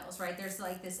styles, right? There's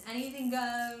like this anything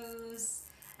goes,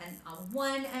 and on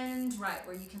one end, right,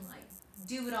 where you can like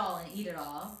do it all and eat it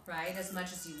all, right, as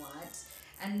much as you want.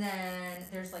 And then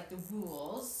there's like the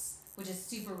rules, which is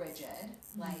super rigid,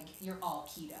 like you're all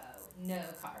keto, no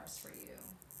carbs for you,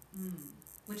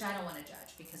 which I don't want to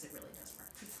judge because it really does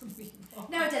work for some people.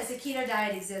 No, it does. The keto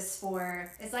diet exists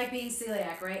for, it's like being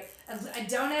celiac, right? A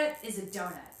donut is a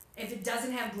donut. If it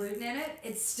doesn't have gluten in it,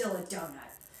 it's still a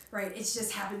donut, right? It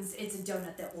just happens, it's a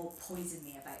donut that will poison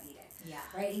me if I eat it. Yeah.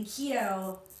 Right? In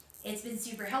keto, it's been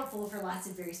super helpful for lots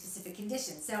of very specific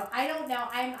conditions. So I don't know.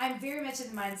 I'm very much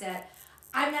in the mindset,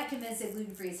 I'm not convinced that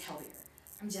gluten-free is healthier.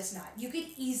 I'm just not. You could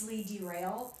easily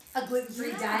derail a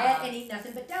gluten-free Yeah. diet and eat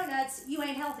nothing but donuts. You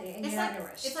ain't healthy and It's you're like, not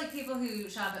nourished. it's like people who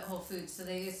shop at Whole Foods, so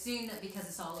they assume that because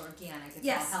it's all organic, it's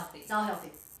Yes. all healthy. It's all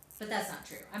healthy. But that's not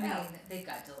true. I mean, No. they've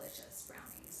got delicious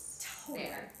brownies Totally.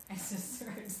 there. It's just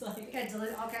it's like, You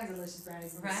got all kinds of delicious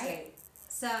brownies in the Right? state.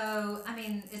 so I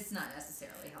mean, it's not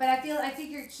necessarily healthy. But I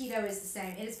figure keto is the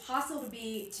same. It is possible to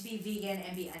be vegan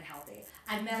and be unhealthy.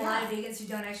 I've met a lot of vegans who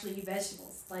don't actually eat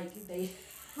vegetables. Like they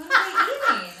What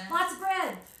are they eating? lots of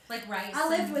bread. Like rice. I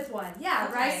lived and, with one. Yeah,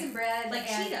 Okay. rice and bread. like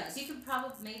and Cheetos. You could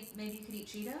probably maybe you could eat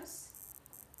Cheetos.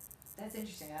 That's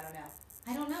interesting. I don't know.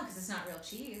 I don't know because it's not real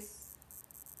cheese.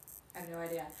 I have no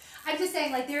idea. I'm just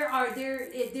saying, like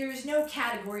there's no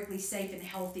categorically safe and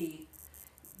healthy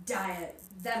diet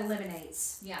that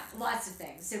eliminates Yeah. lots of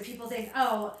things. So people think,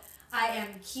 oh, I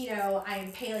am keto, I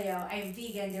am paleo, I am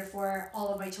vegan, therefore all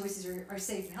of my choices are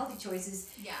safe and healthy choices.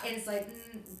 Yeah. And it's like,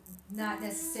 not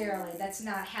necessarily. That's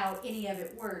not how any of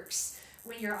it works.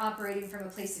 When you're operating from a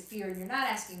place of fear and you're not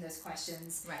asking those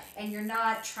questions Right. and you're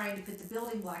not trying to put the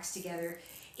building blocks together,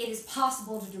 it is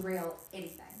possible to derail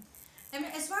anything. I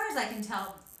mean, as far as I can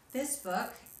tell, this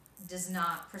book does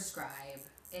not prescribe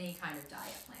any kind of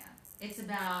diet plan. It's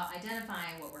about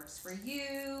identifying what works for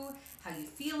you, how you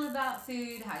feel about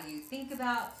food, how you think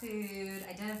about food,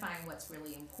 identifying what's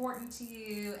really important to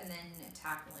you, and then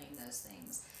tackling those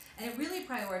things. And it really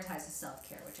prioritizes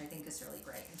self-care, which I think is really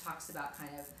great, and talks about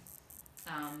kind of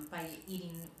by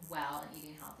eating well and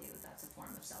eating healthy, that's a form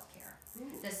of self-care.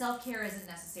 The self-care isn't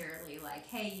necessarily like,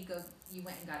 hey, you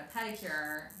went and got a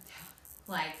pedicure,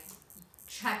 like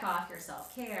check off your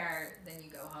self-care, then you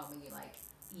go home and you like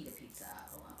eat a pizza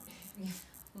alone,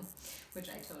 which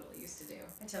I totally used to do.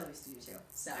 I totally used to do too.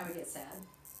 So I would get sad.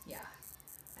 yeah,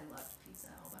 I loved pizza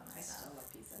all by I myself. still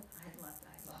love pizza. I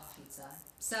love pizza.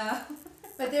 So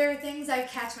But there are things I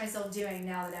catch myself doing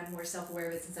now that I'm more self-aware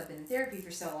of it since I've been in therapy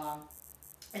for so long.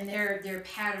 And there are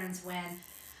patterns when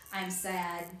I'm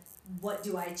sad, what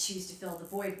do I choose to fill the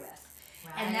void with?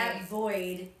 And that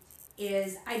void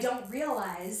is, I don't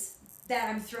realize that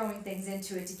I'm throwing things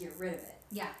into it to get rid of it.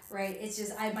 yeah, Right? It's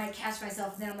just, I might catch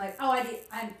myself and then I'm like, oh, I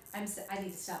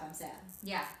need to stop, I'm sad.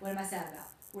 yeah, What am I sad about?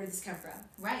 Where did this come from?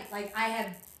 right, Like I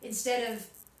have, instead of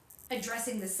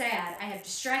addressing the sad, I have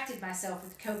distracted myself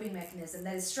with a coping mechanism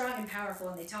that is strong and powerful,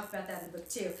 and they talk about that in the book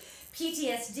too.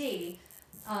 PTSD,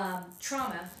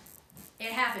 trauma,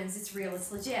 it happens, it's real,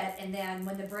 it's legit, and then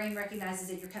when the brain recognizes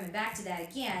that you're coming back to that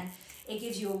again, it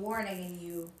gives you a warning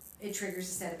and it triggers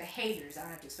a set of behaviors. I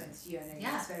don't have to explain this to you, I know you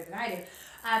know this better than I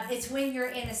do. It's when you're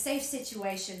in a safe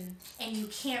situation and you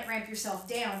can't ramp yourself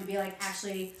down to be like,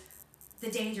 actually, the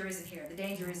danger isn't here,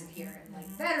 and like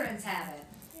veterans have it.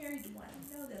 Married to one,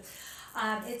 I know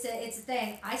this. It's a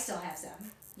thing. I still have some.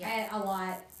 Yeah. And a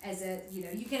lot as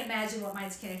you can imagine what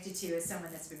mine's connected to as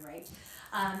someone that's been raped.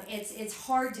 It's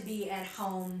hard to be at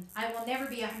home. I will never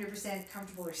be 100%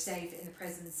 comfortable or safe in the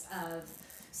presence of,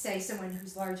 say, someone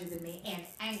who's larger than me and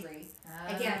angry.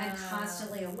 Again, I'm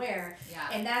constantly aware. yeah,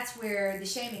 And that's where the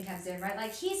shaming comes in, right?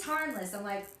 Like, he's harmless. I'm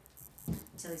like,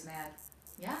 until he's mad.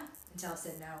 yeah, Until I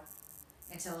said no.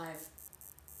 Until I've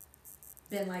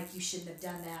been like, you shouldn't have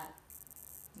done that.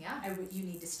 yeah, You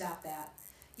need to stop that.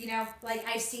 Like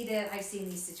I've seen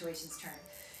these situations turn.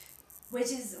 Which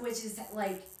is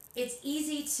like, it's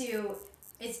easier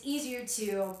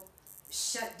to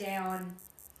shut down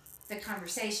the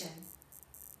conversation.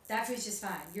 That food's just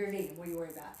fine. You're a vegan. What are you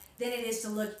worried about? Then it is to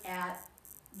look at,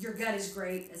 your gut is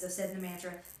great, as I've said in the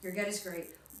mantra, your gut is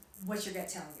great. What's your gut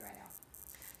telling you right now?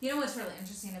 You know what's really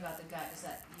interesting about the gut is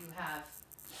that you have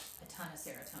a ton of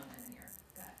serotonin in your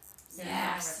gut. Serotonin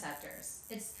Yes.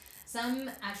 receptors. Some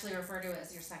actually refer to it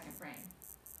as your second brain,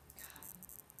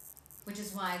 which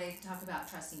is why they talk about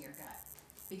trusting your gut,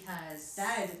 because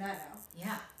That I did not know.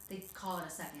 yeah, they call it a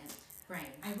second brain.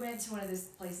 I went to one of those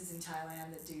places in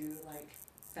Thailand that do like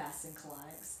fasts and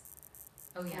colonics.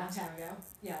 Oh A yeah, long time ago.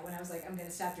 Yeah, when I was like, I'm going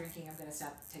to stop drinking, I'm going to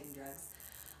stop taking drugs.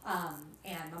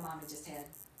 And my mom had just had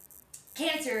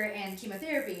cancer and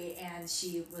chemotherapy, and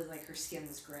she was like, her skin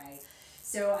was gray.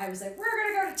 So I was like, we're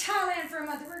going to go to Thailand for a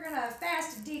month, and we're going to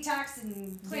fast and detox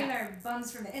and clean our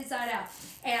bums from the inside out.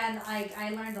 And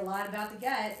I learned a lot about the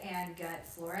gut and gut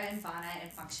flora and fauna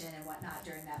and function and whatnot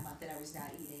during that month that I was not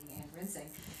eating and rinsing.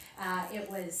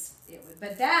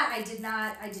 But that I did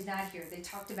not hear. They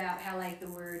talked about how like the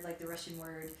Russian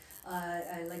word,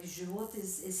 like живот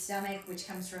is stomach, which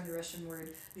comes from the Russian word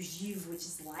živ, which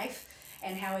is life,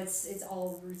 and how it's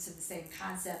all roots of the same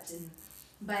concept.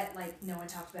 But like no one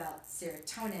talked about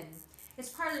serotonin. it's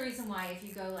part of the reason why if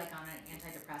you go like on an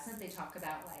antidepressant, they talk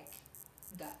about like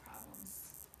gut problems.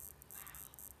 Wow,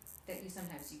 that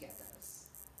sometimes you get those.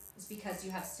 It's because you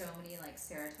have so many like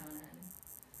serotonin.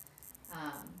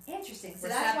 Interesting. So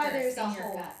that's why receptors there's a in your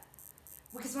whole. gut.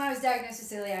 Because when I was diagnosed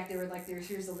with celiac, they were like,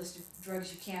 here's a list of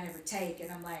drugs you can't ever take,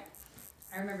 and I'm like,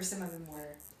 I remember some of them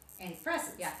were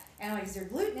antidepressants. Yeah. And I'm like, is there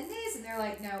gluten in these? And they're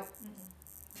like, no.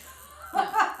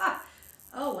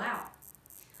 Oh wow.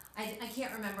 I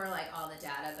can't remember like all the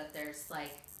data, but there's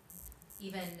like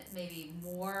even maybe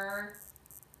more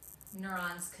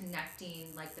neurons connecting,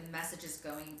 like the messages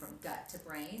going from gut to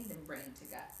brain than brain to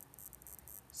gut.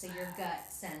 So your gut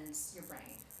sends your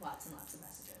brain lots and lots of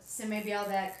messages. So maybe all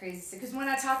that crazy. Because when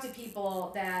I talk to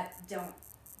people that don't,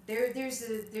 there's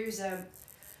a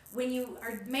when you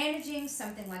are managing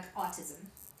something like autism,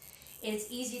 it's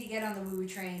easy to get on the woo-woo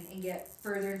train and get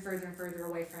further and further and further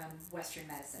away from Western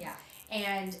medicine. Yeah.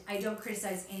 And I don't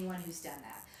criticize anyone who's done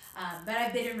that. But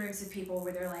I've been in rooms with people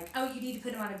where they're like, oh, you need to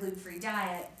put him on a gluten-free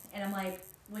diet. And I'm like,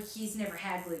 well, he's never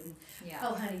had gluten. Yeah.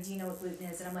 Oh, honey, do you know what gluten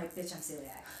is? And I'm like, bitch, I'm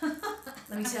celiac.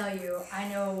 Let me tell you, I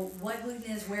know what gluten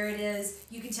is, where it is.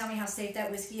 You can tell me how safe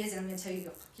that whiskey is, and I'm going to tell you to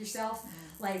go fuck yourself.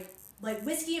 Like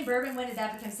whiskey and bourbon, when did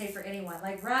that become safe for anyone?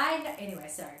 Like rye? Anyway,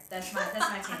 sorry. That's my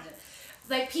tangent.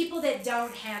 Like people that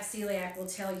don't have celiac will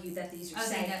tell you that these are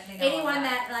safe. They know Anyone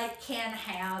that like can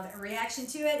have a reaction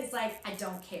to it, it's like, I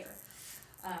don't care.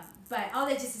 But all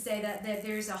that just to say that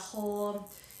there's a whole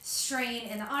strain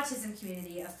in the autism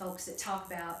community of folks that talk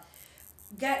about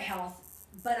gut health,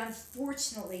 but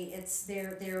unfortunately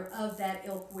they're of that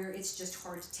ilk where it's just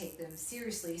hard to take them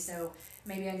seriously. So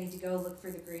maybe I need to go look for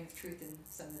the grain of truth in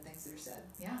some of the things that are said.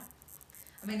 Yeah.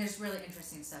 I mean, there's really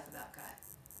interesting stuff about gut.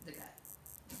 The gut.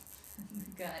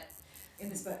 The gut. In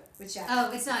this book, which chapter?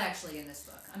 Oh, it's not actually in this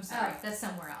book. I'm sorry. Oh. That's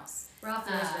somewhere else. We're off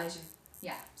the reservation.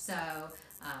 Yeah. So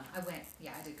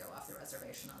I did go off the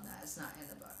reservation on that. It's not in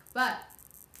the book. But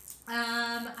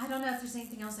I don't know if there's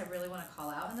anything else I really want to call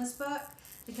out in this book,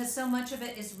 because so much of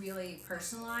it is really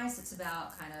personalized. It's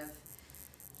about kind of,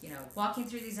 walking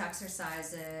through these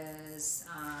exercises.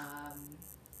 I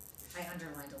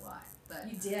underlined a lot, but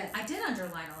You did. I did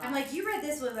underline a lot. I'm like, you read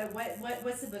this one. Like,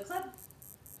 what's the book club?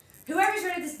 Whoever's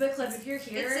read this book club, if you're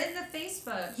here, it's in the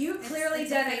Facebook. you clearly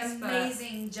it's done a an Facebook.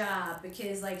 amazing job,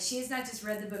 because like she has not just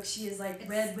read the book, she has like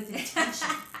read with intention.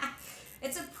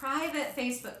 It's a private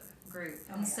Facebook group,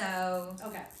 Oh and my so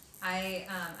Okay. I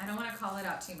don't want to call it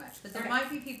out too much, but there Okay. might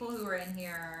be people who are in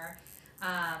here.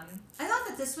 I thought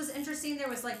that this was interesting. There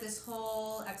was like this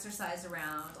whole exercise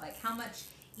around like how much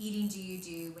eating do you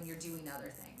do when you're doing other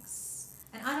things.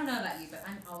 And I don't know about you, but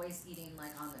I'm always eating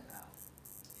like on the go.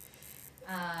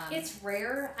 It's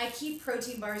rare. I keep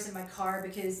protein bars in my car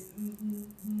because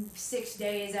 6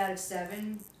 days out of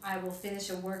 7, I will finish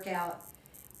a workout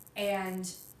and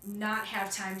not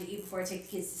have time to eat before I take the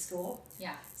kids to school.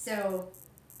 Yeah. So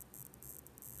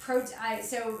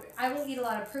I will eat a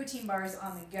lot of protein bars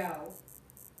on the go,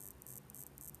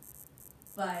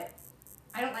 but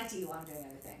I don't like to eat while I'm doing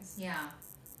other things. Yeah.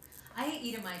 I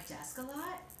eat at my desk a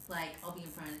lot. Like, I'll be in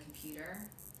front of the computer,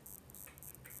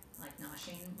 like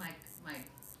noshing. My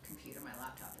computer, my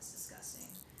laptop is disgusting.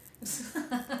 It's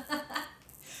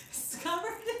covered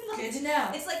in like, Good to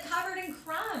know. it's like covered in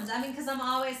crumbs. I mean, because I'm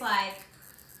always like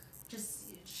just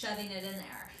shoving it in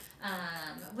there,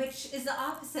 which is the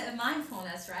opposite of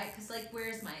mindfulness, right? Because like,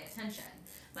 where's my attention?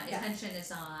 My attention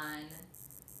is on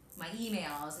my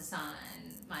emails. It's on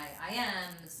my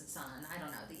IMs. It's on, I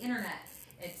don't know, the internet.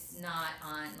 It's not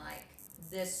on like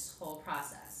this whole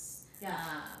process. Yeah.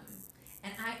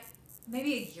 And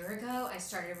maybe a year ago, I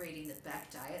started reading the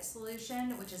Beck Diet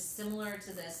Solution, which is similar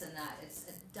to this in that it's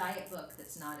a diet book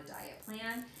that's not a diet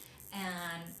plan.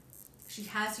 And she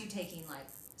has you taking like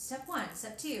step 1,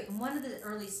 step 2. And one of the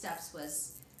early steps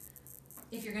was,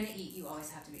 if you're going to eat, you always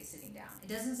have to be sitting down. It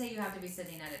doesn't say you have to be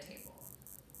sitting at a table,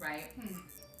 right?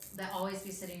 But always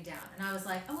be sitting down. And I was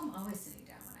like, oh, I'm always sitting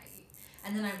down when I eat.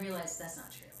 And then I realized that's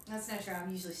not true. That's not true. I'm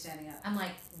usually standing up. I'm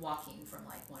like walking from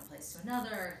like one place to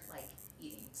another, like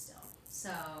eating still.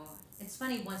 So it's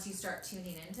funny once you start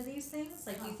tuning into these things,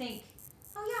 like you think,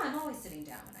 oh yeah, I'm always sitting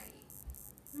down when I eat.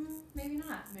 Maybe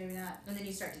not. Maybe not. And then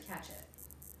you start to catch it,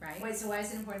 right? Wait, so why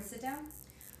is it important to sit down?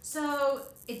 So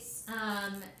it's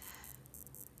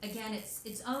again,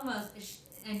 it's almost,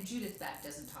 and Judith Beck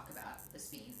doesn't talk about this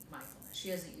being mindfulness. She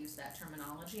doesn't use that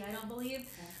terminology, I don't believe. Okay.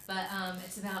 But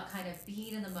it's about kind of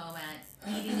being in the moment,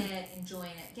 eating it,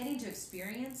 enjoying it, getting to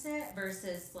experience it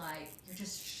versus like you're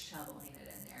just shoveling it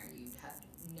in there and you have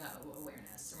no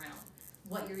awareness around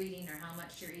what you're eating or how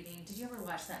much you're eating. Did you ever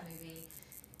watch that movie,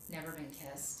 Never Been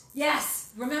Kissed? Yes.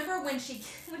 Remember when she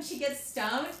gets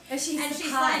stoned And she's and the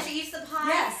she's pie. like, she eats the pie?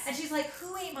 Yes. And she's like,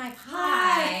 who ate my Pie.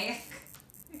 pie?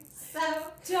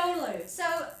 Totally. So,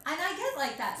 and I get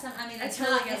like that. I mean, I it's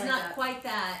totally not, get it's like not that. quite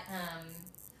that.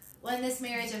 Well, in this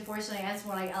marriage, unfortunately, that's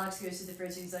when like Alex goes to the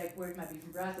fridge and he's like, "Where'd my beef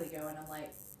and broccoli go?" And I'm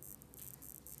like,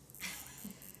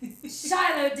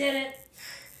 "Shiloh did it."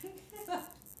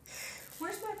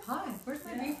 Where's my pie? Where's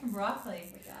my Yeah. beef and broccoli?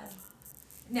 Oh my God.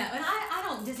 No, and I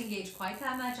don't disengage quite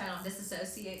that much. I don't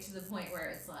disassociate to the point where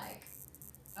it's like,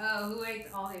 oh, who ate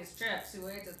all these chips? Who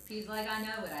ate this pizza? Like, I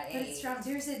know what I But ate. it's strong.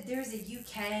 There's a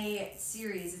UK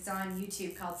series. It's on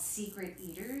YouTube called Secret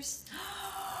Eaters.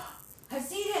 I've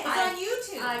seen it. It's I- on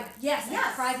YouTube. Yes, I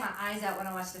Yes. cried my eyes out when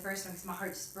I watched the first one because my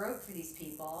heart just broke for these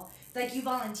people. Like, you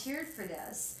volunteered for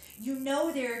this. You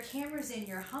know there are cameras in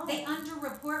your home. They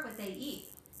underreport what they eat.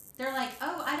 They're like,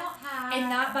 oh, I don't have. And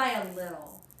not by a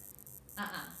little.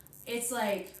 It's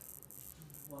like,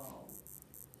 whoa,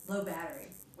 low battery.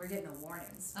 We're getting the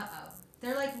warnings.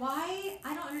 They're like, why?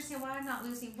 I don't understand why I'm not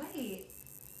losing weight.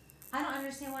 I don't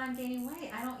understand why I'm gaining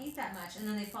weight. I don't eat that much. And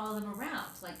then they follow them around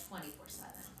like 24/7. Oh my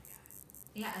God.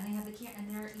 Yeah, and they have the camera and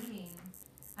they're eating.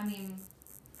 I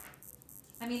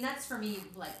mean that's for me,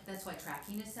 like, that's why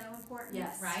tracking is so important.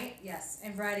 Yes. Right? Yes,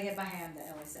 and writing it by hand, that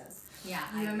Ellie says. Yeah.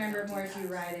 You remember don't do more if that. you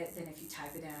write it than if you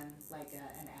type it in, like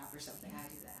an app or something. Yeah, I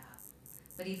do the app.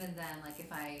 But even then, like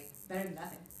if I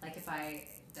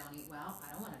don't eat well,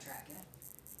 I don't want to track it.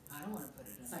 I don't want to put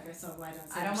it in. It's like, so why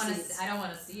don't I don't want receipts? to. I don't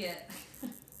want to see it.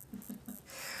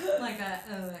 Like I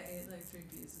ate like 3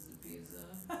 pieces of pizza.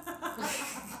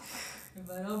 If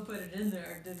I don't put it in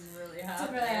there, it didn't really happen.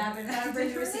 Didn't really happen. If I don't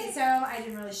bring the receipts home, I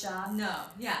didn't really shop. No,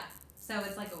 yeah. So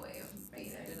it's like a way of being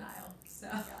in Amazing. denial. So,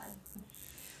 Oh, God.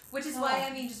 which is why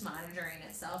I mean, just monitoring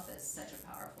itself is such a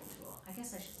powerful tool. I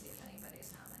guess I should see if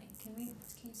anybody's commenting.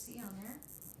 Can you see on there?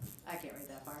 I can't read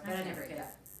that far, I but I can't never read could.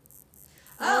 that.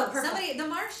 Oh, Oh, purple. somebody, The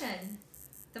Martian.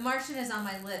 The Martian is on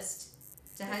my list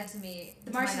to head to me.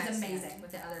 The to my Martian's nightstand amazing.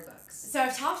 with the other books. So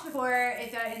I've talked before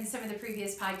in some of the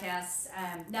previous podcasts,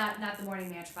 not the Morning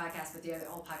Mantra podcast, but the other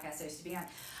old podcast I used to be on.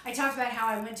 I talked about how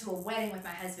I went to a wedding with my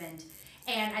husband,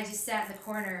 and I just sat in the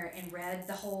corner and read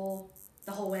the whole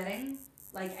wedding.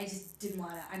 Like, I just didn't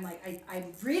want to. I'm like,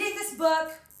 I'm reading this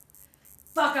book.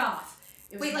 Fuck off.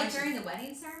 It was Wait, like Martian. during the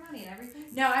wedding ceremony and everything?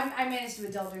 No, I managed to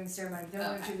adult during the ceremony. Then we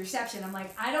went to the reception. I'm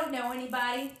like, I don't know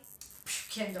anybody.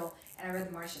 Kindle, and I read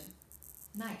The Martian.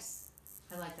 Nice.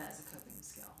 I like that as a coping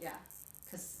skill. Yeah.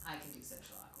 Because I can do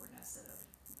social awkwardness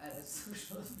at a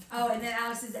social. Oh, and then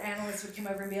Alex's analyst would come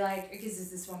over and be like, because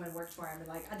this woman worked for him, and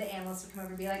like the analyst would come over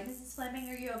and be like, Mrs. Fleming,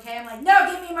 are you okay? I'm like,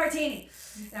 no, give me a martini.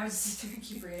 And I would just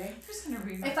keep reading. I'm just gonna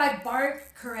read. If I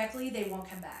bark correctly, they won't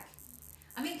come back.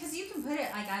 I mean, because you can put it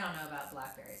like, I don't know about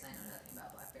Blackberries. I know nothing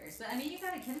about Blackberries, but I mean, you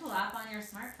got a Kindle app on your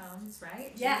smartphones,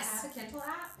 right? Do Yes. you have a Kindle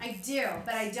app? I do,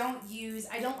 but I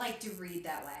don't like to read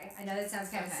that way. I know that sounds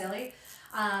kind of Okay. silly.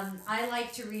 I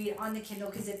like to read on the Kindle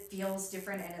because it feels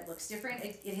different and it looks different.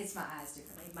 It hits my eyes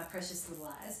differently, my precious little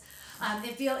eyes.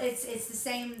 It's the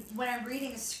same when I'm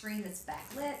reading a screen that's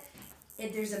backlit.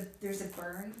 There's a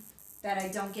burn that I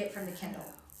don't get from the Kindle.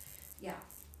 Yeah.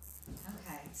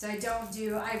 Okay. So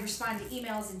I respond to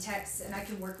emails and texts, and I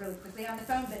can work really quickly on the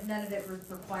phone, but none of it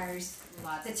requires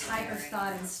Lots the of type of staring.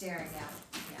 thought and staring.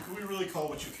 Yeah. Can we really call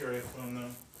what you carry a phone though?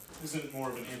 Isn't it more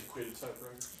of an antiquated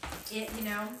typewriter?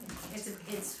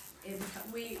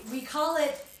 We call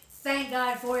it. Thank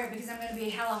God for it, because I'm going to be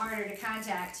hella harder to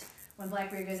contact when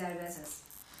BlackBerry goes out of business.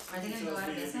 Are they going to go out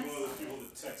of business? You're one of the people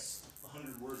that text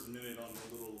 100 words a minute on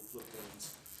the little flip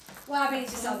phones. Well, I mean,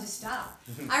 I'll just stop.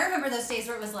 I remember those days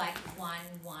where it was like one,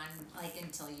 like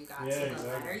until you got Yeah, to the exactly.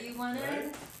 letter you wanted,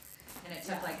 Right. and it took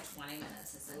Yeah. like 20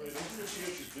 minutes to send Wait, it. don't you actually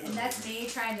have to do And it? that's me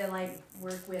trying to like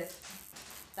work with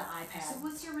the iPad. So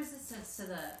what's your resistance to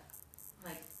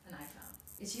an iPhone?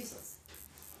 It's useless.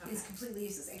 Okay. It's completely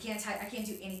useless. I can't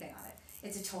do anything on it.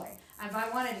 It's a toy. If I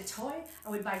wanted a toy, I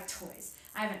would buy toys.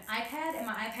 I have an iPad, and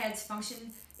my iPad's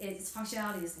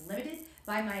functionality is limited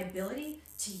by my ability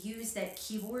to use that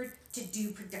keyboard to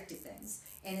do productive things,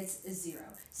 and it's a 0.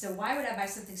 So why would I buy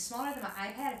something smaller than my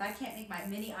iPad if I can't make my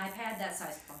mini iPad that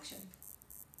size function?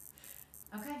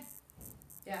 Okay.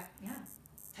 Yeah. Yeah,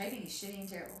 Typing is shitty and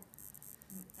terrible.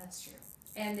 that's true.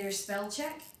 And their spell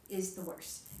check is the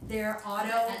worst. Their auto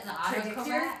And the predictor,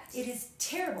 autocorrect. it is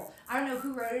terrible. I don't know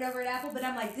who wrote it over at Apple, but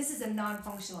I'm like, this is a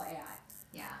non-functional AI.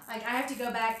 Yeah. Like, I have to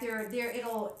go back there.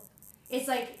 It's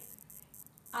like,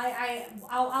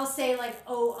 I'll say like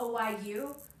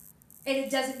OYU, and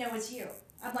it doesn't know it's you.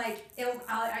 I'm like,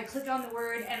 I click on the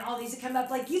word, and all these come up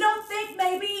like, you don't think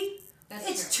maybe That's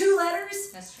it's true. 2 letters?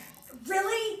 That's true.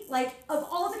 Really? Like, of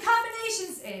all the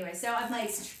combinations? Anyway, so I'm like,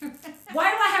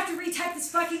 why do I have to retype this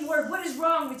fucking word? What is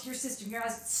wrong with your system? Your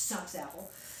ass sucks,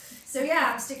 Apple. So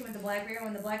yeah, I'm sticking with the BlackBerry.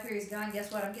 When the BlackBerry's gone,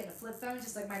 guess what? I'm getting a flip phone,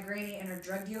 just like my granny and her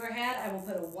drug dealer had. I will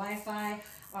put a Wi-Fi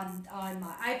on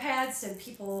my iPad so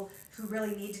people who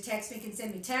really need to text me can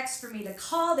send me text for me to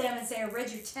call them and say, I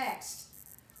read your text.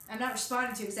 I'm not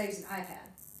responding to it because I use an iPad.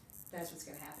 That's what's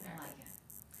going to happen. I like it.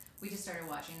 We just started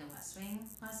watching The West Wing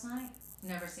last night.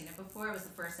 Never seen it before. It was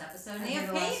the first episode. And they have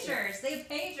pagers. They have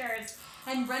pagers.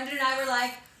 And Brendan and I were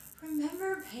like,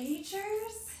 remember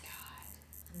pagers?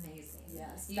 Amazing.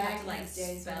 Yes. You Back have to like in those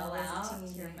days when I spell was out a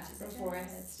teenager, your messages. before I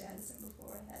had status and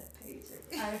before I had a pager.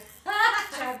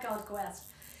 Tribe Called Quest.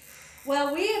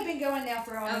 Well, we have been going now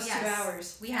for almost 2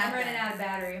 hours. We have I'm running been. out of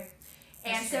battery.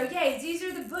 And That's so, true. yay, these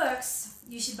are the books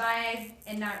you should buy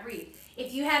and not read.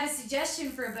 If you have a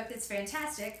suggestion for a book that's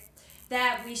fantastic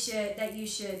that you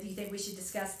think we should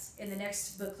discuss in the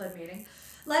next book club meeting,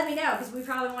 let me know, because we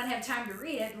probably won't have time to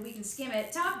read it, but we can skim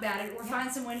it, talk about it, or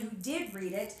find someone who did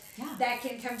read it that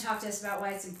can come talk to us about why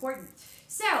it's important.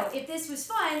 So, if this was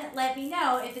fun, let me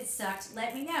know. If it sucked,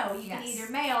 let me know. You can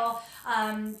either mail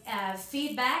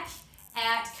feedback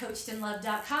at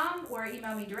coachedandloved.com or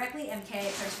email me directly,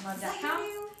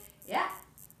 mk@coachedandloved.com. Yeah.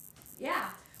 Yeah.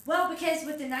 Well, because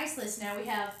with the nice list now we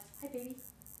have, hi baby.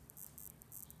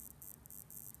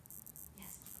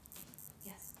 Yes.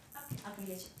 Yes. Okay, I'll come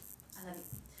get you. I love you.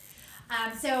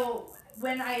 So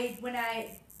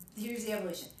here's the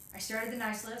evolution. I started the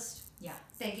nice list. Yeah.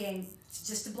 Thinking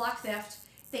just to block theft,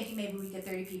 thinking maybe we get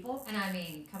 30 people. And I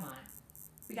mean, come on.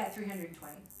 We got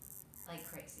 320. Like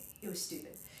crazy. It was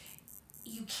stupid.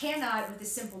 You cannot, with a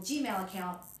simple Gmail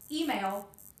account, email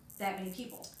that many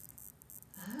people.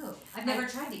 Oh, I've never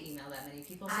tried to email that many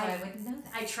people, so I wouldn't know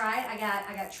that. I tried. I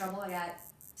got trouble.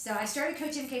 So I started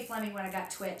Coach MK Fleming when I got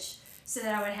Twitch, so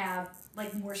that I would have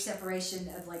like more separation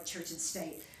of like church and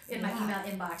state in my email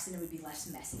inbox, and it would be less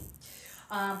messy.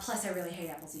 Plus, I really hate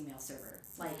Apple's email server.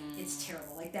 Like it's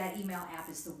terrible. Like that email app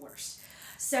is the worst.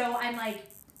 So I'm like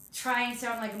trying. So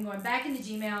I'm going back into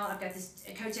Gmail. I've got this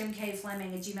Coach MK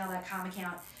Fleming at gmail.com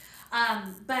account,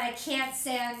 but I can't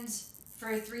send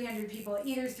for 300 people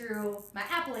either through my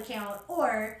Apple account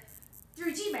or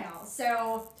through Gmail.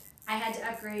 So I had to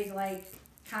upgrade like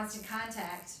Constant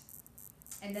Contact,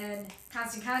 and then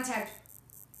Constant Contact,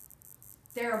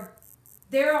 there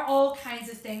are all kinds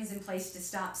of things in place to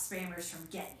stop spammers from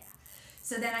getting you.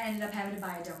 So then I ended up having to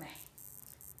buy a domain.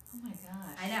 Oh my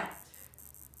gosh. I know.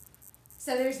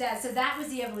 So there's that. So that was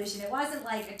the evolution. It wasn't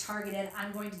like a targeted,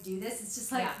 I'm going to do this. It's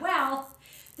just like, well,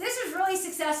 this was really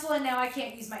successful and now I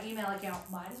can't use my email account.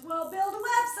 Might as well build a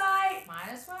website. Might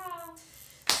as well.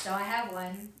 So I have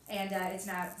one, and it's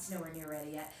nowhere near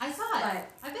ready yet. I saw it. But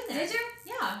I've been there. Did you?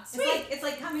 Yeah. Sweet. It's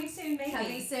like coming soon, maybe.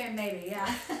 Coming soon, maybe, yeah.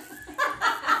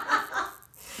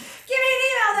 Give me an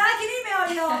email that I can email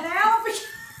you all now because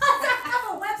I have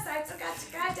a website, so got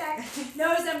your contact.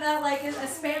 Notice I'm not like a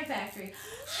spam factory.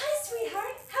 Hi,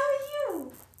 sweetheart. How are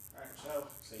you? Alright,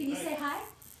 so Can you say hi?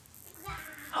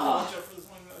 Oh, watch out for this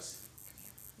one, guys.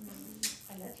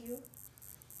 I love you.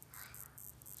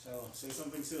 So, say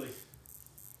something silly.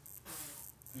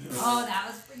 Oh, that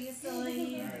was pretty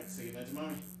silly. Alright, say goodnight to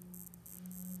mommy.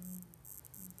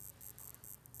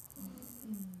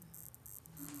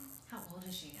 How old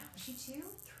is she now? Is she 2? 3?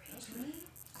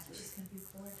 I thought she's gonna be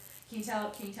 4. Can you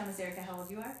tell Miss Erica how old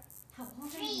you are? How old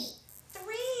are 3. you?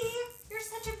 3? You're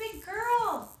such a big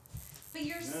girl. But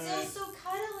you're still so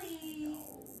cuddly.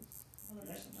 Oh, I love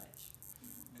her so much.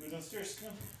 Go downstairs,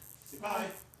 come. Say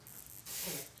bye.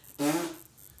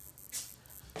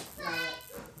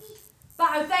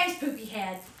 But thanks, Poopy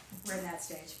Head. We're in that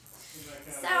stage.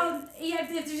 So, yeah,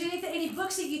 if there's any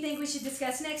books that you think we should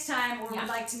discuss next time or would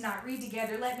like to not read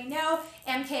together, let me know.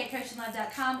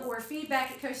 mk@coachedandloved.com or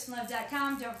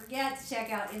feedback@coachedandloved.com. Don't forget to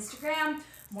check out Instagram,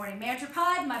 Morning Mantra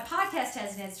Pod. My podcast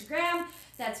has an Instagram.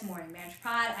 That's Morning Mantra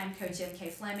Pod. I'm Coach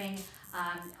MK Fleming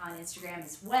on Instagram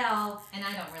as well. And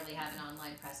I don't really have an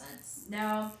online presence.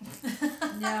 No,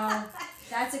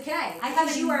 that's okay. I Because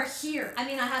haven't- you are here. I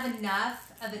mean, I have enough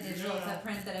of a digital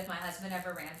footprint that if my husband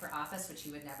ever ran for office, which he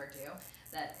would never do,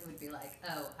 that it would be like,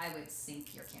 oh, I would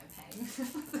sink your campaign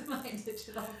with my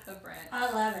digital footprint. I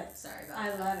love it. Sorry about I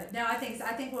that. love it. No, I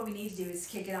think what we need to do is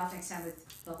kick it off next time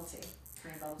with bubble tea.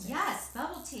 Green bubble tea. Yes,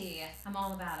 bubble tea. I'm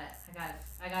all about it.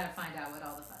 I gotta find out what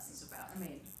all the fuss is about. I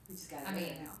mean, we just got to I do mean,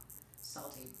 it now.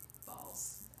 salty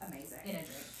balls Amazing. in a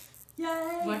drink.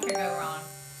 Yay! What could go wrong?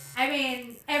 I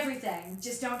mean, everything.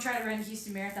 Just don't try to run the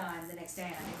Houston Marathon the next day,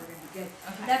 and I think we're going to be good.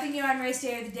 Okay. Nothing new on race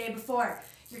day or the day before.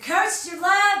 You're coached, you're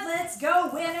loved, let's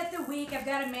go win it the week. I've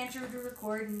got a mantra to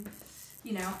record and,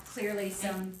 clearly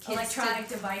some kids electronic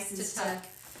devices to tuck.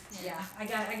 Yeah, I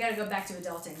got to go back to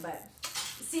adulting, but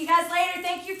see you guys later.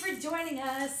 Thank you for joining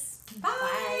us.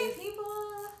 Bye, people.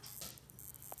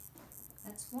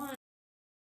 That's one.